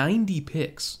almost 90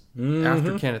 picks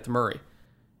after Kenneth Murray.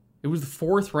 It was the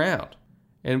 4th round.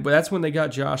 And that's when they got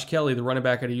Josh Kelly, the running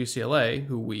back out of UCLA,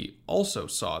 who we also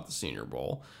saw at the Senior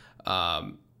Bowl.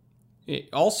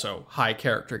 Also high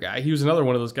character guy. He was another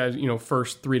one of those guys,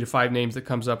 first 3 to 5 names that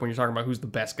comes up when you're talking about who's the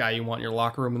best guy you want in your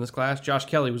locker room in this class. Josh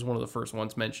Kelly was one of the first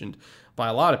ones mentioned by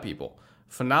a lot of people.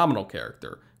 Phenomenal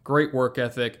character, great work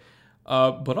ethic,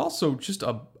 but also just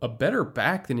a better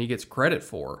back than he gets credit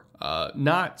for.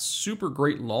 Not super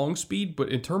great long speed, but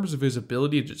in terms of his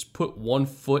ability to just put one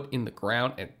foot in the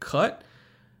ground and cut,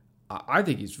 I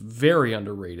think he's very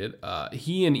underrated.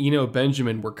 He and Eno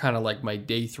Benjamin were kind of like my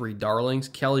day 3 darlings.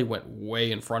 Kelly went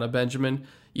way in front of Benjamin,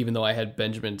 even though I had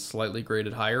Benjamin slightly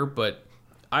graded higher. But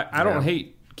I don't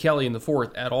hate Kelly in the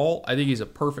 4th at all. I think he's a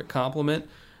perfect complement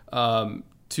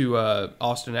to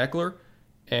Austin Eckler.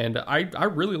 And I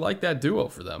really like that duo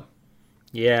for them.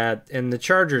 Yeah, and the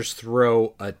Chargers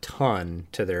throw a ton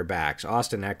to their backs.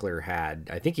 Austin Eckler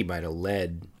I think he might have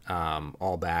led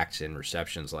all backs in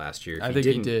receptions last year. I think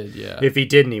he did, yeah. If he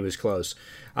didn't, he was close.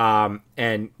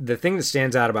 And the thing that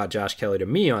stands out about Josh Kelly to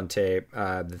me on tape,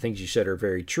 the things you said are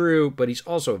very true, but he's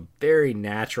also a very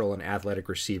natural and athletic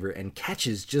receiver and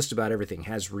catches just about everything,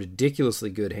 has ridiculously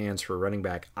good hands for a running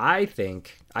back. I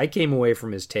think I came away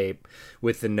from his tape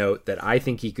with the note that I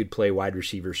think he could play wide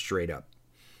receiver straight up.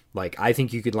 Like, I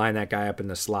think you could line that guy up in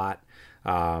the slot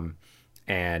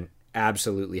and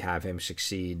absolutely have him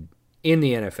succeed in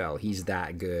the NFL. He's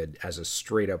that good as a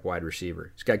straight-up wide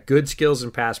receiver. He's got good skills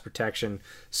in pass protection,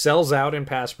 sells out in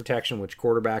pass protection, which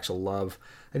quarterbacks will love.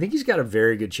 I think he's got a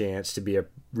very good chance to be a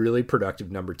really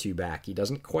productive number 2 back. He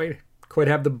doesn't quite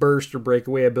have the burst or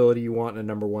breakaway ability you want in a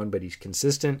number 1, but he's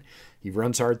consistent. He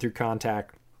runs hard through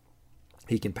contact.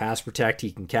 He can pass protect,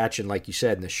 he can catch, and like you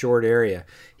said, in the short area,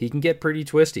 he can get pretty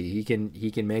twisty. He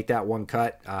can make that one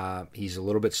cut. He's a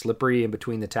little bit slippery in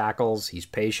between the tackles. He's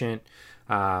patient.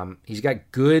 He's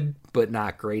got good but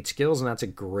not great skills, and that's a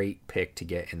great pick to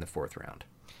get in the 4th round.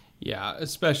 Yeah,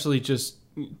 especially just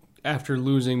after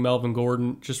losing Melvin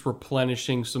Gordon, just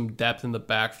replenishing some depth in the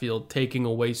backfield, taking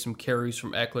away some carries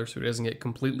from Eckler so he doesn't get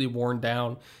completely worn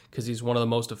down, because he's one of the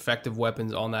most effective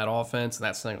weapons on that offense, and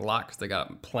that's saying a lot because they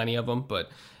got plenty of them, but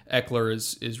Eckler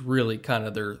is really kind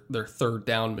of their third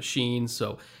down machine,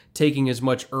 so taking as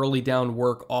much early down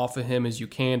work off of him as you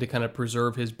can to kind of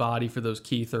preserve his body for those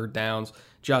key third downs.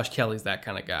 Josh Kelly's that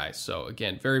kind of guy, so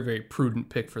again, very, very prudent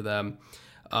pick for them.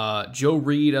 Joe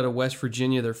Reed out of West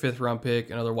Virginia, their 5th round pick,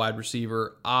 another wide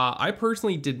receiver. I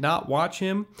personally did not watch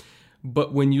him,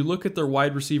 but when you look at their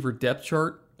wide receiver depth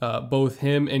chart, both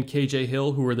him and KJ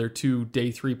Hill, who are their 2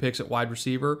 day 3 picks at wide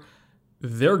receiver,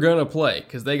 they're going to play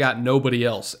because they got nobody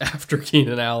else after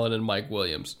Keenan Allen and Mike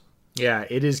Williams. Yeah,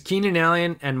 it is Keenan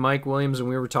Allen and Mike Williams, and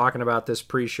we were talking about this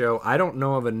pre-show. I don't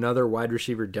know of another wide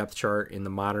receiver depth chart in the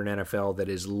modern NFL that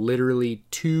is literally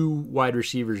 2 wide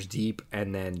receivers deep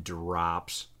and then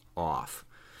drops off.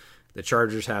 The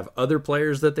Chargers have other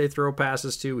players that they throw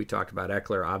passes to. We talked about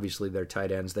Eckler. Obviously, their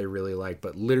tight ends they really like,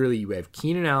 but literally you have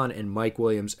Keenan Allen and Mike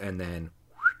Williams and then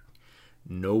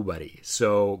nobody.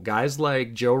 So guys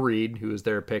like Joe Reed, who was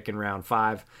their pick in round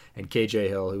 5, and KJ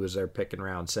Hill, who was their pick in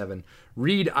round 7.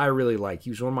 Reed, I really like. He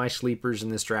was one of my sleepers in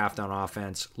this draft on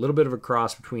offense. A little bit of a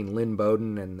cross between Lynn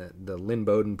Bowden, and the Lynn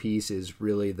Bowden piece is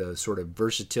really the sort of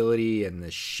versatility and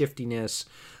the shiftiness,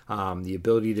 the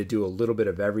ability to do a little bit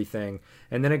of everything.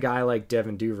 And then a guy like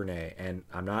Devin Duvernay. And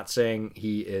I'm not saying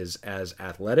he is as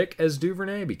athletic as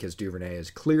Duvernay, because Duvernay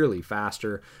is clearly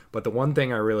faster. But the one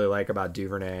thing I really like about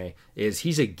Duvernay is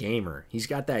he's a gamer. He's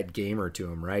got that gamer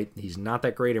to him, right? He's not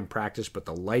that great in practice, but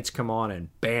the lights come on and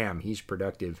bam, he's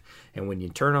productive. And when you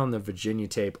turn on the Virginia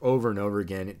tape over and over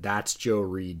again, that's Joe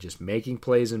Reed just making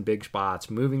plays in big spots,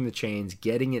 moving the chains,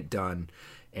 getting it done.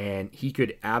 And he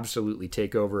could absolutely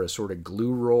take over a sort of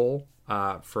glue role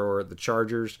for the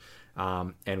Chargers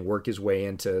and work his way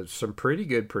into some pretty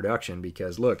good production,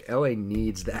 because, look, LA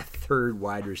needs that third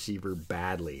wide receiver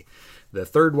badly. The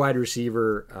third wide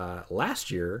receiver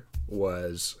last year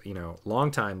was,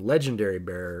 longtime legendary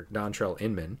Bear Dontrell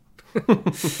Inman.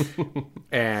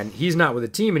 And he's not with the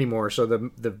team anymore, so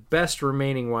the best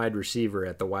remaining wide receiver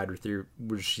at the wide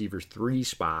receiver 3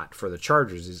 spot for the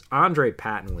Chargers is Andre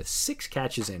Patton with 6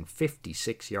 catches and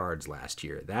 56 yards last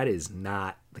year. That is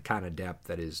not the kind of depth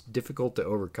that is difficult to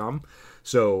overcome.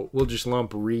 So we'll just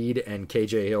lump Reed and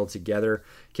KJ Hill together.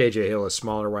 KJ Hill, a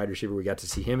smaller wide receiver. We got to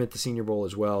see him at the Senior Bowl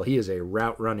as well. He is a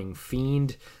route running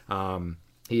fiend.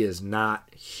 He is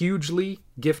not hugely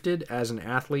gifted as an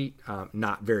athlete,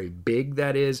 not very big,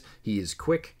 that is. He is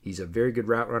quick. He's a very good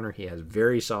route runner. He has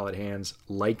very solid hands.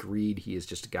 Like Reed, he is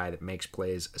just a guy that makes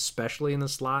plays, especially in the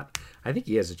slot. I think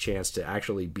he has a chance to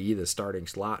actually be the starting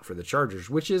slot for the Chargers,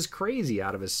 which is crazy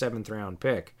out of his 7th round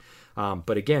pick.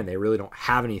 But again, they really don't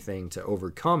have anything to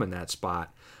overcome in that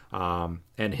spot.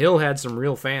 And Hill had some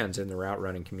real fans in the route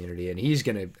running community, and he's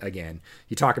going to, again,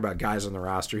 you talk about guys on the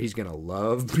roster, he's going to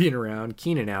love being around.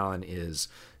 Keenan Allen is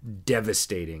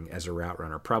devastating as a route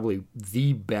runner, probably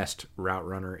the best route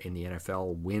runner in the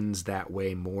NFL, wins that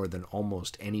way more than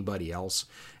almost anybody else.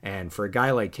 And for a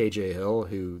guy like KJ Hill,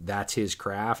 who that's his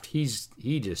craft,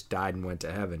 he just died and went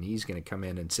to heaven. He's going to come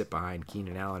in and sit behind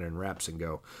Keenan Allen in reps and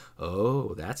go,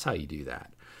 oh, that's how you do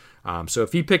that. So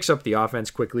if he picks up the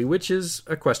offense quickly, which is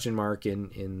a question mark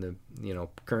in the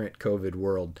current COVID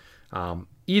world,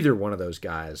 either one of those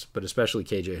guys, but especially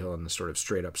KJ Hill in the sort of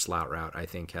straight up slot route, I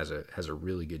think has a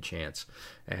really good chance.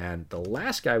 And the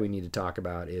last guy we need to talk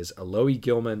about is Alohi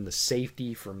Gilman, the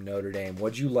safety from Notre Dame.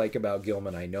 What'd you like about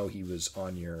Gilman? I know he was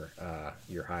on your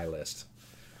high list.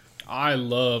 I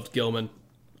loved Gilman.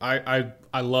 I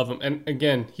love him. And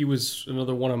again, he was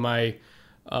another one of my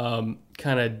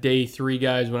kind of day 3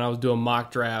 guys when I was doing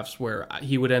mock drafts where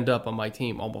he would end up on my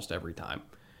team almost every time.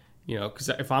 Because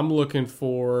if I'm looking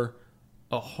for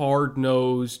a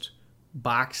hard-nosed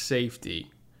box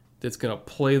safety that's going to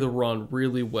play the run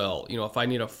really well, if I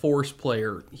need a force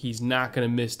player, he's not going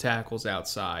to miss tackles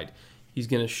outside. He's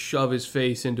going to shove his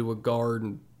face into a guard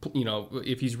and,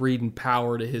 if he's reading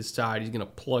power to his side, he's going to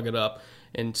plug it up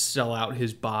and sell out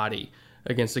his body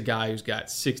against a guy who's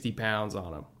got 60 pounds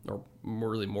on him, or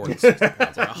really more than 60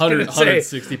 pounds, like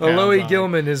 160 pounds. Alohi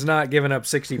Gilman is not giving up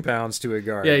 60 pounds to a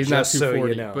guard. Yeah, he's not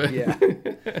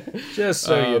 240. Just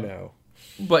so you know.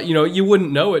 But, you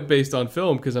wouldn't know it based on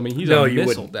film because, he's a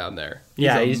missile down there.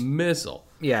 He's a missile.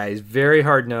 Yeah, he's very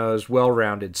hard-nosed,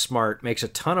 well-rounded, smart, makes a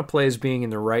ton of plays being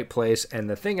in the right place, and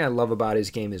the thing I love about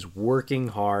his game is working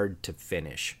hard to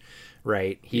finish.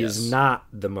 Right? He is not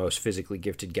the most physically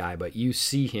gifted guy, but you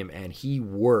see him and he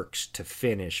works to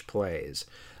finish plays.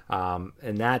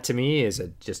 And that to me is a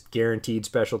just guaranteed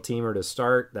special teamer to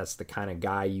start. That's the kind of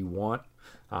guy you want.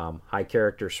 High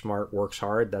character, smart, works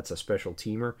hard. That's a special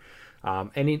teamer.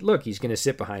 And he's going to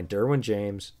sit behind Derwin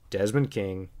James, Desmond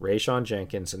King, Rayshon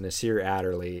Jenkins, and Nasir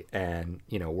Adderley and,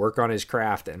 work on his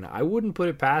craft. And I wouldn't put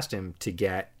it past him to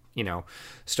get,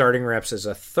 starting reps as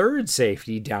a third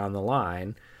safety down the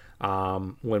line.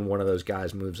 When one of those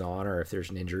guys moves on or if there's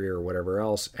an injury or whatever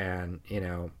else. And,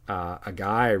 a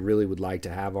guy I really would like to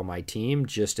have on my team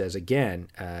just as, again,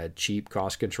 cheap,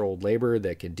 cost-controlled labor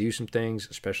that can do some things,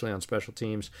 especially on special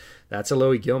teams. That's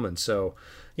Alohi Gilman. So,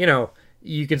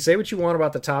 you can say what you want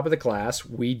about the top of the class.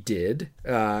 We did.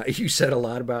 You said a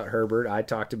lot about Herbert. I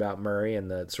talked about Murray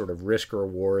and the sort of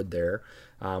risk-reward there.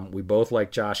 We both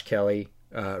like Josh Kelly.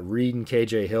 Reed and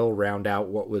KJ Hill round out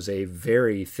what was a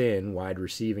very thin wide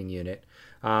receiving unit.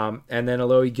 And then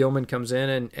Alohi Gilman comes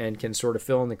in and can sort of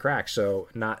fill in the cracks. So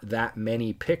not that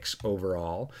many picks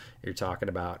overall. You're talking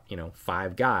about,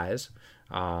 5 guys.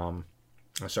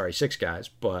 6 guys.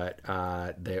 But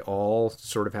they all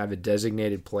sort of have a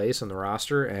designated place on the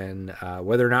roster. And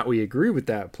whether or not we agree with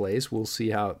that place, we'll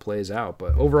see how it plays out.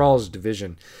 But overall as a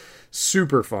division,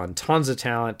 super fun, tons of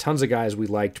talent, tons of guys we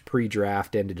liked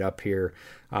pre-draft ended up here.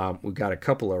 We've got a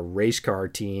couple of race car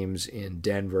teams in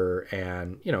Denver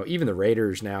and, even the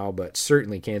Raiders now, but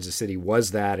certainly Kansas City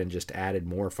was that and just added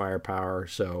more firepower.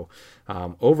 So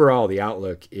overall, the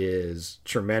outlook is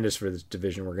tremendous for this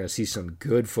division. We're going to see some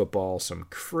good football, some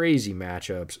crazy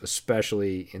matchups,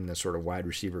 especially in the sort of wide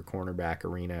receiver cornerback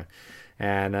arena.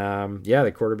 And,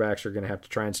 the quarterbacks are going to have to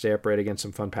try and stay upright against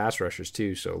some fun pass rushers,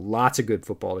 too. So lots of good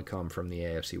football to come from the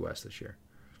AFC West this year.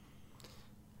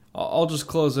 I'll just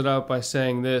close it out by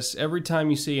saying this. Every time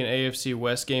you see an AFC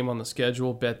West game on the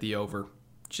schedule, bet the over.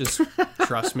 Just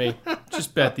trust me.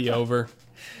 Just bet the over.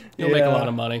 You'll make a lot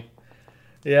of money.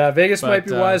 Yeah, Vegas might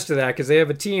be wise to that because they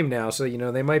have a team now. So,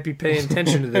 they might be paying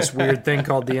attention to this weird thing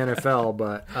called the NFL.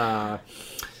 But,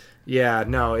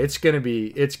 it's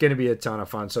gonna be a ton of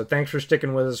fun. So thanks for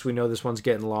sticking with us. We know this one's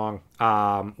getting long.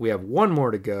 We have one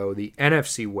more to go, the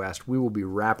NFC West. We will be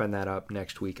wrapping that up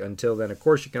next week. Until then, of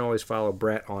course, you can always follow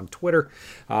Brett on Twitter,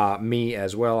 me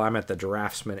as well. I'm at the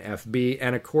Draftsman FB,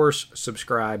 and of course,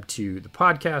 subscribe to the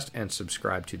podcast and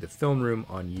subscribe to the Film Room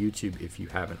on YouTube if you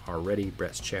haven't already.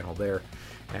 Brett's channel there.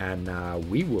 And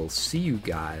we will see you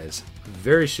guys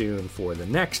very soon for the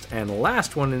next and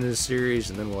last one in this series,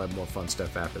 and then we'll have more fun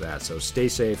stuff after that. So stay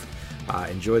safe,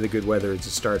 enjoy the good weather as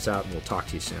it starts out, and we'll talk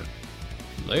to you soon.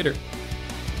 Later.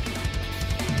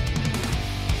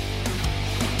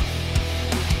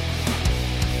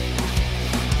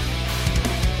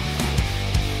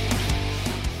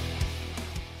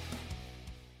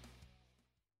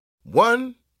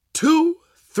 One, 2,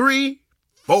 3,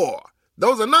 4.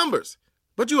 Those are numbers.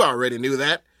 But you already knew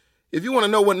that. If you want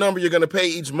to know what number you're going to pay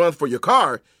each month for your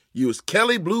car, use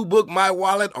Kelley Blue Book My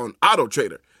Wallet on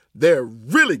AutoTrader. They're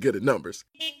really good at numbers.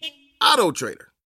 Auto Trader.